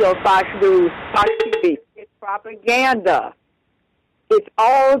 especially on Fox News, Fox TV, it's propaganda. It's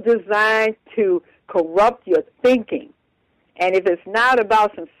all designed to corrupt your thinking. And if it's not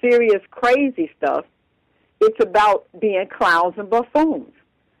about some serious, crazy stuff, it's about being clowns and buffoons.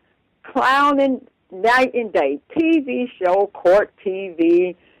 Clowning night and day. TV show, court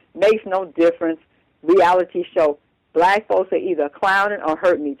TV, makes no difference. Reality show. Black folks are either clowning or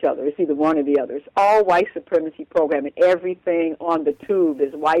hurting each other. It's either one or the other. It's all white supremacy programming. Everything on the tube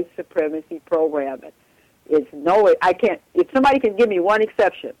is white supremacy programming. If somebody can give me one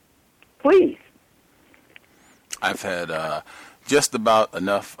exception, please. I've had just about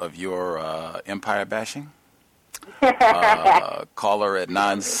enough of your empire bashing. Caller at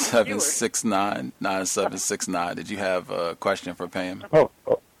 9769. Did you have a question for Pam?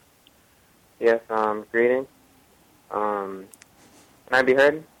 Yes, greetings. Can I be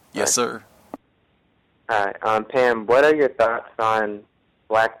heard? Yes, sir. All right. Pam, what are your thoughts on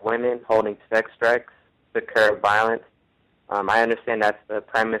black women holding sex strikes to curb violence? I understand that's the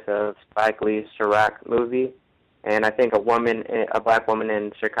premise of Spike Lee's Chirac movie, and I think a black woman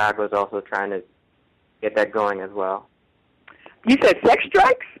in Chicago is also trying to get that going as well. You said sex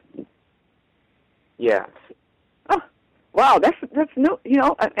strikes? Yeah. Oh, wow, that's new. You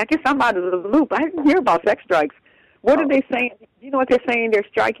know, I guess I'm out of the loop. I didn't hear about sex strikes. What are they saying? Do you know what they're saying they're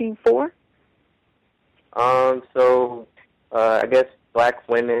striking for? I guess black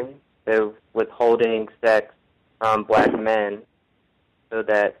women, they're withholding sex from black men so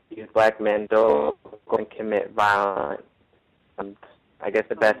that these black men don't go and commit violence. I guess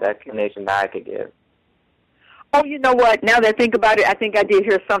the best explanation that I could give. Oh, you know what? Now that I think about it, I think I did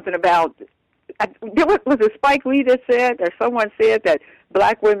hear something about, was it Spike Lee that said, or someone said that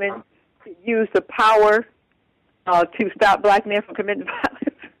black women use the power to stop black men from committing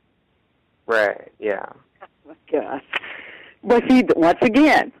violence? Right, yeah. Oh, my gosh. But see, once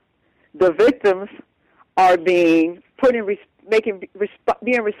again, the victims are being put in,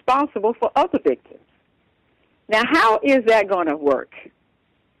 being responsible for other victims. Now, how is that going to work?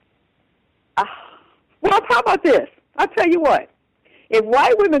 Well, how about this? I'll tell you what. If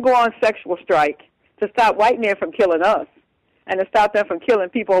white women go on sexual strike to stop white men from killing us and to stop them from killing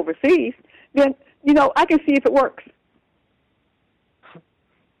people overseas, then, I can see if it works.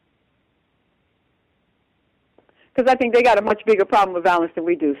 Because I think they got a much bigger problem with violence than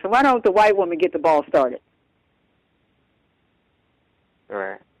we do. So why don't the white woman get the ball started? All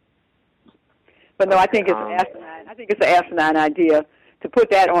right. But no, I think it's asinine. I think it's an asinine idea to put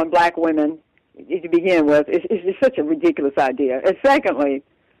that on black women to begin with. It's such a ridiculous idea. And secondly,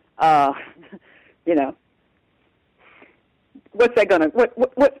 what's that going to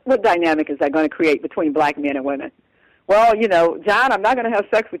what dynamic is that going to create between black men and women? Well, John, I'm not going to have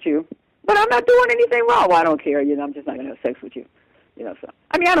sex with you, but I'm not doing anything wrong. Well, I don't care. I'm just not going to have sex with you. So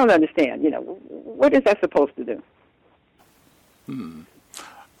I don't understand. What is that supposed to do?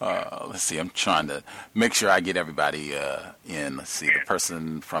 Let's see. I'm trying to make sure I get everybody in. Let's see. The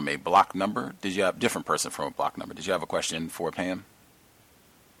person from a block number. Did you have different person from a block number? Did you have a question for Pam?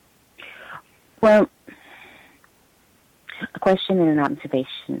 Well, a question and an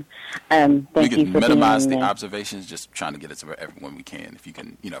observation. Thank we you can for minimize being the observations. Just trying to get it to everyone we can. If you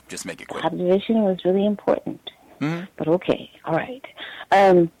can, just make it quick. The observation was really important. Mm-hmm. But okay, all right.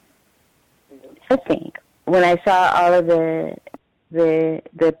 I think when I saw all of the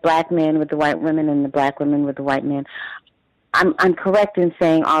black men with the white women and the black women with the white men, I'm correct in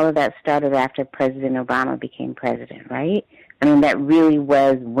saying all of that started after President Obama became president, right? That really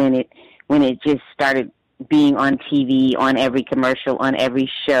was when it just started being on TV, on every commercial, on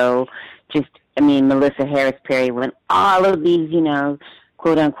every show. Melissa Harris Perry, when all of these,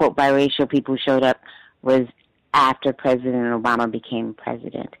 quote unquote biracial people showed up, was after President Obama became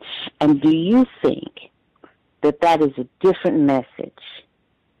president. And do you think that is a different message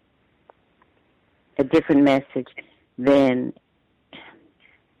than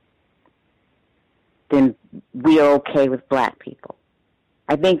we are okay with black people?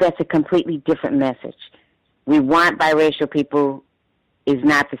 I think that's a completely different message. We want biracial people is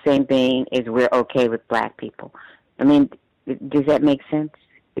not the same thing as we're okay with black people. Does that make sense?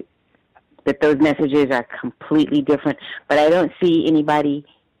 That those messages are completely different, but I don't see anybody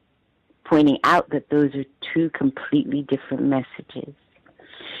pointing out that those are two completely different messages.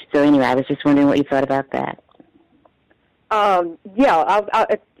 So anyway, I was just wondering what you thought about that. I'll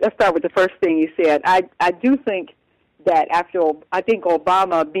start with the first thing you said. I do think that I think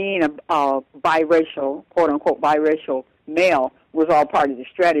Obama being a biracial, quote-unquote biracial male was all part of the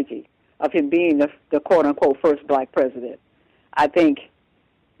strategy of him being the quote-unquote first black president. I think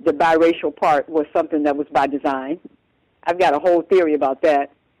the biracial part was something that was by design. I've got a whole theory about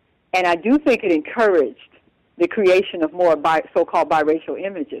that. And I do think it encouraged the creation of more so-called biracial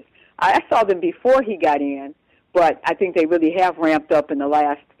images. I saw them before he got in, but I think they really have ramped up in the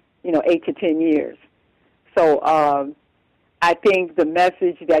last, 8 to 10 years. So I think the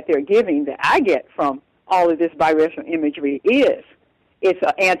message that they're giving, that I get from all of this biracial imagery, it's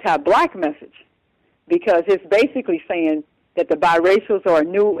an anti-black message, because it's basically saying that the biracials are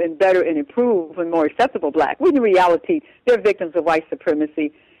new and better and improved and more acceptable black, when in reality they're victims of white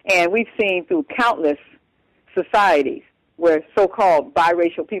supremacy. And we've seen through countless societies where so-called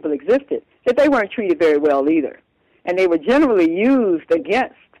biracial people existed that they weren't treated very well either. And they were generally used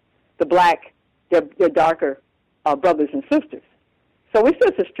against the black, their darker brothers and sisters. So it's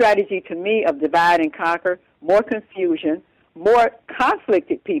just a strategy to me of divide and conquer, more confusion, more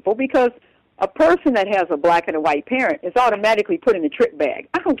conflicted people, because a person that has a black and a white parent is automatically put in a trick bag.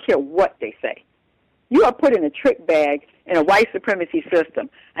 I don't care what they say. You are put in a trick bag in a white supremacy system,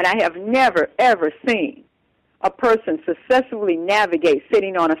 and I have never, ever seen a person successfully navigate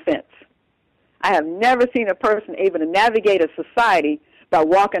sitting on a fence. I have never seen a person able to navigate a society by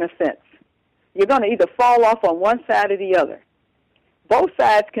walking a fence. You're going to either fall off on one side or the other. Both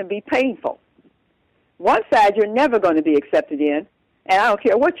sides can be painful. One side you're never going to be accepted in, and I don't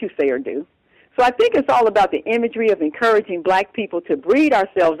care what you say or do. So I think it's all about the imagery of encouraging black people to breed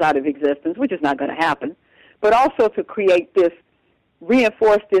ourselves out of existence, which is not going to happen, but also to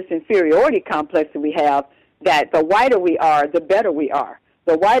reinforce this inferiority complex that we have, that the whiter we are, the better we are.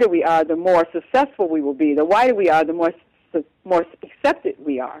 The whiter we are, the more successful we will be. The whiter we are, the more accepted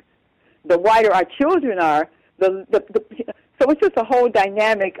we are. The whiter our children are, so it's just a whole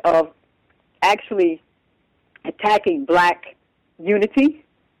dynamic of actually attacking black unity.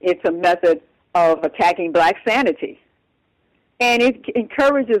 It's a method of attacking black sanity. And it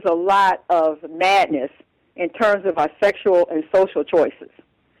encourages a lot of madness in terms of our sexual and social choices.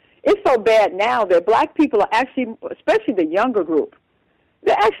 It's so bad now that black people are actually, especially the younger group,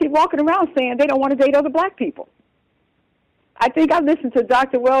 they're actually walking around saying they don't want to date other black people. I think I listened to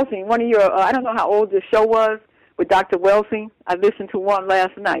Dr. Welsing, one of your, I don't know how old this show was with Dr. Welsing. I listened to one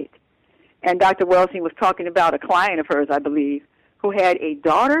last night. And Dr. Welsing was talking about a client of hers, I believe, who had a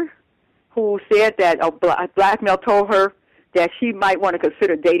daughter who said that a black male told her that she might want to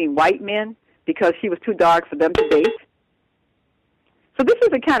consider dating white men because she was too dark for them to date. So this is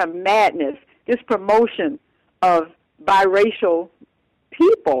a kind of madness, this promotion of biracial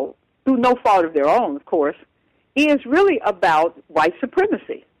people, through no fault of their own, of course, is really about white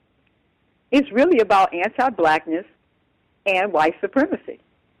supremacy. It's really about anti-blackness and white supremacy.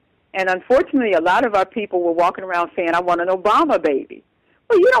 And unfortunately, a lot of our people were walking around saying, I want an Obama baby.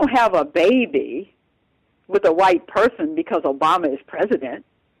 Well, you don't have a baby with a white person because Obama is president.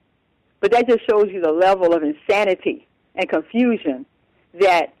 But that just shows you the level of insanity and confusion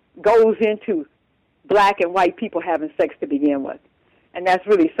that goes into black and white people having sex to begin with. And that's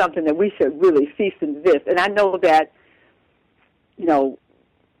really something that we should really cease and desist. And I know that, you know,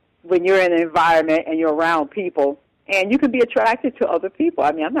 when you're in an environment and you're around people, and you can be attracted to other people.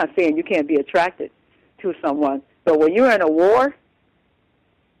 I mean, I'm not saying you can't be attracted to someone, but when you're in a war,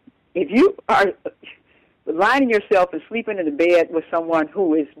 if you are lining yourself and sleeping in the bed with someone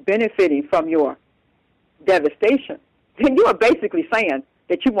who is benefiting from your devastation, then you are basically saying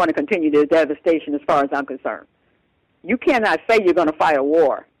that you want to continue the devastation as far as I'm concerned. You cannot say you're going to fight a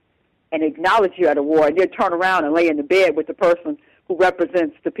war and acknowledge you're at a war and then turn around and lay in the bed with the person who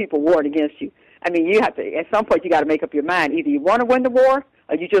represents the people warring against you. I mean, you have to, at some point, you got to make up your mind. Either you want to win the war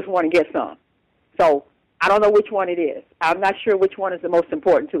or you just want to get some. So I don't know which one it is. I'm not sure which one is the most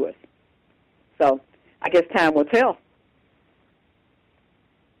important to us. So I guess time will tell.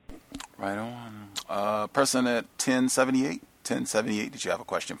 Right on. Person at 1078. 1078, did you have a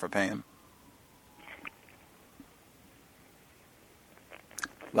question for Pam?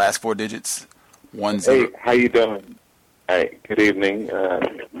 Last four digits, 10. Hey, how you doing? Hi, good evening.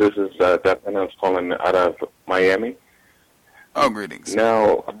 This is Dustin. I was calling out of Miami. Oh, greetings.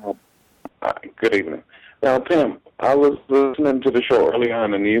 Now, good evening. Now, Pam, I was listening to the show early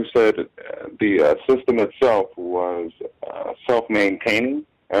on, and you said the system itself was self-maintaining.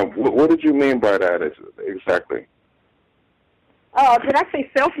 What did you mean by that exactly? Did I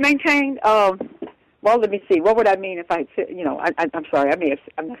say self-maintained? Well, let me see. What would I mean if I said, you know, I'm sorry.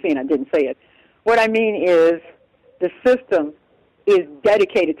 I'm not saying I didn't say it. What I mean is the system is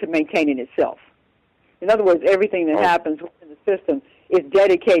dedicated to maintaining itself. In other words, everything that happens within the system is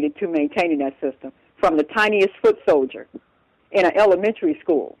dedicated to maintaining that system, from the tiniest foot soldier in an elementary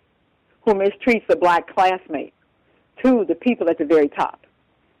school who mistreats a black classmate to the people at the very top.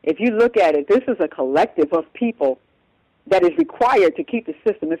 If you look at it, this is a collective of people that is required to keep the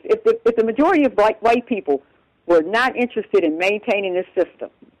system. If the majority of white people were not interested in maintaining this system,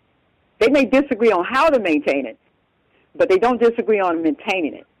 they may disagree on how to maintain it, but they don't disagree on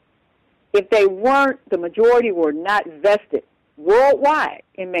maintaining it. If they weren't, the majority were not vested worldwide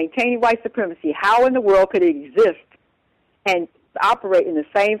in maintaining white supremacy, how in the world could it exist and operate in the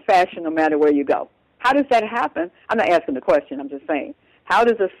same fashion no matter where you go? How does that happen? I'm not asking the question, I'm just saying. How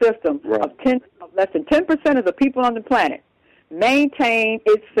does a system of less than 10% of the people on the planet maintain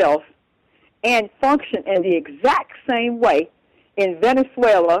itself and function in the exact same way in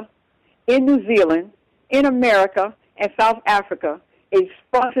Venezuela, in New Zealand, in America, and South Africa? It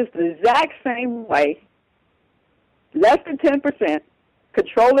functions the exact same way, less than 10%,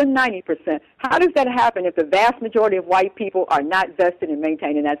 controlling 90%. How does that happen if the vast majority of white people are not vested in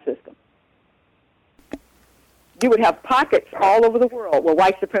maintaining that system? You would have pockets all over the world where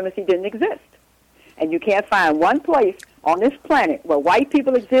white supremacy didn't exist. And you can't find one place on this planet where white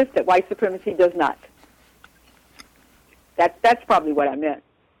people exist that white supremacy does not. That's probably what I meant.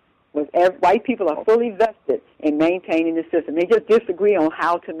 White people are fully vested in maintaining the system. They just disagree on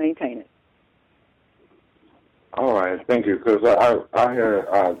how to maintain it. All right, thank you. Because I hear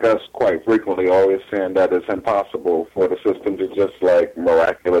Gus quite frequently always saying that it's impossible for the system to just like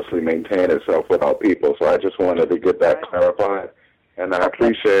miraculously maintain itself without people. So I just wanted to get that clarified, and I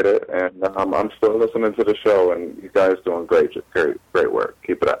appreciate it. And I'm still listening to the show, and you guys doing great work.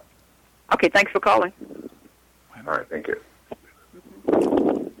 Keep it up. Okay, thanks for calling. All right, thank you.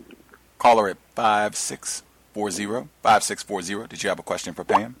 Caller at 5640. 5640. Did you have a question for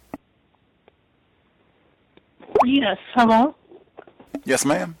Pam? Yes, hello? Yes,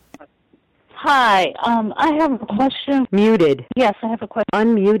 ma'am. Hi, I have a question. Muted. Yes, I have a question.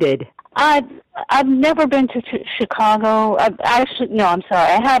 Unmuted. I've never been to Chicago. I'm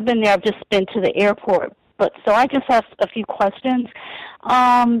sorry. I have been there. I've just been to the airport. But so I just have a few questions.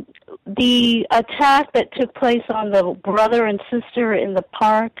 The attack that took place on the brother and sister in the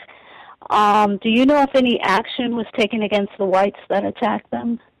park, do you know if any action was taken against the whites that attacked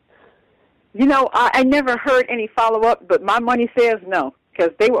them? You know, I never heard any follow-up, but my money says no,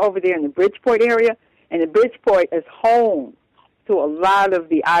 because they were over there in the Bridgeport area, and the Bridgeport is home to a lot of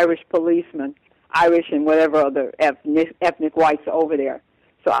the Irish policemen, Irish and whatever other ethnic whites are over there.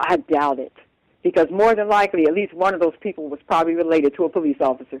 So I doubt it, because more than likely, at least one of those people was probably related to a police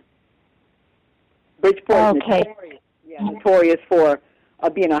officer. Bridgeport is notorious for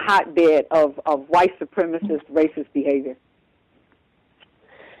being a hotbed of white supremacist, racist behavior.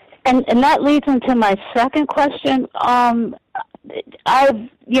 And that leads into my second question. I've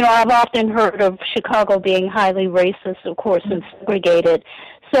often heard of Chicago being highly racist, of course, and segregated.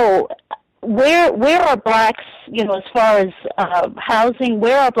 So where are blacks, as far as housing,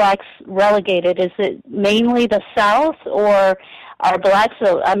 where are blacks relegated? Is it mainly the South, or are blacks,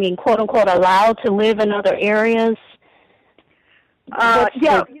 quote unquote, allowed to live in other areas? There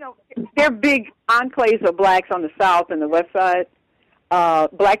are big enclaves of blacks on the South and the West Side.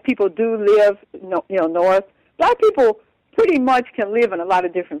 Black people do live, north. Black people pretty much can live in a lot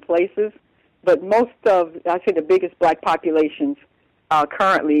of different places, but most of, I'd say the biggest black populations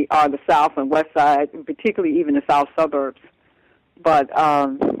currently are the South and West Side, and particularly even the South suburbs. But,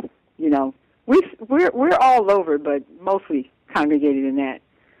 we're all over, but mostly congregated in that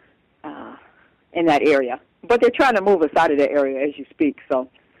area. But they're trying to move us out of that area as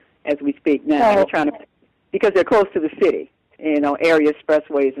we speak now. They're trying to, because they're close to the city. Area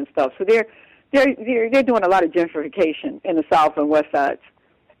expressways and stuff. So they're doing a lot of gentrification in the South and West Sides.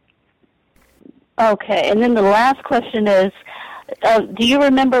 Okay, and then the last question is, do you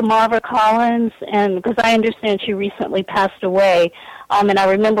remember Marva Collins? And because I understand she recently passed away, and I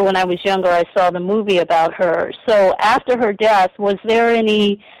remember when I was younger, I saw the movie about her. So after her death, was there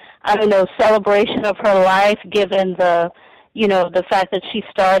any, celebration of her life, given the fact that she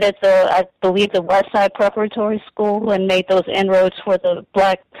started I believe the West Side Preparatory School and made those inroads for the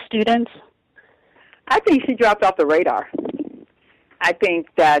black students? I think she dropped off the radar. I think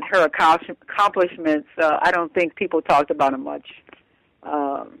that her accomplishments, I don't think people talked about them much.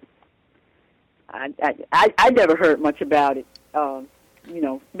 I never heard much about it.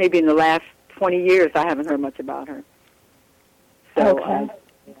 Maybe in the last 20 years I haven't heard much about her. So okay.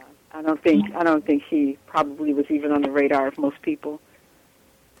 I don't think she probably was even on the radar of most people.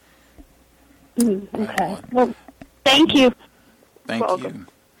 Okay. Well, thank you. Thank you.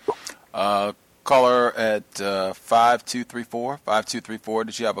 Caller at 5234. 5234.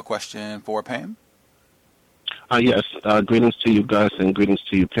 Did you have a question for Pam? Yes. Greetings to you, Gus, and greetings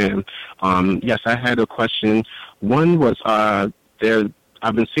to you, Pam. Yes, I had a question. One was I've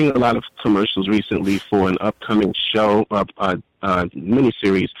been seeing a lot of commercials recently for an upcoming show,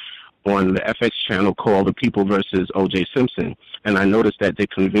 miniseries on the FX channel called The People versus O.J. Simpson, and I noticed that they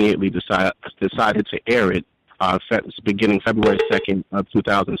conveniently decided to air it beginning February 2nd of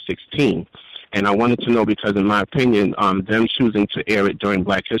 2016. And I wanted to know, because in my opinion, them choosing to air it during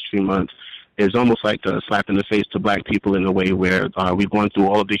Black History Month is almost like a slap in the face to black people, in a way where we've gone through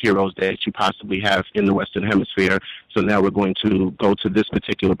all of the heroes that you possibly have in the Western Hemisphere. So now we're going to go to this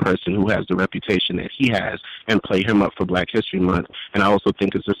particular person who has the reputation that he has and play him up for Black History Month. And I also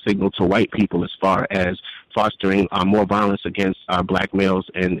think it's a signal to white people as far as fostering more violence against black males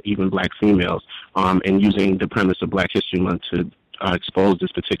and even black females, and using the premise of Black History Month to expose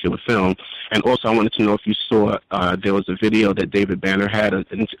this particular film. And also, I wanted to know if you saw there was a video that David Banner had,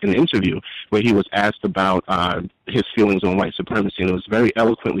 an interview where he was asked about his feelings on white supremacy, and it was very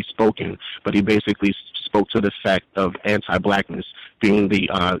eloquently spoken, but he basically spoke to the fact of anti-blackness being the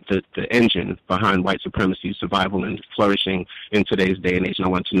engine behind white supremacy, survival, and flourishing in today's day and age. And I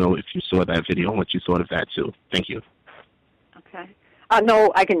want to know if you saw that video and what you thought of that, too. Thank you. Okay.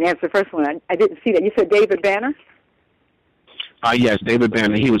 No, I can answer the first one. I didn't see that. You said David Banner? Yes, David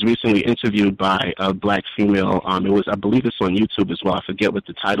Banner. He was recently interviewed by a black female. It was, I believe, it's on YouTube as well. I forget what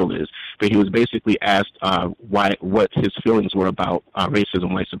the title is, but he was basically asked what his feelings were about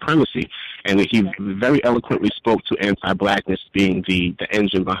racism, white supremacy, and he very eloquently spoke to anti-blackness being the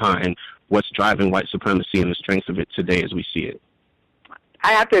engine behind what's driving white supremacy and the strength of it today as we see it.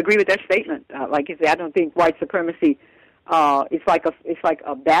 I have to agree with that statement. Like you said, I don't think white supremacy. It's like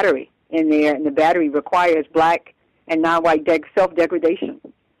a battery in there, and the battery requires black and non-white self-degradation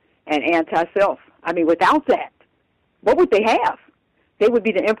and anti-self. I mean, without that, what would they have? They would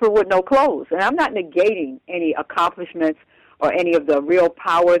be the emperor with no clothes. And I'm not negating any accomplishments or any of the real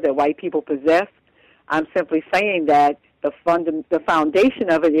power that white people possess. I'm simply saying that the foundation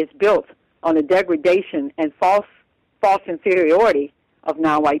of it is built on the degradation and false inferiority of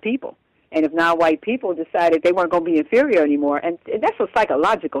non-white people. And if non-white people decided they weren't going to be inferior anymore, and that's a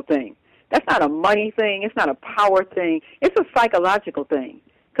psychological thing. That's not a money thing. It's not a power thing. It's a psychological thing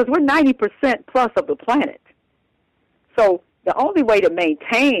because we're 90% plus of the planet. So the only way to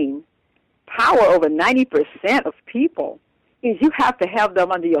maintain power over 90% of people is you have to have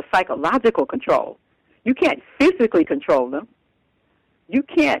them under your psychological control. You can't physically control them. You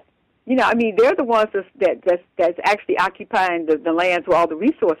can't, I mean, they're the ones that's actually occupying the lands where all the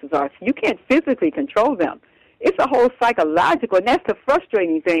resources are. So you can't physically control them. It's a whole psychological, and that's the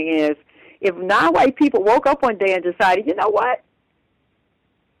frustrating thing is, if non-white people woke up one day and decided, you know what,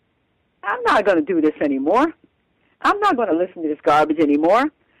 I'm not going to do this anymore. I'm not going to listen to this garbage anymore.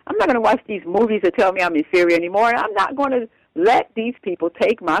 I'm not going to watch these movies that tell me I'm inferior anymore. I'm not going to let these people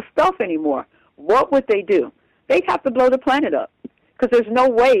take my stuff anymore. What would they do? They'd have to blow the planet up because there's no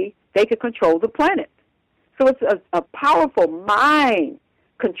way they could control the planet. So it's a powerful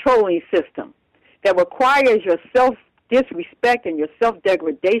mind-controlling system that requires your self-disrespect and your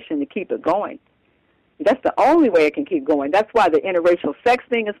self-degradation to keep it going. That's the only way it can keep going. That's why the interracial sex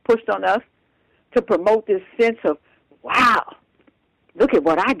thing is pushed on us, to promote this sense of, wow, look at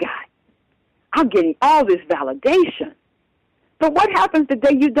what I got. I'm getting all this validation. But what happens the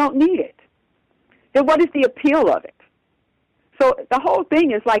day you don't need it? Then what is the appeal of it? So the whole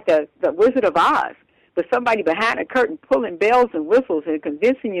thing is like the Wizard of Oz, with somebody behind a curtain pulling bells and whistles and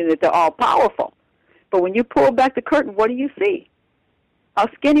convincing you that they're all powerful. But when you pull back the curtain, what do you see? A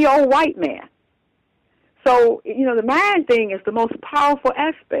skinny old white man. So, the mind thing is the most powerful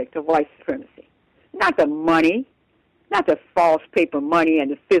aspect of white supremacy. Not the money, not the false paper money and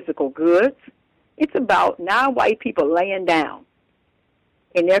the physical goods. It's about non-white people laying down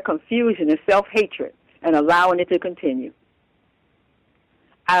in their confusion and self-hatred and allowing it to continue.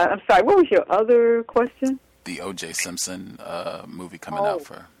 I'm sorry, what was your other question? The O.J. Simpson movie coming out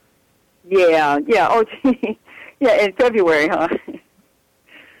for... Yeah, O.J. Yeah, in February, huh?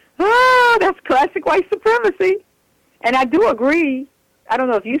 That's classic white supremacy. And I do agree, I don't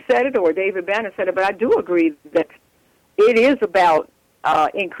know if you said it or David Banner said it, but I do agree that it is about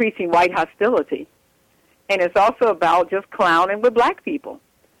increasing white hostility. And it's also about just clowning with black people.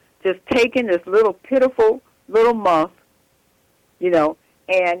 Just taking this little pitiful little muff,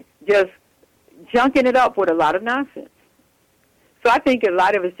 and just junking it up with a lot of nonsense. So I think a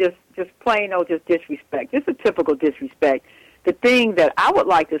lot of it's just plain old just disrespect. Just a typical disrespect. The thing that I would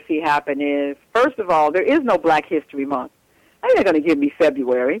like to see happen is, first of all, there is no Black History Month. They're not going to give me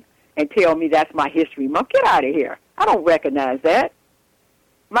February and tell me that's my history month. Get out of here. I don't recognize that.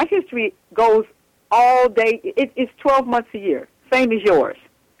 My history goes all day. It's 12 months a year, same as yours.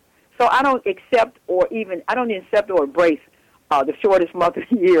 So I don't accept or embrace the shortest month of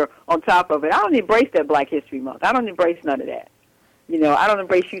the year on top of it. I don't embrace that Black History Month. I don't embrace none of that. I don't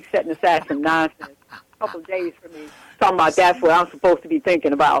embrace you setting aside some nonsense a couple of days for me, talking about that's what I'm supposed to be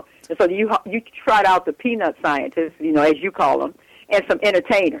thinking about. And so you tried out the peanut scientists, as you call them, and some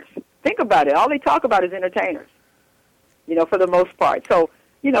entertainers. Think about it. All they talk about is entertainers, for the most part. So,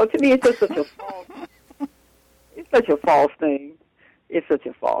 to me, it's just such a false. It's such a false thing. It's such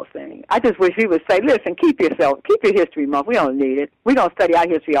a false thing. I just wish we would say, listen, keep your history month. We don't need it. We don't study our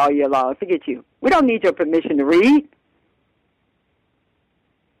history all year long. Forget you. We don't need your permission to read.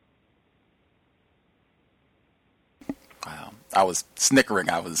 Wow. I was snickering.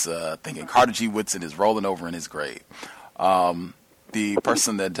 I was thinking Carter G. Woodson is rolling over in his grave. The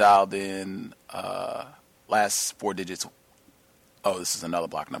person that dialed in last four digits. Oh, this is another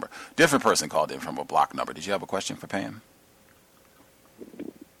block number. Different person called in from a block number. Did you have a question for Pam?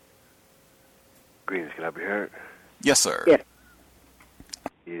 Greetings, can I be heard? Yes, sir. Yes.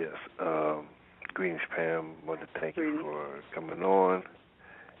 Yes. Greetings, Pam. I want to thank you for coming on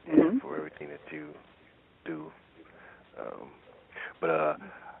and for everything that you do. But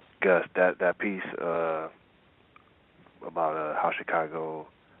Gus, that piece about how Chicago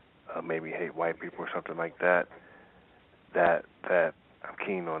maybe hate white people or something like that. That I'm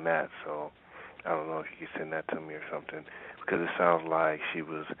keen on that. So I don't know if you could send that to me or something, because it sounds like she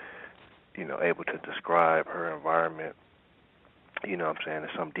was, able to describe her environment, in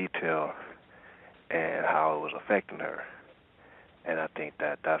some detail, and how it was affecting her. And I think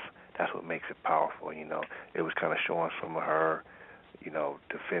that's what makes it powerful. It was kind of showing some of her,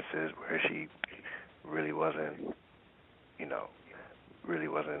 defenses where she really wasn't,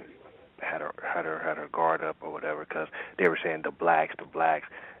 had her guard up or whatever, because they were saying the blacks,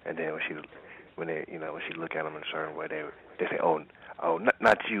 and then when she look at them in a certain way, they say, oh,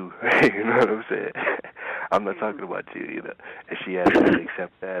 not you. You know what I'm saying? I'm not talking about you, and she has to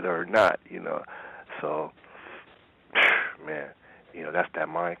accept that or not, So, man, that's that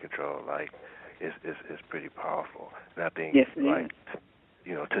mind control. Like, it's pretty powerful. And I think,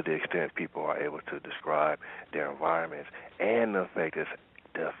 to the extent people are able to describe their environments and the effect it's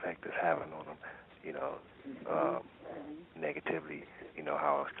having on them, negatively,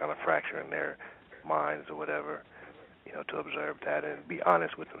 how it's kind of fracturing their minds or whatever, to observe that and be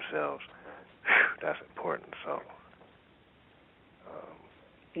honest with themselves. That's important. So,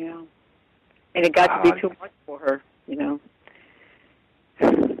 yeah, and it got to be too much for her,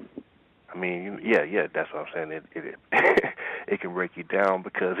 I mean, yeah, that's what I'm saying. It it can break you down,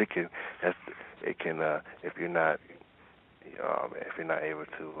 because it can if you're not able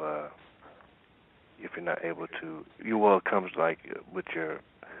to, well, it comes like with your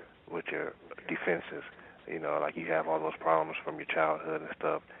defenses, like you have all those problems from your childhood and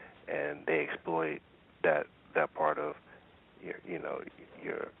stuff, and they exploit that part of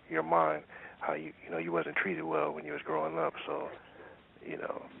your mind, how you wasn't treated well when you was growing up, so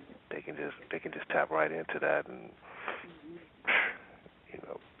they can just tap right into that and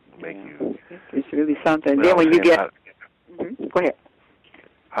make you. It's really something. Then when you get, go ahead.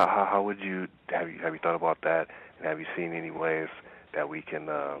 How would you have you thought about that? And have you seen any ways that we can,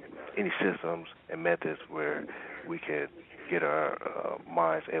 any systems and methods where we could get our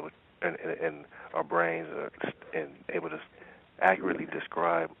minds able and our brains and able to accurately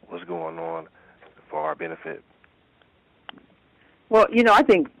describe what's going on for our benefit? Well, I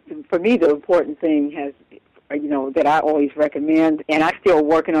think for me the important thing that I always recommend, and I'm still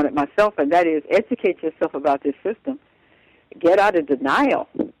working on it myself, and that is educate yourself about this system. Get out of denial,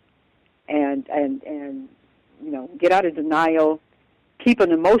 and get out of denial. Keep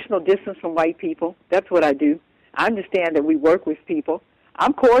an emotional distance from white people. That's what I do. I understand that we work with people.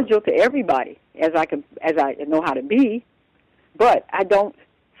 I'm cordial to everybody as I know how to be, but I don't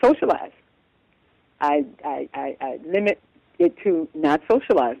socialize. I limit it to not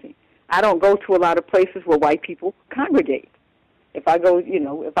socializing. I don't go to a lot of places where white people congregate. If I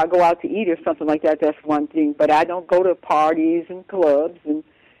go out to eat or something like that, that's one thing. But I don't go to parties and clubs and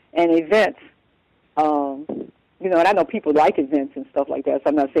events. And I know people like events and stuff like that, so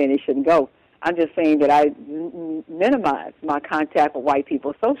I'm not saying they shouldn't go. I'm just saying that I minimize my contact with white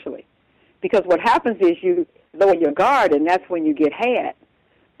people socially. Because what happens is you lower your guard, and that's when you get had.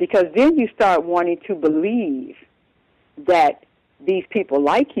 Because then you start wanting to believe that these people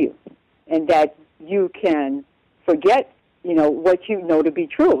like you and that you can forget, what you know to be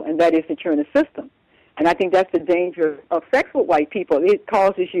true, and that is that you're in a system. And I think that's the danger of sex with white people. It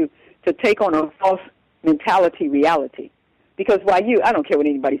causes you to take on a false mentality reality. Because I don't care what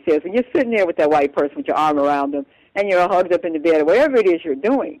anybody says, when you're sitting there with that white person with your arm around them and you're hugged up in the bed or whatever it is you're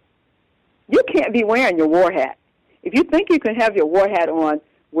doing, you can't be wearing your war hat. If you think you can have your war hat on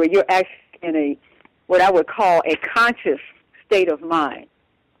where you're actually in what I would call a conscious state of mind,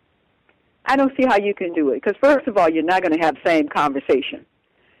 I don't see how you can do it. Because first of all, you're not going to have the same conversation.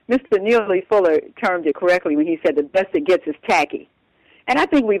 Mr. Neely Fuller termed it correctly when he said the best it gets is tacky. And I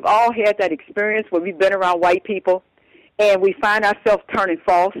think we've all had that experience where we've been around white people and we find ourselves turning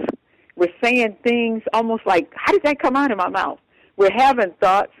false. We're saying things almost like, how did that come out of my mouth? We're having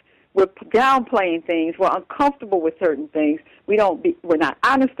thoughts. We're downplaying things. We're uncomfortable with certain things. We're not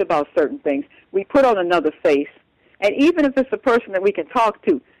honest about certain things. We put on another face. And even if it's a person that we can talk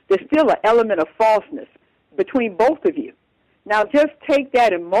to, there's still an element of falseness between both of you. Now, just take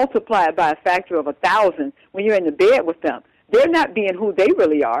that and multiply it by a factor of 1,000 when you're in the bed with them. They're not being who they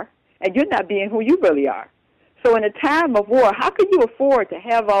really are, and you're not being who you really are. So in a time of war, how can you afford to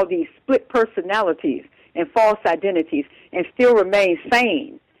have all these split personalities and false identities and still remain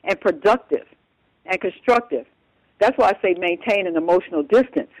sane and productive and constructive? That's why I say maintain an emotional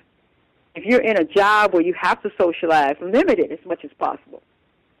distance. If you're in a job where you have to socialize, limit it as much as possible.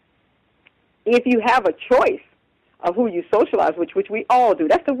 If you have a choice of who you socialize with, which we all do,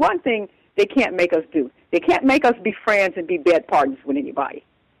 that's the one thing they can't make us do. They can't make us be friends and be bed partners with anybody.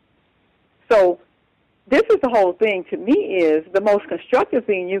 So this is the whole thing to me is the most constructive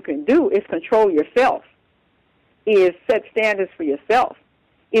thing you can do is control yourself, is set standards for yourself,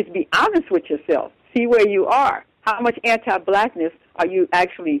 is be honest with yourself, see where you are. How much anti-blackness are you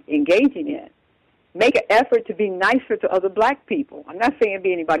actually engaging in? Make an effort to be nicer to other black people. I'm not saying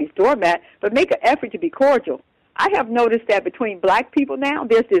be anybody's doormat, but make an effort to be cordial. I have noticed that between black people now,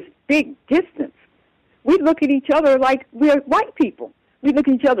 there's this big distance. We look at each other like we're white people. We look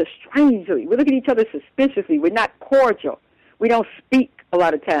at each other strangely. We look at each other suspiciously. We're not cordial. We don't speak a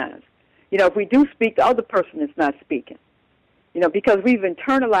lot of times. You know, if we do speak, the other person is not speaking. You know, because we've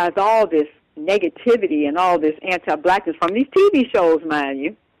internalized all this negativity and all this anti-blackness from these TV shows, mind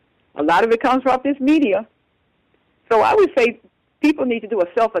you. A lot of it comes from this media. So I would say people need to do a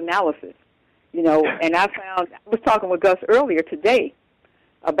self-analysis, you know, and I was talking with Gus earlier today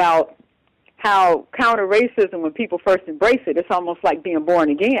about how counter-racism, when people first embrace it, it's almost like being born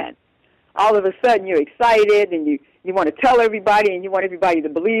again. All of a sudden you're excited and you want to tell everybody and you want everybody to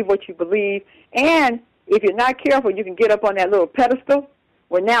believe what you believe. And if you're not careful, you can get up on that little pedestal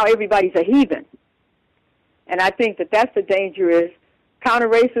where now everybody's a heathen. And I think that that's the danger is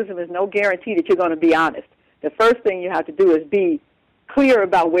counter-racism is no guarantee that you're going to be honest. The first thing you have to do is be clear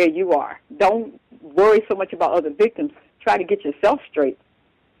about where you are. Don't worry so much about other victims. Try to get yourself straight.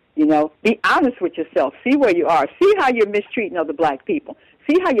 You know, be honest with yourself. See where you are. See how you're mistreating other black people.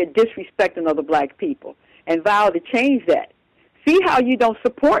 See how you're disrespecting other black people and vow to change that. See how you don't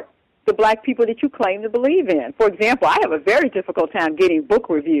support the black people that you claim to believe in. For example, I have a very difficult time getting book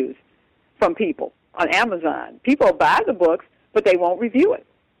reviews from people on Amazon. People buy the books, but they won't review it.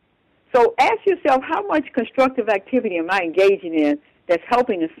 So ask yourself, how much constructive activity am I engaging in that's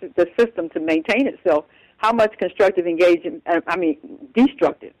helping the system to maintain itself? How much constructive engagement,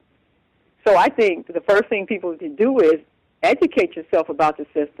 destructive? So I think the first thing people can do is educate yourself about the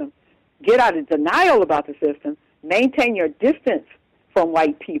system, get out of denial about the system, maintain your distance from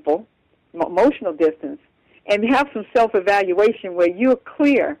white people, emotional distance, and have some self-evaluation where you're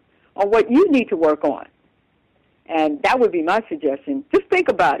clear on what you need to work on. And that would be my suggestion. Just think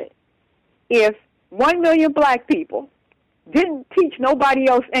about it. If 1 million black people didn't teach nobody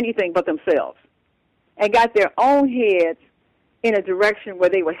else anything but themselves and got their own heads in a direction where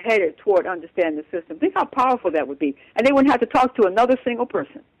they were headed toward understanding the system, think how powerful that would be. And they wouldn't have to talk to another single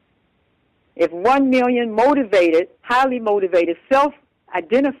person. If 1 million motivated, highly motivated,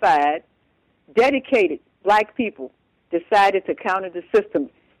 self-identified, dedicated black people decided to counter the system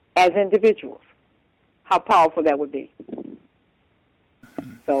as individuals, how powerful that would be.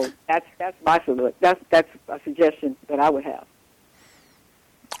 So that's a suggestion that I would have.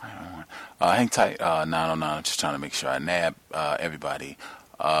 Hang tight, 909. Just trying to make sure I nab everybody.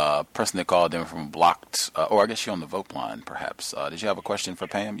 Person that called in from blocked, or I guess you're on the vote line, perhaps. Did you have a question for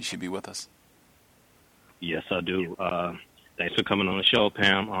Pam? You should be with us. Yes, I do. Thanks for coming on the show,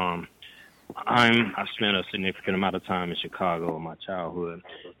 Pam. I've spent a significant amount of time in Chicago in my childhood.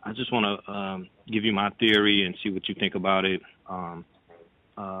 I just want to give you my theory and see what you think about it.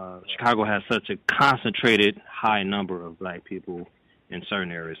 Chicago has such a concentrated high number of black people in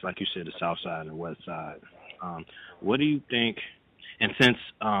certain areas, like you said, the South Side and the West Side. What do you think? And since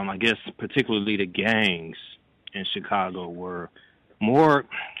I guess particularly the gangs in Chicago were more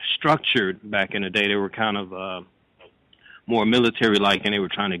structured back in the day, they were kind of more military-like, and they were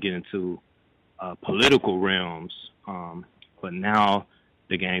trying to get into political realms. But now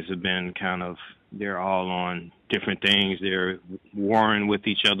the gangs have been they're all on different things. They're warring with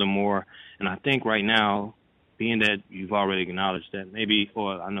each other more. And I think right now, being that you've already acknowledged that maybe,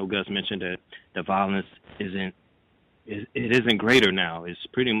 or I know Gus mentioned that the violence isn't greater now. It's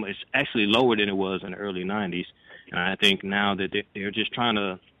actually lower than it was in the early 90s. And I think now that they're just trying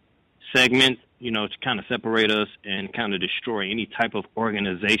to segment, to kind of separate us and kind of destroy any type of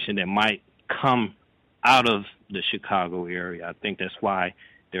organization that might come out of the Chicago area. I think that's why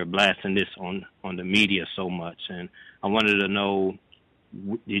they're blasting this on the media so much. And I wanted to know,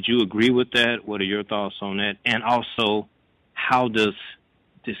 did you agree with that? What are your thoughts on that? And also, how does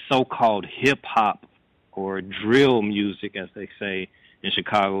this so-called hip-hop or drill music, as they say in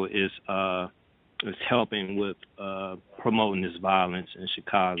Chicago, is helping with promoting this violence in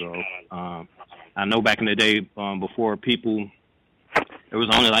Chicago? I know back in the day, before there was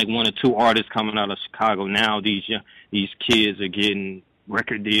only like 1 or 2 artists coming out of Chicago. Now these kids are getting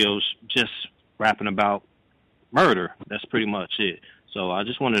record deals just rapping about murder. That's pretty much it. So I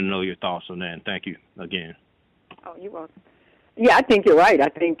just wanted to know your thoughts on that, and thank you again. Oh, you're welcome. Yeah, I think you're right. I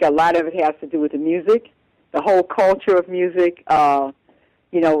think a lot of it has to do with the music, the whole culture of music.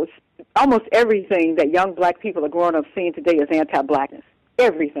 almost everything that young black people are growing up seeing today is anti-blackness.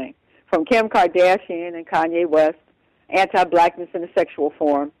 Everything. From Kim Kardashian and Kanye West, anti-blackness in the sexual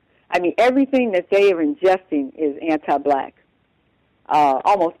form. I mean, everything that they are ingesting is anti-black.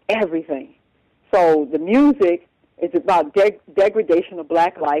 Almost everything. So the music is about degradation of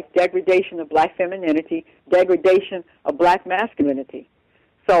black life, degradation of black femininity, degradation of black masculinity.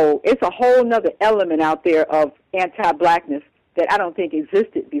 So it's a whole other element out there of anti-blackness that I don't think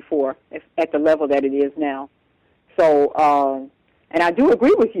existed before at the level that it is now. So, and I do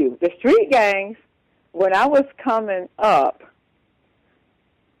agree with you. The street gangs, when I was coming up,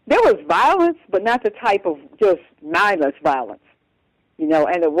 there was violence, but not the type of just mindless violence, you know,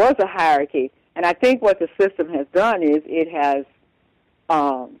 and there was a hierarchy. And I think what the system has done is it's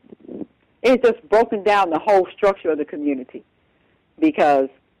just broken down the whole structure of the community. Because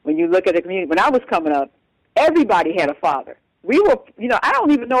when you look at the community, when I was coming up, everybody had a father. We were, you know, I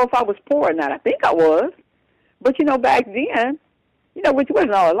don't even know if I was poor or not. I think I was. But, you know, back then, you know, which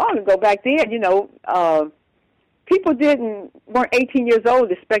wasn't all long ago, back then, you know, people weren't 18 years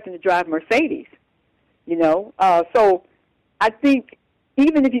old expecting to drive Mercedes, you know. So I think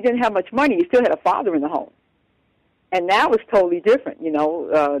even if you didn't have much money, you still had a father in the home. And now it's totally different, you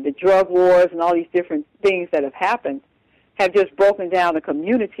know. The drug wars and all these different things that have happened have just broken down the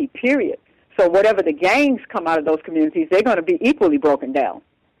community, period. So whatever the gangs come out of those communities, they're going to be equally broken down.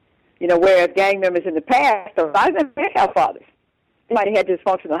 You know, whereas gang members in the past, a lot of them did have fathers. They might have had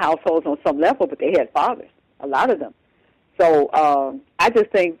dysfunctional households on some level, but they had fathers, a lot of them. So I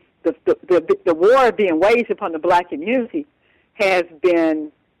just think the war being waged upon the black community has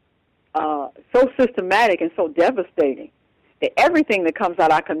been so systematic and so devastating that everything that comes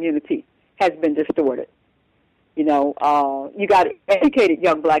out of our community has been distorted. You know, you got educated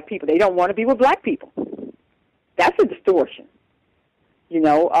young black people. They don't want to be with black people. That's a distortion. You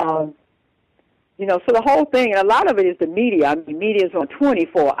know, so the whole thing, and a lot of it is the media. I mean, media is on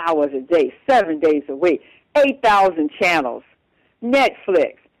 24 hours a day, 7 days a week, 8,000 channels,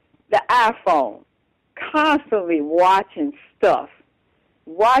 Netflix, the iPhone, constantly watching stuff,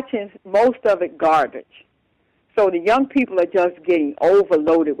 watching most of it garbage. So the young people are just getting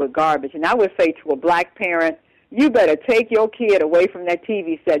overloaded with garbage. And I would say to a black parent, you better take your kid away from that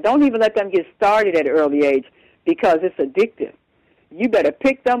TV set. Don't even let them get started at an early age because it's addictive. You better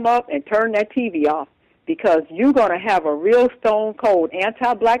pick them up and turn that TV off because you're going to have a real stone-cold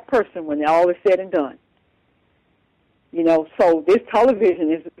anti-black person when all is said and done. You know, so this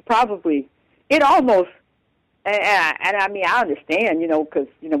television is probably, it almost, and I mean, I understand, you know, because,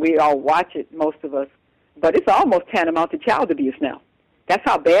 you know, we all watch it, most of us, but it's almost tantamount to child abuse now. That's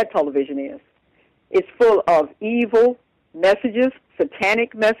how bad television is. It's full of evil messages,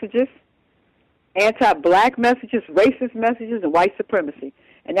 satanic messages, anti-black messages, racist messages, and white supremacy.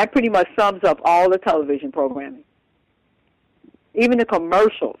 And that pretty much sums up all the television programming. Even the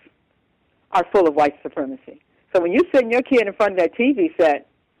commercials are full of white supremacy. So when you sit your kid in front of that TV set,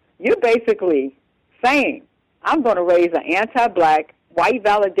 you're basically saying, I'm going to raise an anti-black, white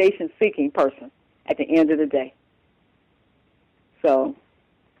validation-seeking person at the end of the day. So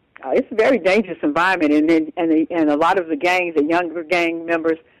it's a very dangerous environment, and a lot of the gangs, the younger gang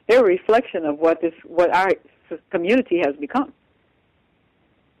members, they're a reflection of what our community has become.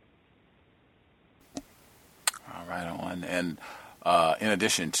 All right, on. And in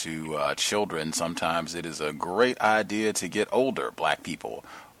addition to children, sometimes it is a great idea to get older black people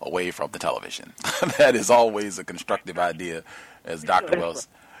away from the television. That is always a constructive idea, as Dr.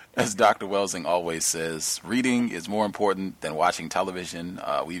 Welsing always says. Reading is more important than watching television.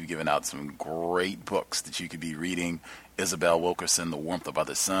 We've given out some great books that you could be reading. Isabel Wilkerson, The Warmth of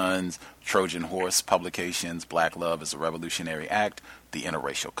Other Suns, Trojan Horse Publications, Black Love is a Revolutionary Act, The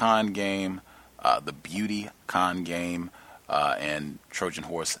Interracial Con Game, The Beauty Con Game, and Trojan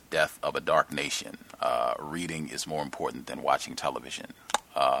Horse, Death of a Dark Nation. Reading is more important than watching television.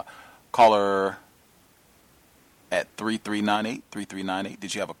 Caller at 3398.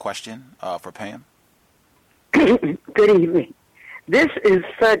 Did you have a question for Pam? Good evening. This is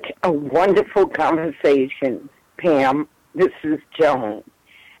such a wonderful conversation, Pam. This is Joan.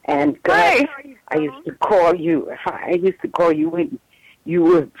 And Gus, I used to call you. I used to call you when you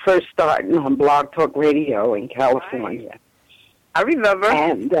were first starting on Blog Talk Radio in California. I remember.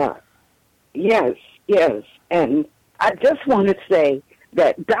 And yes. And I just want to say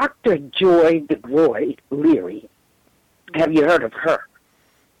that Dr. Joy DeGroy Leary, have you heard of her?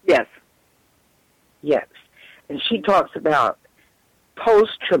 Yes. Yes. And she talks about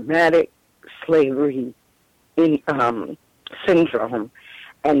post-traumatic slavery syndrome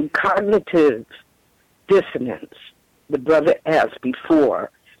and cognitive dissonance. The brother asked before,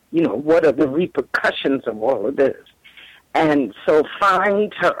 what are the repercussions of all of this? And so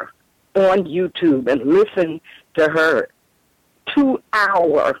find her on YouTube and listen to her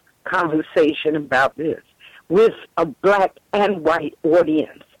 2-hour conversation about this with a black and white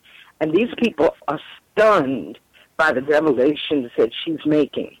audience. And these people are stunned by the revelations that she's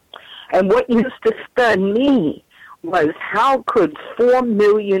making. And what used to stun me was how could 4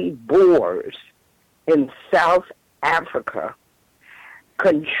 million Boers in South Africa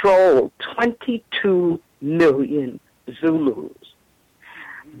control 22 million Zulus?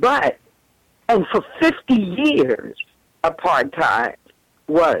 And for 50 years, apartheid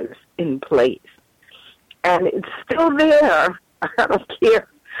was in place. And it's still there. I don't care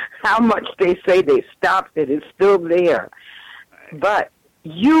how much they say they stopped it. It's still there. But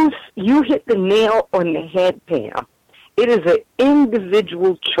you hit the nail on the head, Pam. It is an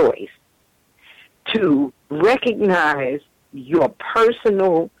individual choice to recognize your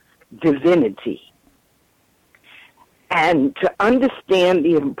personal divinity and to understand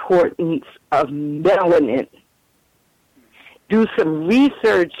the importance of melanin. Do some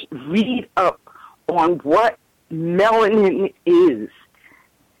research, read up on what melanin is,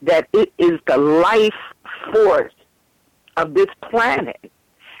 that it is the life force of this planet,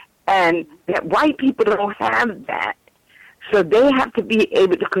 and that white people don't have that. So they have to be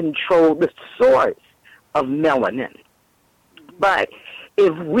able to control the source of melanin. But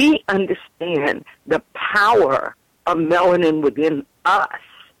if we understand the power of melanin within us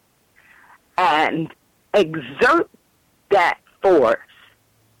and exert that force,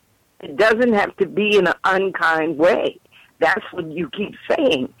 it doesn't have to be in an unkind way. That's what you keep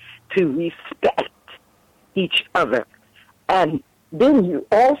saying, to respect each other. And then you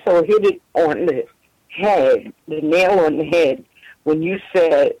also hit it on the head, the nail on the head, when you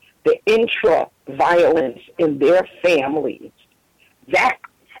said the intra-violence in their families. That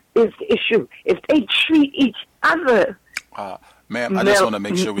is the issue. If they treat each other... Ma'am, I just want to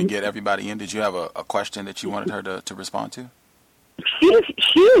make sure we get everybody in. Did you have a question that you wanted her to respond to?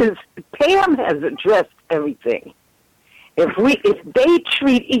 Pam has addressed everything. If they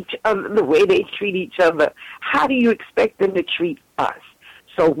treat each other the way they treat each other, how do you expect them to treat us?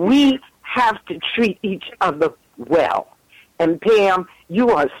 So we have to treat each other well. And Pam, you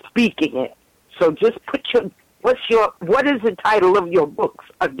are speaking it. So just put what is the title of your books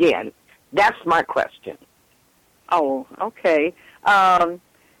again? That's my question. Oh, okay. Let's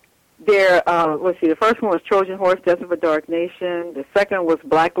see, the first one was Trojan Horse, Death of a Dark Nation. The second was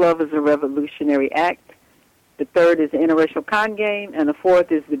Black Love is a Revolutionary Act. The third is the Interracial Con Game. And the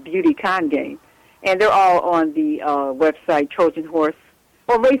fourth is the Beauty Con Game. And they're all on the website Trojan Horse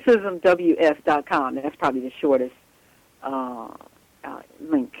or racismws.com. That's probably the shortest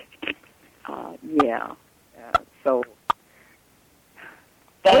link. So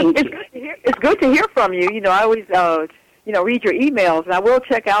it's good to hear from you. I always read your emails, and I will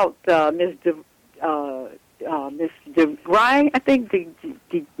check out Ms. DeGroy, I think. Dr.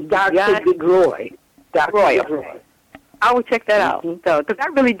 DeGroy. Dr. DeGroy. I will check that out, because I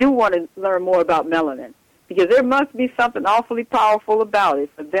really do want to learn more about melanin, because there must be something awfully powerful about it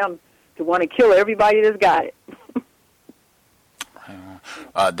for them to want to kill everybody that's got it.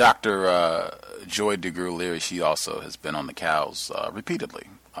 Dr. Joy DeGroy-Leary, she also has been on the cows repeatedly.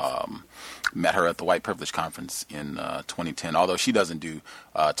 Met her at the White Privilege Conference in 2010. Although she doesn't do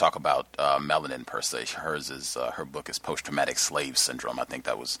talk about melanin per se, her book is Post-Traumatic Slave Syndrome. I think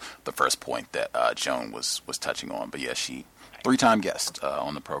that was the first point that Joan was touching on. But yeah, she 3-time guest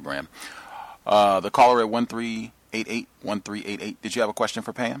on the program. The caller at 1388. Did you have a question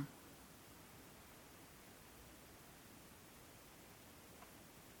for Pam?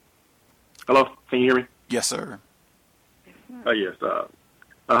 Hello, can you hear me? Yes, sir. Yes.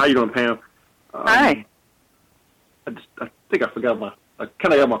 How you doing, Pam? Hi. I think I forgot my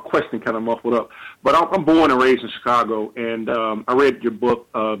question kind of muffled up. But I'm born and raised in Chicago, and I read your book,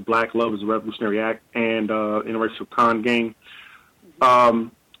 Black Love is a Revolutionary Act, and Interracial Con Game. I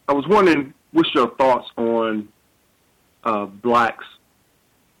was wondering, what's your thoughts on blacks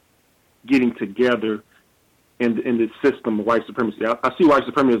getting together in the system of white supremacy? I see white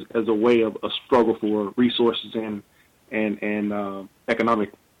supremacy as a way of a struggle for resources and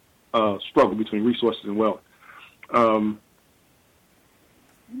economic struggle between resources and wealth. Got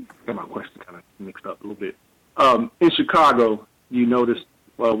my question kind of mixed up a little bit. In Chicago, you noticed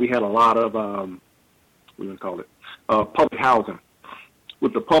we had a lot of public housing.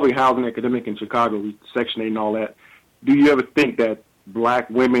 With the public housing epidemic in Chicago, Section 8 and all that, do you ever think that black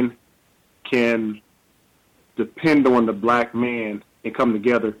women can depend on the black man and come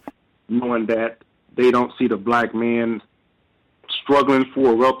together, knowing that they don't see the black man struggling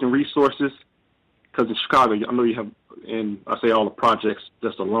for wealth and resources? Because in Chicago, I know you have, and I say all the projects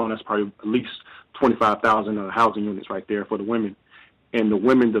just alone, that's probably at least 25,000 housing units right there for the women. And the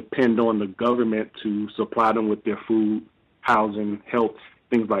women depend on the government to supply them with their food, housing, health,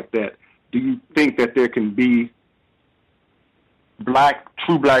 things like that. Do you think that there can be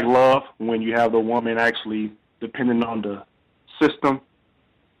true black love when you have the woman actually depending on the system,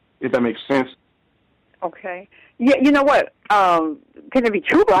 if that makes sense? Okay. Yeah, you know what? Can there be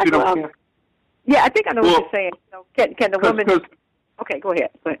true black love? Yeah, I think I know what you're saying. Can the woman... Okay, go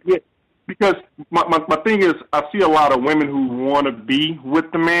ahead. Yeah, because my thing is, I see a lot of women who want to be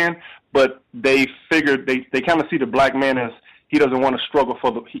with the man, but they figure they kind of see the black man as he doesn't want to struggle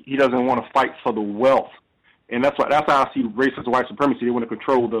he doesn't want to fight for the wealth, and that's how I see racist white supremacy. They want to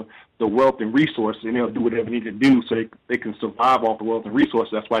control the wealth and resources, and they'll do whatever they need to do so they can survive off the wealth and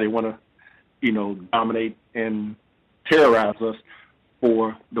resources. That's why they want to, dominate and terrorize us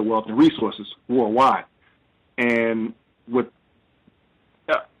for the wealth and resources worldwide. And I'm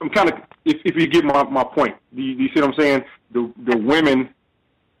kind of, if you get my point, do you see what I'm saying? The women,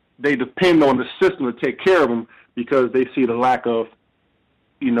 they depend on the system to take care of them because they see the lack of,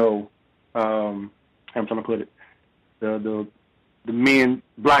 how I'm trying to put it, the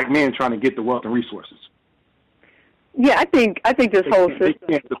black men trying to get the wealth and resources. Yeah, I think this whole system.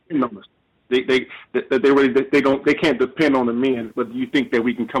 They can't depend on us. They can't depend on the men. But do you think that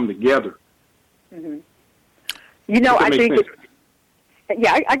we can come together? Mm-hmm. I think.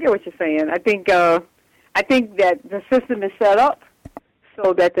 I get what you're saying. I think that the system is set up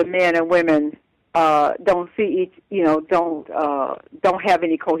so that the men and women don't see don't have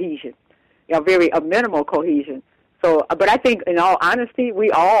any cohesion, a minimal cohesion. So, but I think, in all honesty,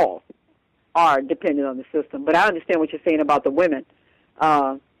 we all are dependent on the system. But I understand what you're saying about the women.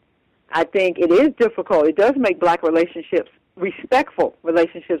 I think it is difficult. It does make black relationships, respectful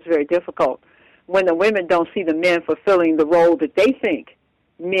relationships, very difficult when the women don't see the men fulfilling the role that they think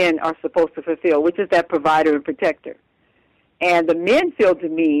men are supposed to fulfill, which is that provider and protector. And the men feel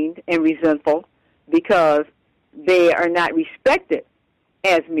demeaned and resentful because they are not respected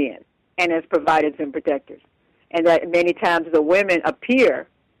as men and as providers and protectors. And that many times the women appear,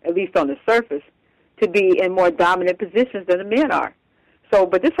 at least on the surface, to be in more dominant positions than the men are. So,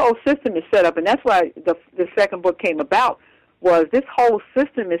 but this whole system is set up, and that's why the second book came about, was this whole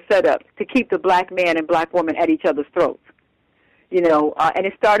system is set up to keep the black man and black woman at each other's throats. And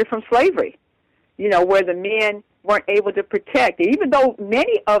it started from slavery, where the men weren't able to protect. Even though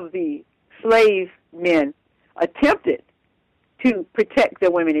many of the slave men attempted to protect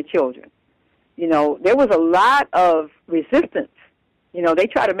their women and children, there was a lot of resistance. They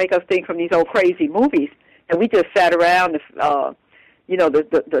try to make us think from these old crazy movies, and we just sat around the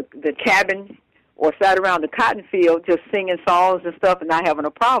cabin or sat around the cotton field just singing songs and stuff and not having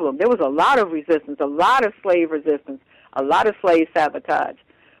a problem. There was a lot of resistance, a lot of slave resistance, a lot of slave sabotage.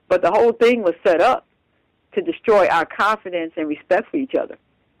 But the whole thing was set up to destroy our confidence and respect for each other.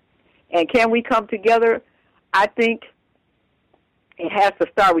 And can we come together? I think it has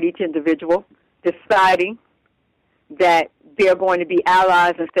to start with each individual deciding that they're going to be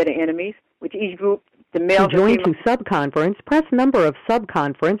allies instead of enemies, which each group, the male... To join to subconference, press number of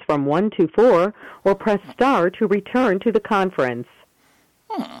subconference from 1 to 4, or press star to return to the conference.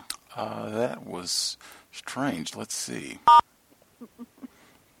 That was strange. Let's see.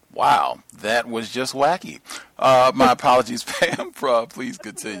 Wow, that was just wacky. My apologies, Pam. Please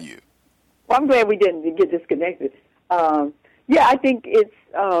continue. Well, I'm glad we didn't get disconnected. I think it's...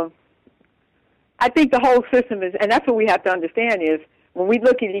 I think the whole system is... And that's what we have to understand is, when we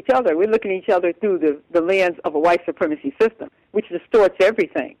look at each other, we're looking at each other through the lens of a white supremacy system, which distorts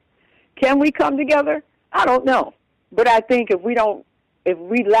everything. Can we come together? I don't know. But I think if we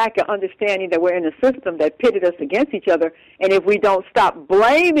lack an understanding that we're in a system that pitted us against each other, and if we don't stop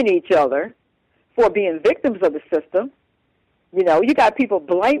blaming each other for being victims of the system, you got people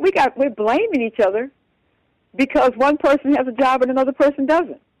we're blaming each other because one person has a job and another person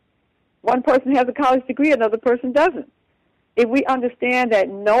doesn't. One person has a college degree, another person doesn't. If we understand that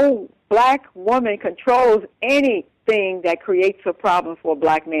no black woman controls anything that creates a problem for a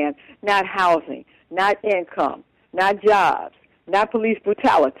black man, not housing, not income, not jobs, not police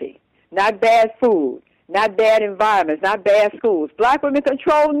brutality, not bad food, not bad environments, not bad schools. Black women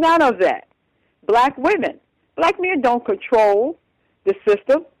control none of that. Black men don't control the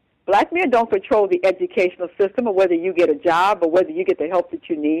system. Black men don't control the educational system or whether you get a job or whether you get the help that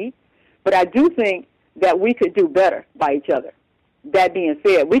you need. But I do think that we could do better by each other. That being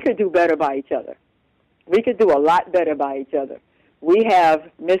said, we could do better by each other. We could do a lot better by each other. We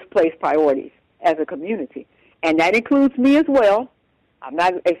have misplaced priorities as a community. And that includes me as well. I'm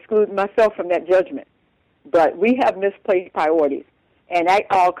not excluding myself from that judgment. But we have misplaced priorities. And that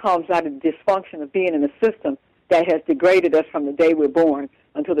all comes out of the dysfunction of being in a system that has degraded us from the day we're born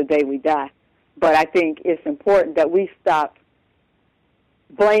until the day we die. But I think it's important that we stop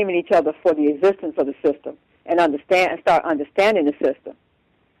blaming each other for the existence of the system and start understanding the system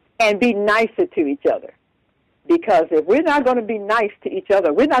and be nicer to each other. Because if we're not going to be nice to each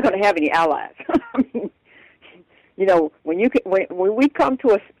other, we're not going to have any allies. I mean, you know, when we come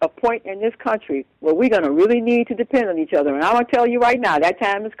to a point in this country where we're going to really need to depend on each other, and I'm going to tell you right now, that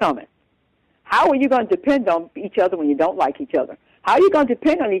time is coming. How are you going to depend on each other when you don't like each other? How are you going to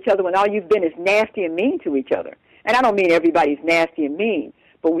depend on each other when all you've been is nasty and mean to each other? And I don't mean everybody's nasty and mean,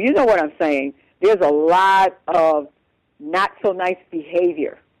 but you know what I'm saying. There's a lot of not-so-nice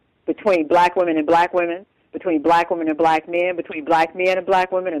behavior between black women and black women, between black women and black men, between black men and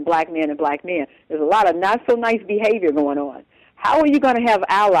black women, and black men and black men. There's a lot of not-so-nice behavior going on. How are you going to have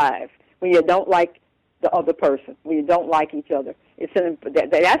allies when you don't like the other person, when you don't like each other?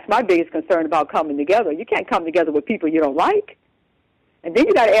 That's my biggest concern about coming together. You can't come together with people you don't like. And then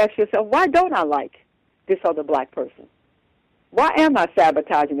you got to ask yourself, why don't I like this other black person? Why am I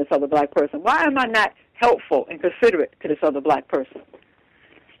sabotaging this other black person? Why am I not helpful and considerate to this other black person?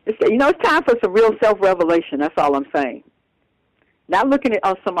 It's time for some real self-revelation. That's all I'm saying. Not looking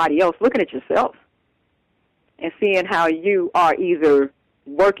at somebody else, looking at yourself and seeing how you are either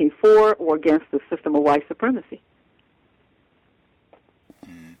working for or against the system of white supremacy.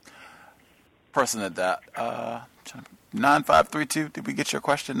 Person at that. 9532, did we get your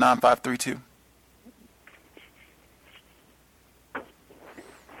question? 9532.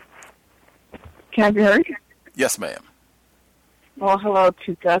 Can I be heard? Yes, ma'am. Well, hello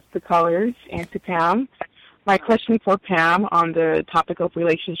to Gus, the callers, and to Pam. My question for Pam on the topic of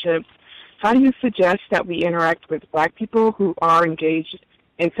relationships, how do you suggest that we interact with black people who are engaged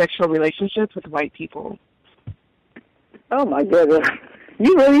in sexual relationships with white people? Oh, my goodness.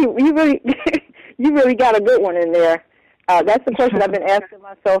 You really got a good one in there. That's the question I've been asking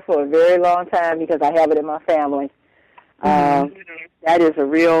myself for a very long time because I have it in my family. That is a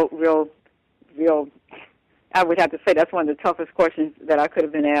real, I would have to say that's one of the toughest questions that I could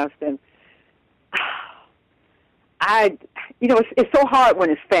have been asked. And it's so hard when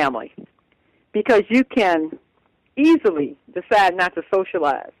it's family because you can easily decide not to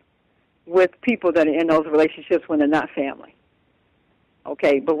socialize with people that are in those relationships when they're not family.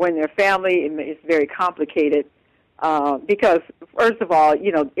 Okay, but when they're family, it's very complicated because, first of all,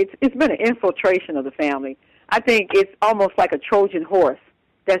 it's been an infiltration of the family. I think it's almost like a Trojan horse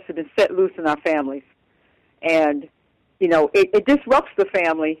that's been set loose in our families. And, it disrupts the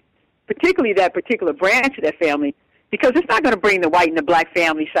family, particularly that particular branch of that family, because it's not going to bring the white and the black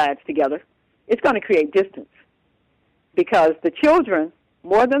family sides together. It's going to create distance because the children,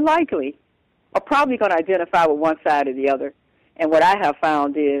 more than likely, are probably going to identify with one side or the other. And what I have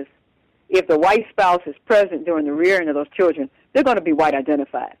found is if the white spouse is present during the rearing of those children, they're going to be white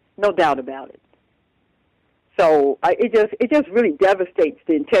identified, no doubt about it. So it just really devastates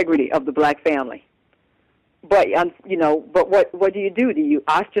the integrity of the black family. But what do you do? Do you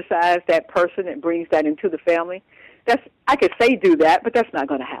ostracize that person that brings that into the family? I could say do that, but that's not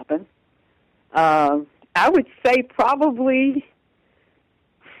going to happen. I would say probably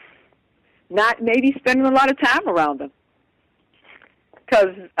not maybe spending a lot of time around them.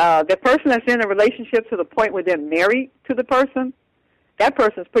 Because the person that's in a relationship to the point where they're married to the person, that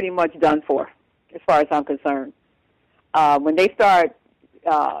person's pretty much done for, as far as I'm concerned. When they start,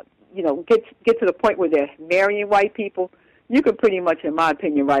 get to the point where they're marrying white people, you can pretty much, in my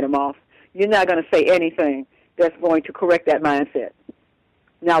opinion, write them off. You're not going to say anything that's going to correct that mindset.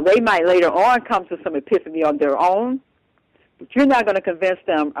 Now, they might later on come to some epiphany of their own, but you're not going to convince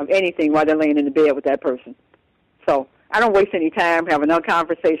them of anything while they're laying in the bed with that person. So I don't waste any time having no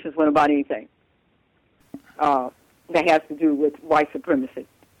conversations with them about anything that has to do with white supremacy,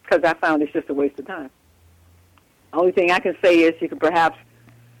 because I found it's just a waste of time. Only thing I can say is you can perhaps,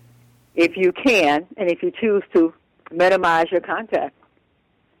 if you can, and if you choose to, minimize your contact.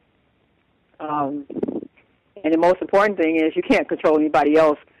 And the most important thing is you can't control anybody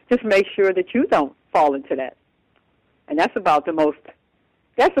else. Just make sure that you don't fall into that. And that's about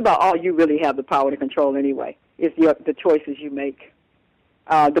all you really have the power to control anyway, is the choices you make.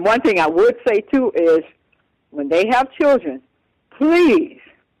 The one thing I would say, too, is when they have children, please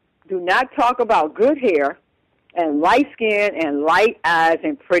do not talk about good hair and light skin and light eyes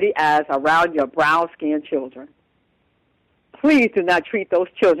and pretty eyes around your brown-skinned children. Please do not treat those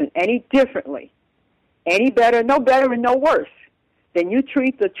children any differently, any better, no better, and no worse than you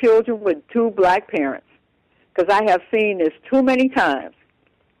treat the children with two black parents. because I have seen this too many times,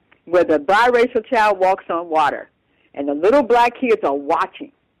 where the biracial child walks on water, and the little black kids are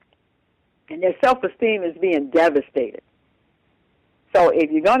watching, and their self-esteem is being devastated. So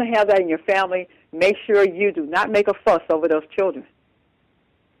if you're going to have that in your family, make sure you do not make a fuss over those children.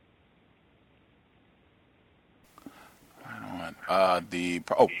 I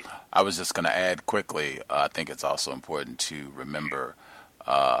was just going to add quickly, I think it's also important to remember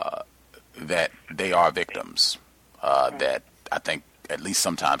that they are victims. That I think at least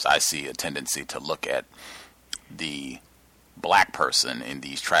sometimes I see a tendency to look at the black person in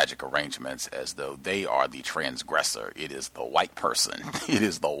these tragic arrangements as though they are the transgressor. It is the white person. It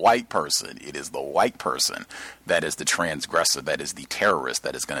is the white person. It is the white person that is the transgressor, that is the terrorist,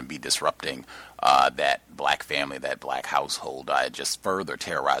 that is going to be disrupting that black family, that black household, just further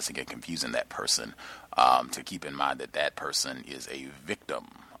terrorizing and confusing that person, to keep in mind that that person is a victim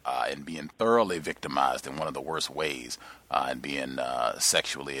and being thoroughly victimized in one of the worst ways, and being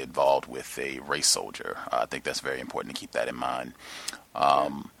sexually involved with a race soldier. I think that's very important to keep that in mind.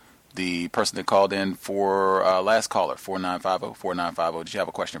 The person that called in for last caller, 4950, did you have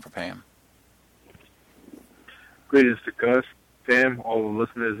a question for Pam? Greetings to Gus, Pam, all the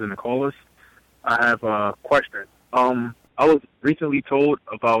listeners and the callers. I have a question. I was recently told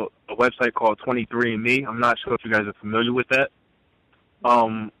about a website called 23andMe. I'm not sure if you guys are familiar with that.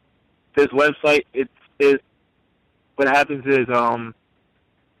 This website, what happens is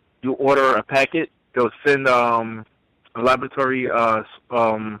you order a packet. They'll send a laboratory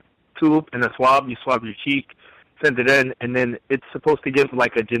tube and a swab. You swab your cheek, send it in, and then it's supposed to give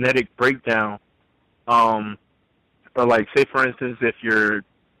like a genetic breakdown. Or like, say for instance, if you're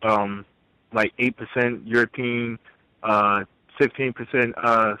like 8% European,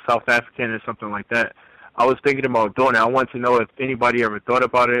 16% South African, or something like that. I was thinking about doing it. I want to know if anybody ever thought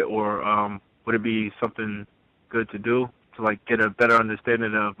about it, or would it be something good to do to like get a better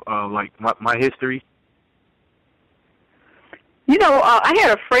understanding of like my history. You know, I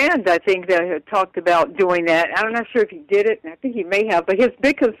had a friend, I think, that had talked about doing that. I'm not sure if he did it, and I think he may have, but his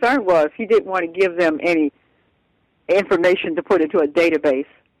big concern was he didn't want to give them any information to put into a database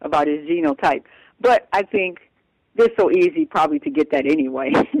about his genotype. But I think it's so easy probably to get that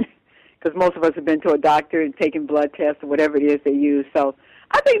anyway, because most of us have been to a doctor and taken blood tests or whatever it is they use. So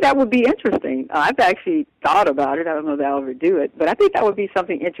I think that would be interesting. I've actually thought about it. I don't know that I'll ever do it, but I think that would be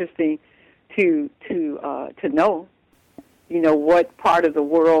something interesting to know. You know, what part of the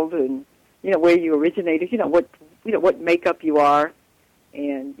world and, you know, where you originated, what makeup you are,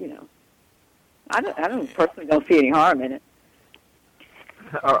 and, I personally don't see any harm in it.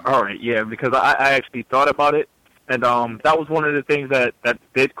 All right, yeah, because I actually thought about it, and that was one of the things that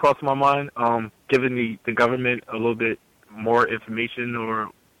did cross my mind, giving the government a little bit more information or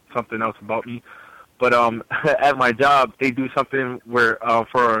something else about me. But at my job, they do something where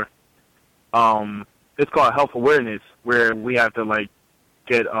it's called health awareness, where we have to like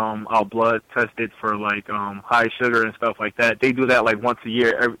get our blood tested for like high sugar and stuff like that. They do that like once a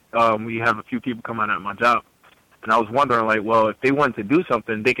year. We have a few people come out at my job, and I was wondering like, well, if they wanted to do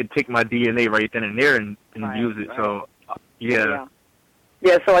something, they could take my DNA right then and there and use it. Right. So yeah.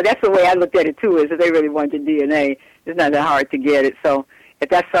 So that's the way I looked at it too. Is if they really wanted the DNA, it's not that hard to get it. So if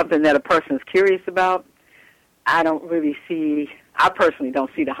that's something that a person is curious about, I personally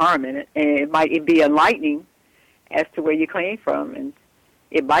don't see the harm in it, and it might be enlightening as to where you came from, and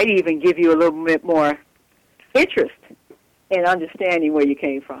it might even give you a little bit more interest in understanding where you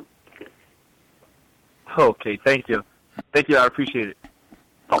came from. Okay, thank you. Thank you, I appreciate it.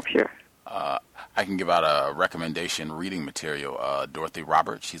 Oh, sure. I can give out a recommendation reading material. Dorothy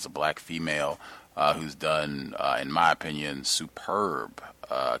Roberts, she's a black female who's done, in my opinion, superb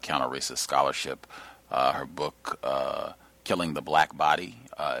counter-racist scholarship. Her book, Killing the Black Body,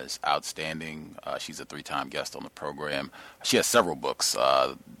 is outstanding. She's a 3-time guest on the program. She has several books,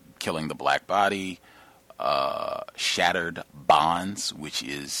 Killing the Black Body, Shattered Bonds, which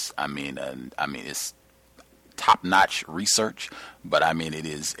is, it's top-notch research, but it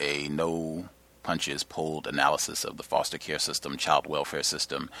is a no-punches-pulled analysis of the foster care system, child welfare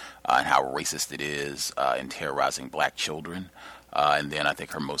system, and how racist it is in terrorizing black children. And then I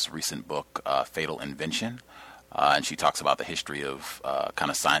think her most recent book, Fatal Invention, and she talks about the history of kind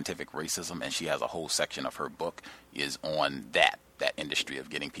of scientific racism, and she has a whole section of her book is on that industry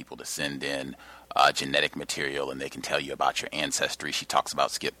of getting people to send in genetic material, and they can tell you about your ancestry. She talks about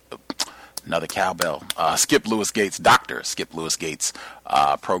Skip Lewis Gates'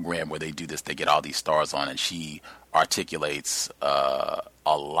 program where they do this. They get all these stars on, and she articulates a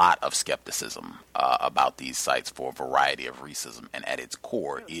lot of skepticism about these sites for a variety of racism, and at its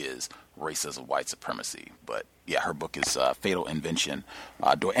core is racism, white supremacy. But yeah, her book is Fatal Invention,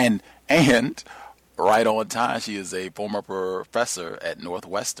 and right on time. She is a former professor at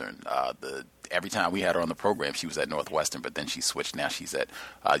Northwestern. Every time we had her on the program, she was at Northwestern, but then she switched. Now she's at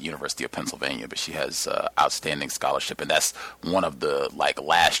University of Pennsylvania, but she has outstanding scholarship, and that's one of the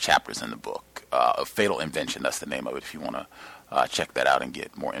last chapters in the book, of Fatal Invention. That's the name of it if you want to check that out and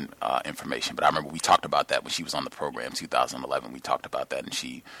get more information. But I remember we talked about that when she was on the program, 2011. We talked about that, and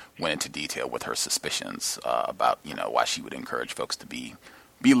she went into detail with her suspicions about why she would encourage folks to be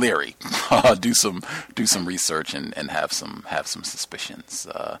leery, do some research and have some suspicions.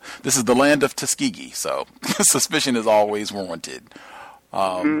 This is the land of Tuskegee, so suspicion is always warranted.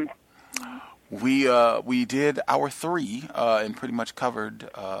 We did our 3 and pretty much covered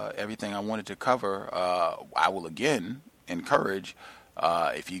everything I wanted to cover. I will again encourage,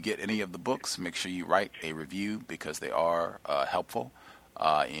 if you get any of the books, make sure you write a review because they are helpful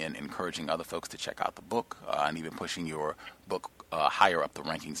in encouraging other folks to check out the book and even pushing your book higher up the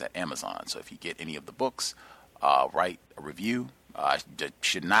rankings at Amazon. So if you get any of the books, write a review. It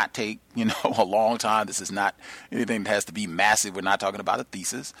should not take a long time. This is not anything that has to be massive. We're not talking about a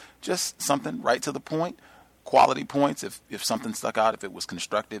thesis. Just something right to the point. Quality points. If something stuck out, if it was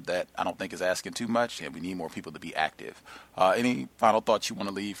constructive, that I don't think is asking too much, and we need more people to be active. Any final thoughts you want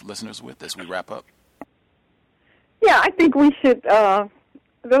to leave listeners with as we wrap up? Yeah, I think we should. The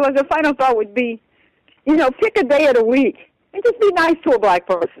final thought would be, pick a day of the week and just be nice to a black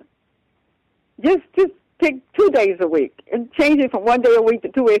person. Just pick 2 days a week and change it from 1 day a week to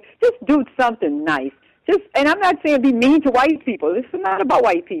 2 days. Just do something nice. And I'm not saying be mean to white people. This is not about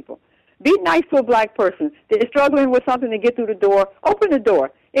white people. Be nice to a black person. They're struggling with something to get through the door. Open the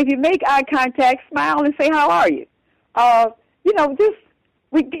door. If you make eye contact, smile and say, how are you?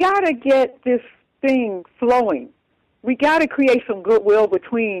 We got to get this thing flowing. We got to create some goodwill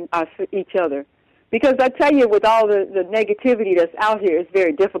between each other. Because I tell you, with all the negativity that's out here, it's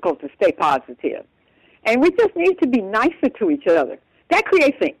very difficult to stay positive. And we just need to be nicer to each other. That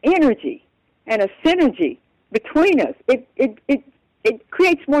creates an energy and a synergy between us. It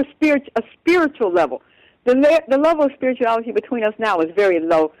creates more a spiritual level. The level of spirituality between us now is very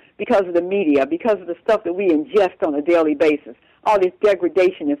low because of the media, because of the stuff that we ingest on a daily basis. All this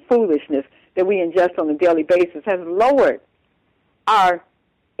degradation and foolishness that we ingest on a daily basis has lowered our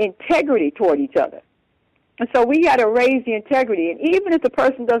integrity toward each other. And so we got to raise the integrity. And even if the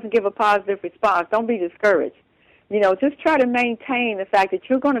person doesn't give a positive response, don't be discouraged. Just try to maintain the fact that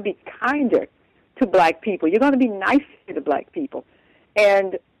you're going to be kinder to black people. You're going to be nicer to black people.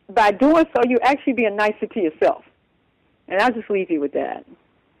 And by doing so, you're actually being nicer to yourself. And I'll just leave you with that.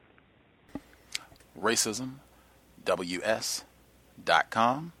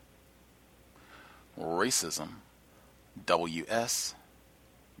 RacismWS.com.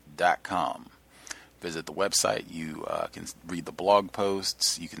 RacismWS.com. Visit the website. You can read the blog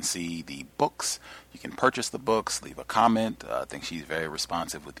posts. You can see the books. You can purchase the books. Leave a comment. I think she's very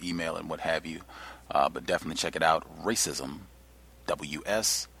responsive with email and what have you. But definitely check it out.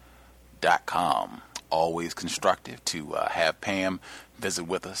 RacismWS.com. Always constructive to have Pam visit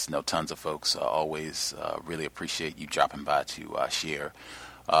with us. Know tons of folks always really appreciate you dropping by to share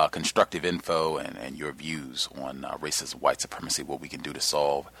constructive info and your views on racism, white supremacy, what we can do to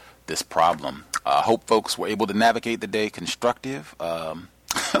solve this problem. Hope folks were able to navigate the day constructive.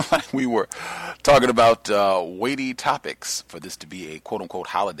 Like we were talking about weighty topics for this to be a quote-unquote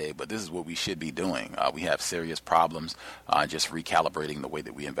holiday, but this is what we should be doing. We have serious problems, just recalibrating the way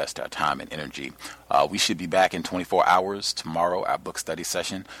that we invest our time and energy. We should be back in 24 hours tomorrow, our book study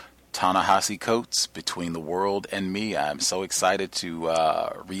session. Ta-Nehisi Coates, Between the World and Me. I'm so excited to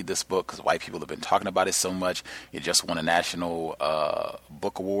read this book because white people have been talking about it so much. It just won a national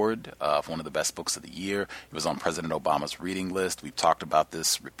book award for one of the best books of the year. It was on President Obama's reading list. We've talked about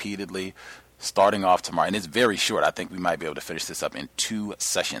this repeatedly. Starting off tomorrow, and it's very short. I think we might be able to finish this up in 2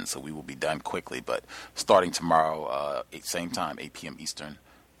 sessions, so we will be done quickly. But starting tomorrow, same time, 8 p.m. Eastern,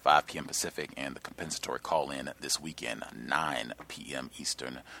 5 p.m. Pacific, and the compensatory call-in this weekend, 9 p.m.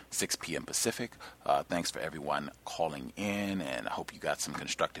 Eastern, 6 p.m. Pacific. Thanks for everyone calling in, and I hope you got some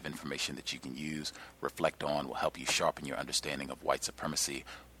constructive information that you can use, reflect on, will help you sharpen your understanding of white supremacy,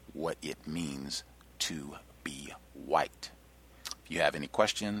 what it means to be white. If you have any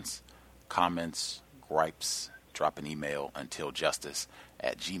questions, comments, gripes, drop an email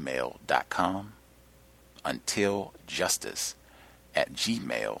untiljustice@gmail.com.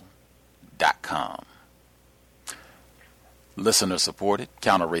 Untiljustice@gmail.com. listener-supported,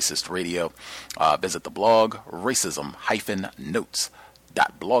 counter-racist radio. Visit the blog,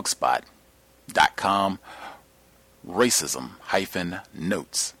 racism-notes.blogspot.com,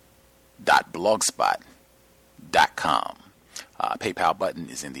 racism-notes.blogspot.com. PayPal button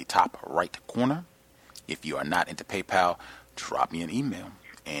is in the top right corner. If you are not into PayPal, drop me an email,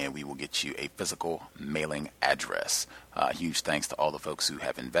 and we will get you a physical mailing address. Huge thanks to all the folks who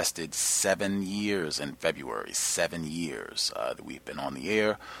have invested 7 years in February, 7 years that we've been on the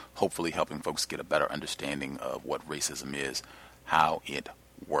air, hopefully helping folks get a better understanding of what racism is, how it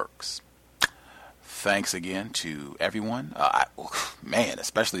works. Thanks again to everyone.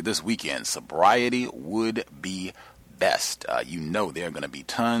 Especially this weekend, sobriety would be best. You know there are going to be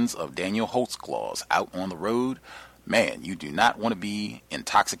tons of Daniel Holtzclaws out on the road. Man, you do not want to be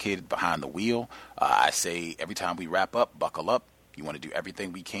intoxicated behind the wheel. I say every time we wrap up, buckle up. You want to do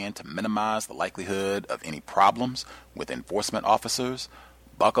everything we can to minimize the likelihood of any problems with enforcement officers.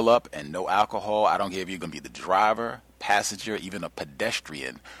 Buckle up and no alcohol. I don't care if you're going to be the driver, passenger, even a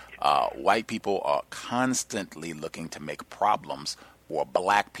pedestrian. White people are constantly looking to make problems for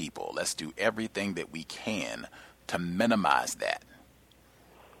black people. Let's do everything that we can to minimize that.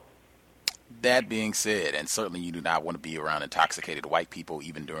 That being said, and certainly you do not want to be around intoxicated white people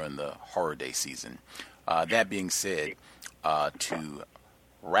even during the horror day season. That being said, to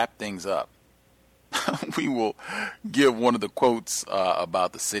wrap things up, we will give one of the quotes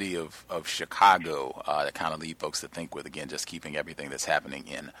about the city of Chicago to kind of lead folks to think with, again, just keeping everything that's happening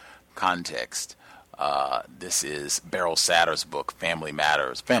in context. This is Beryl Satter's book, Family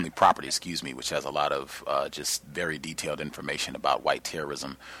Property, which has a lot of just very detailed information about white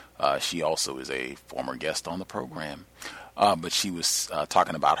terrorism. She also is a former guest on the program. But she was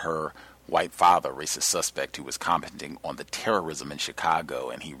talking about her white father, racist suspect, who was commenting on the terrorism in Chicago.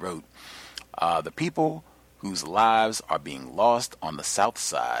 And he wrote, the people whose lives are being lost on the South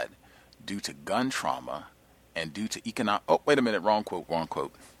Side due to gun trauma and due to economic... Oh, wait a minute, wrong quote.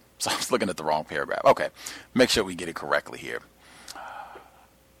 So I was looking at the wrong paragraph. Okay, make sure we get it correctly here.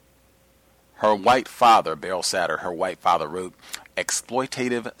 Her white father, Beryl Satter, her white father wrote,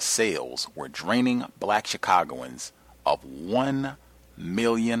 exploitative sales were draining black Chicagoans of $1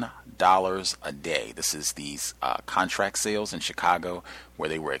 million a day. This is these contract sales in Chicago where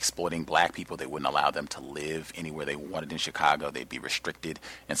they were exploiting black people. They wouldn't allow them to live anywhere they wanted in Chicago. They'd be restricted.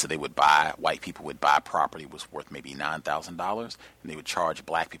 And so white people would buy property that was worth maybe $9,000, and they would charge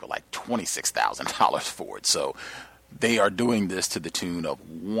black people like $26,000 for it. So they are doing this to the tune of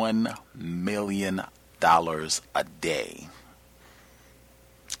 $1 million a day.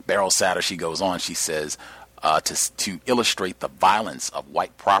 Beryl Satter, she goes on, she says, to illustrate the violence of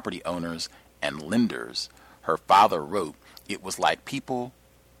white property owners and lenders, her father wrote, it was like people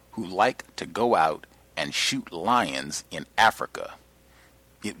who like to go out and shoot lions in Africa.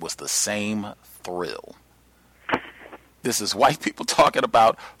 It was the same thrill. This is white people talking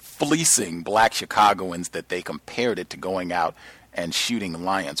about fleecing black Chicagoans, that they compared it to going out and shooting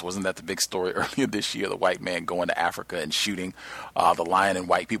lions. Wasn't that the big story earlier this year? The white man going to Africa and shooting the lion, and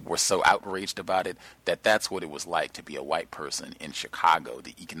white people were so outraged about it that that's what it was like to be a white person in Chicago,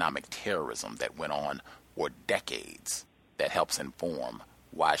 the economic terrorism that went on for decades that helps inform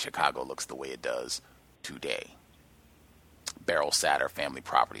why Chicago looks the way it does today. Beryl Satter, Family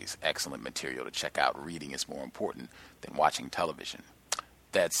Properties, excellent material to check out. Reading is more important than watching television.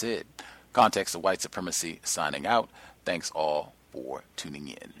 That's it. Context of White Supremacy signing out. Thanks all for tuning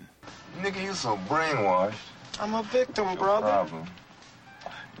in. Nigga, you so brainwashed. I'm a victim, brother. Problem.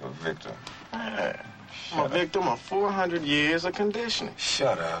 You're a victim. I'm a victim of 400 years of conditioning.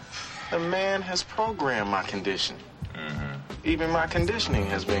 Shut up. The man has programmed my conditioning. Mm-hmm. Even my conditioning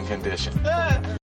has been conditioned.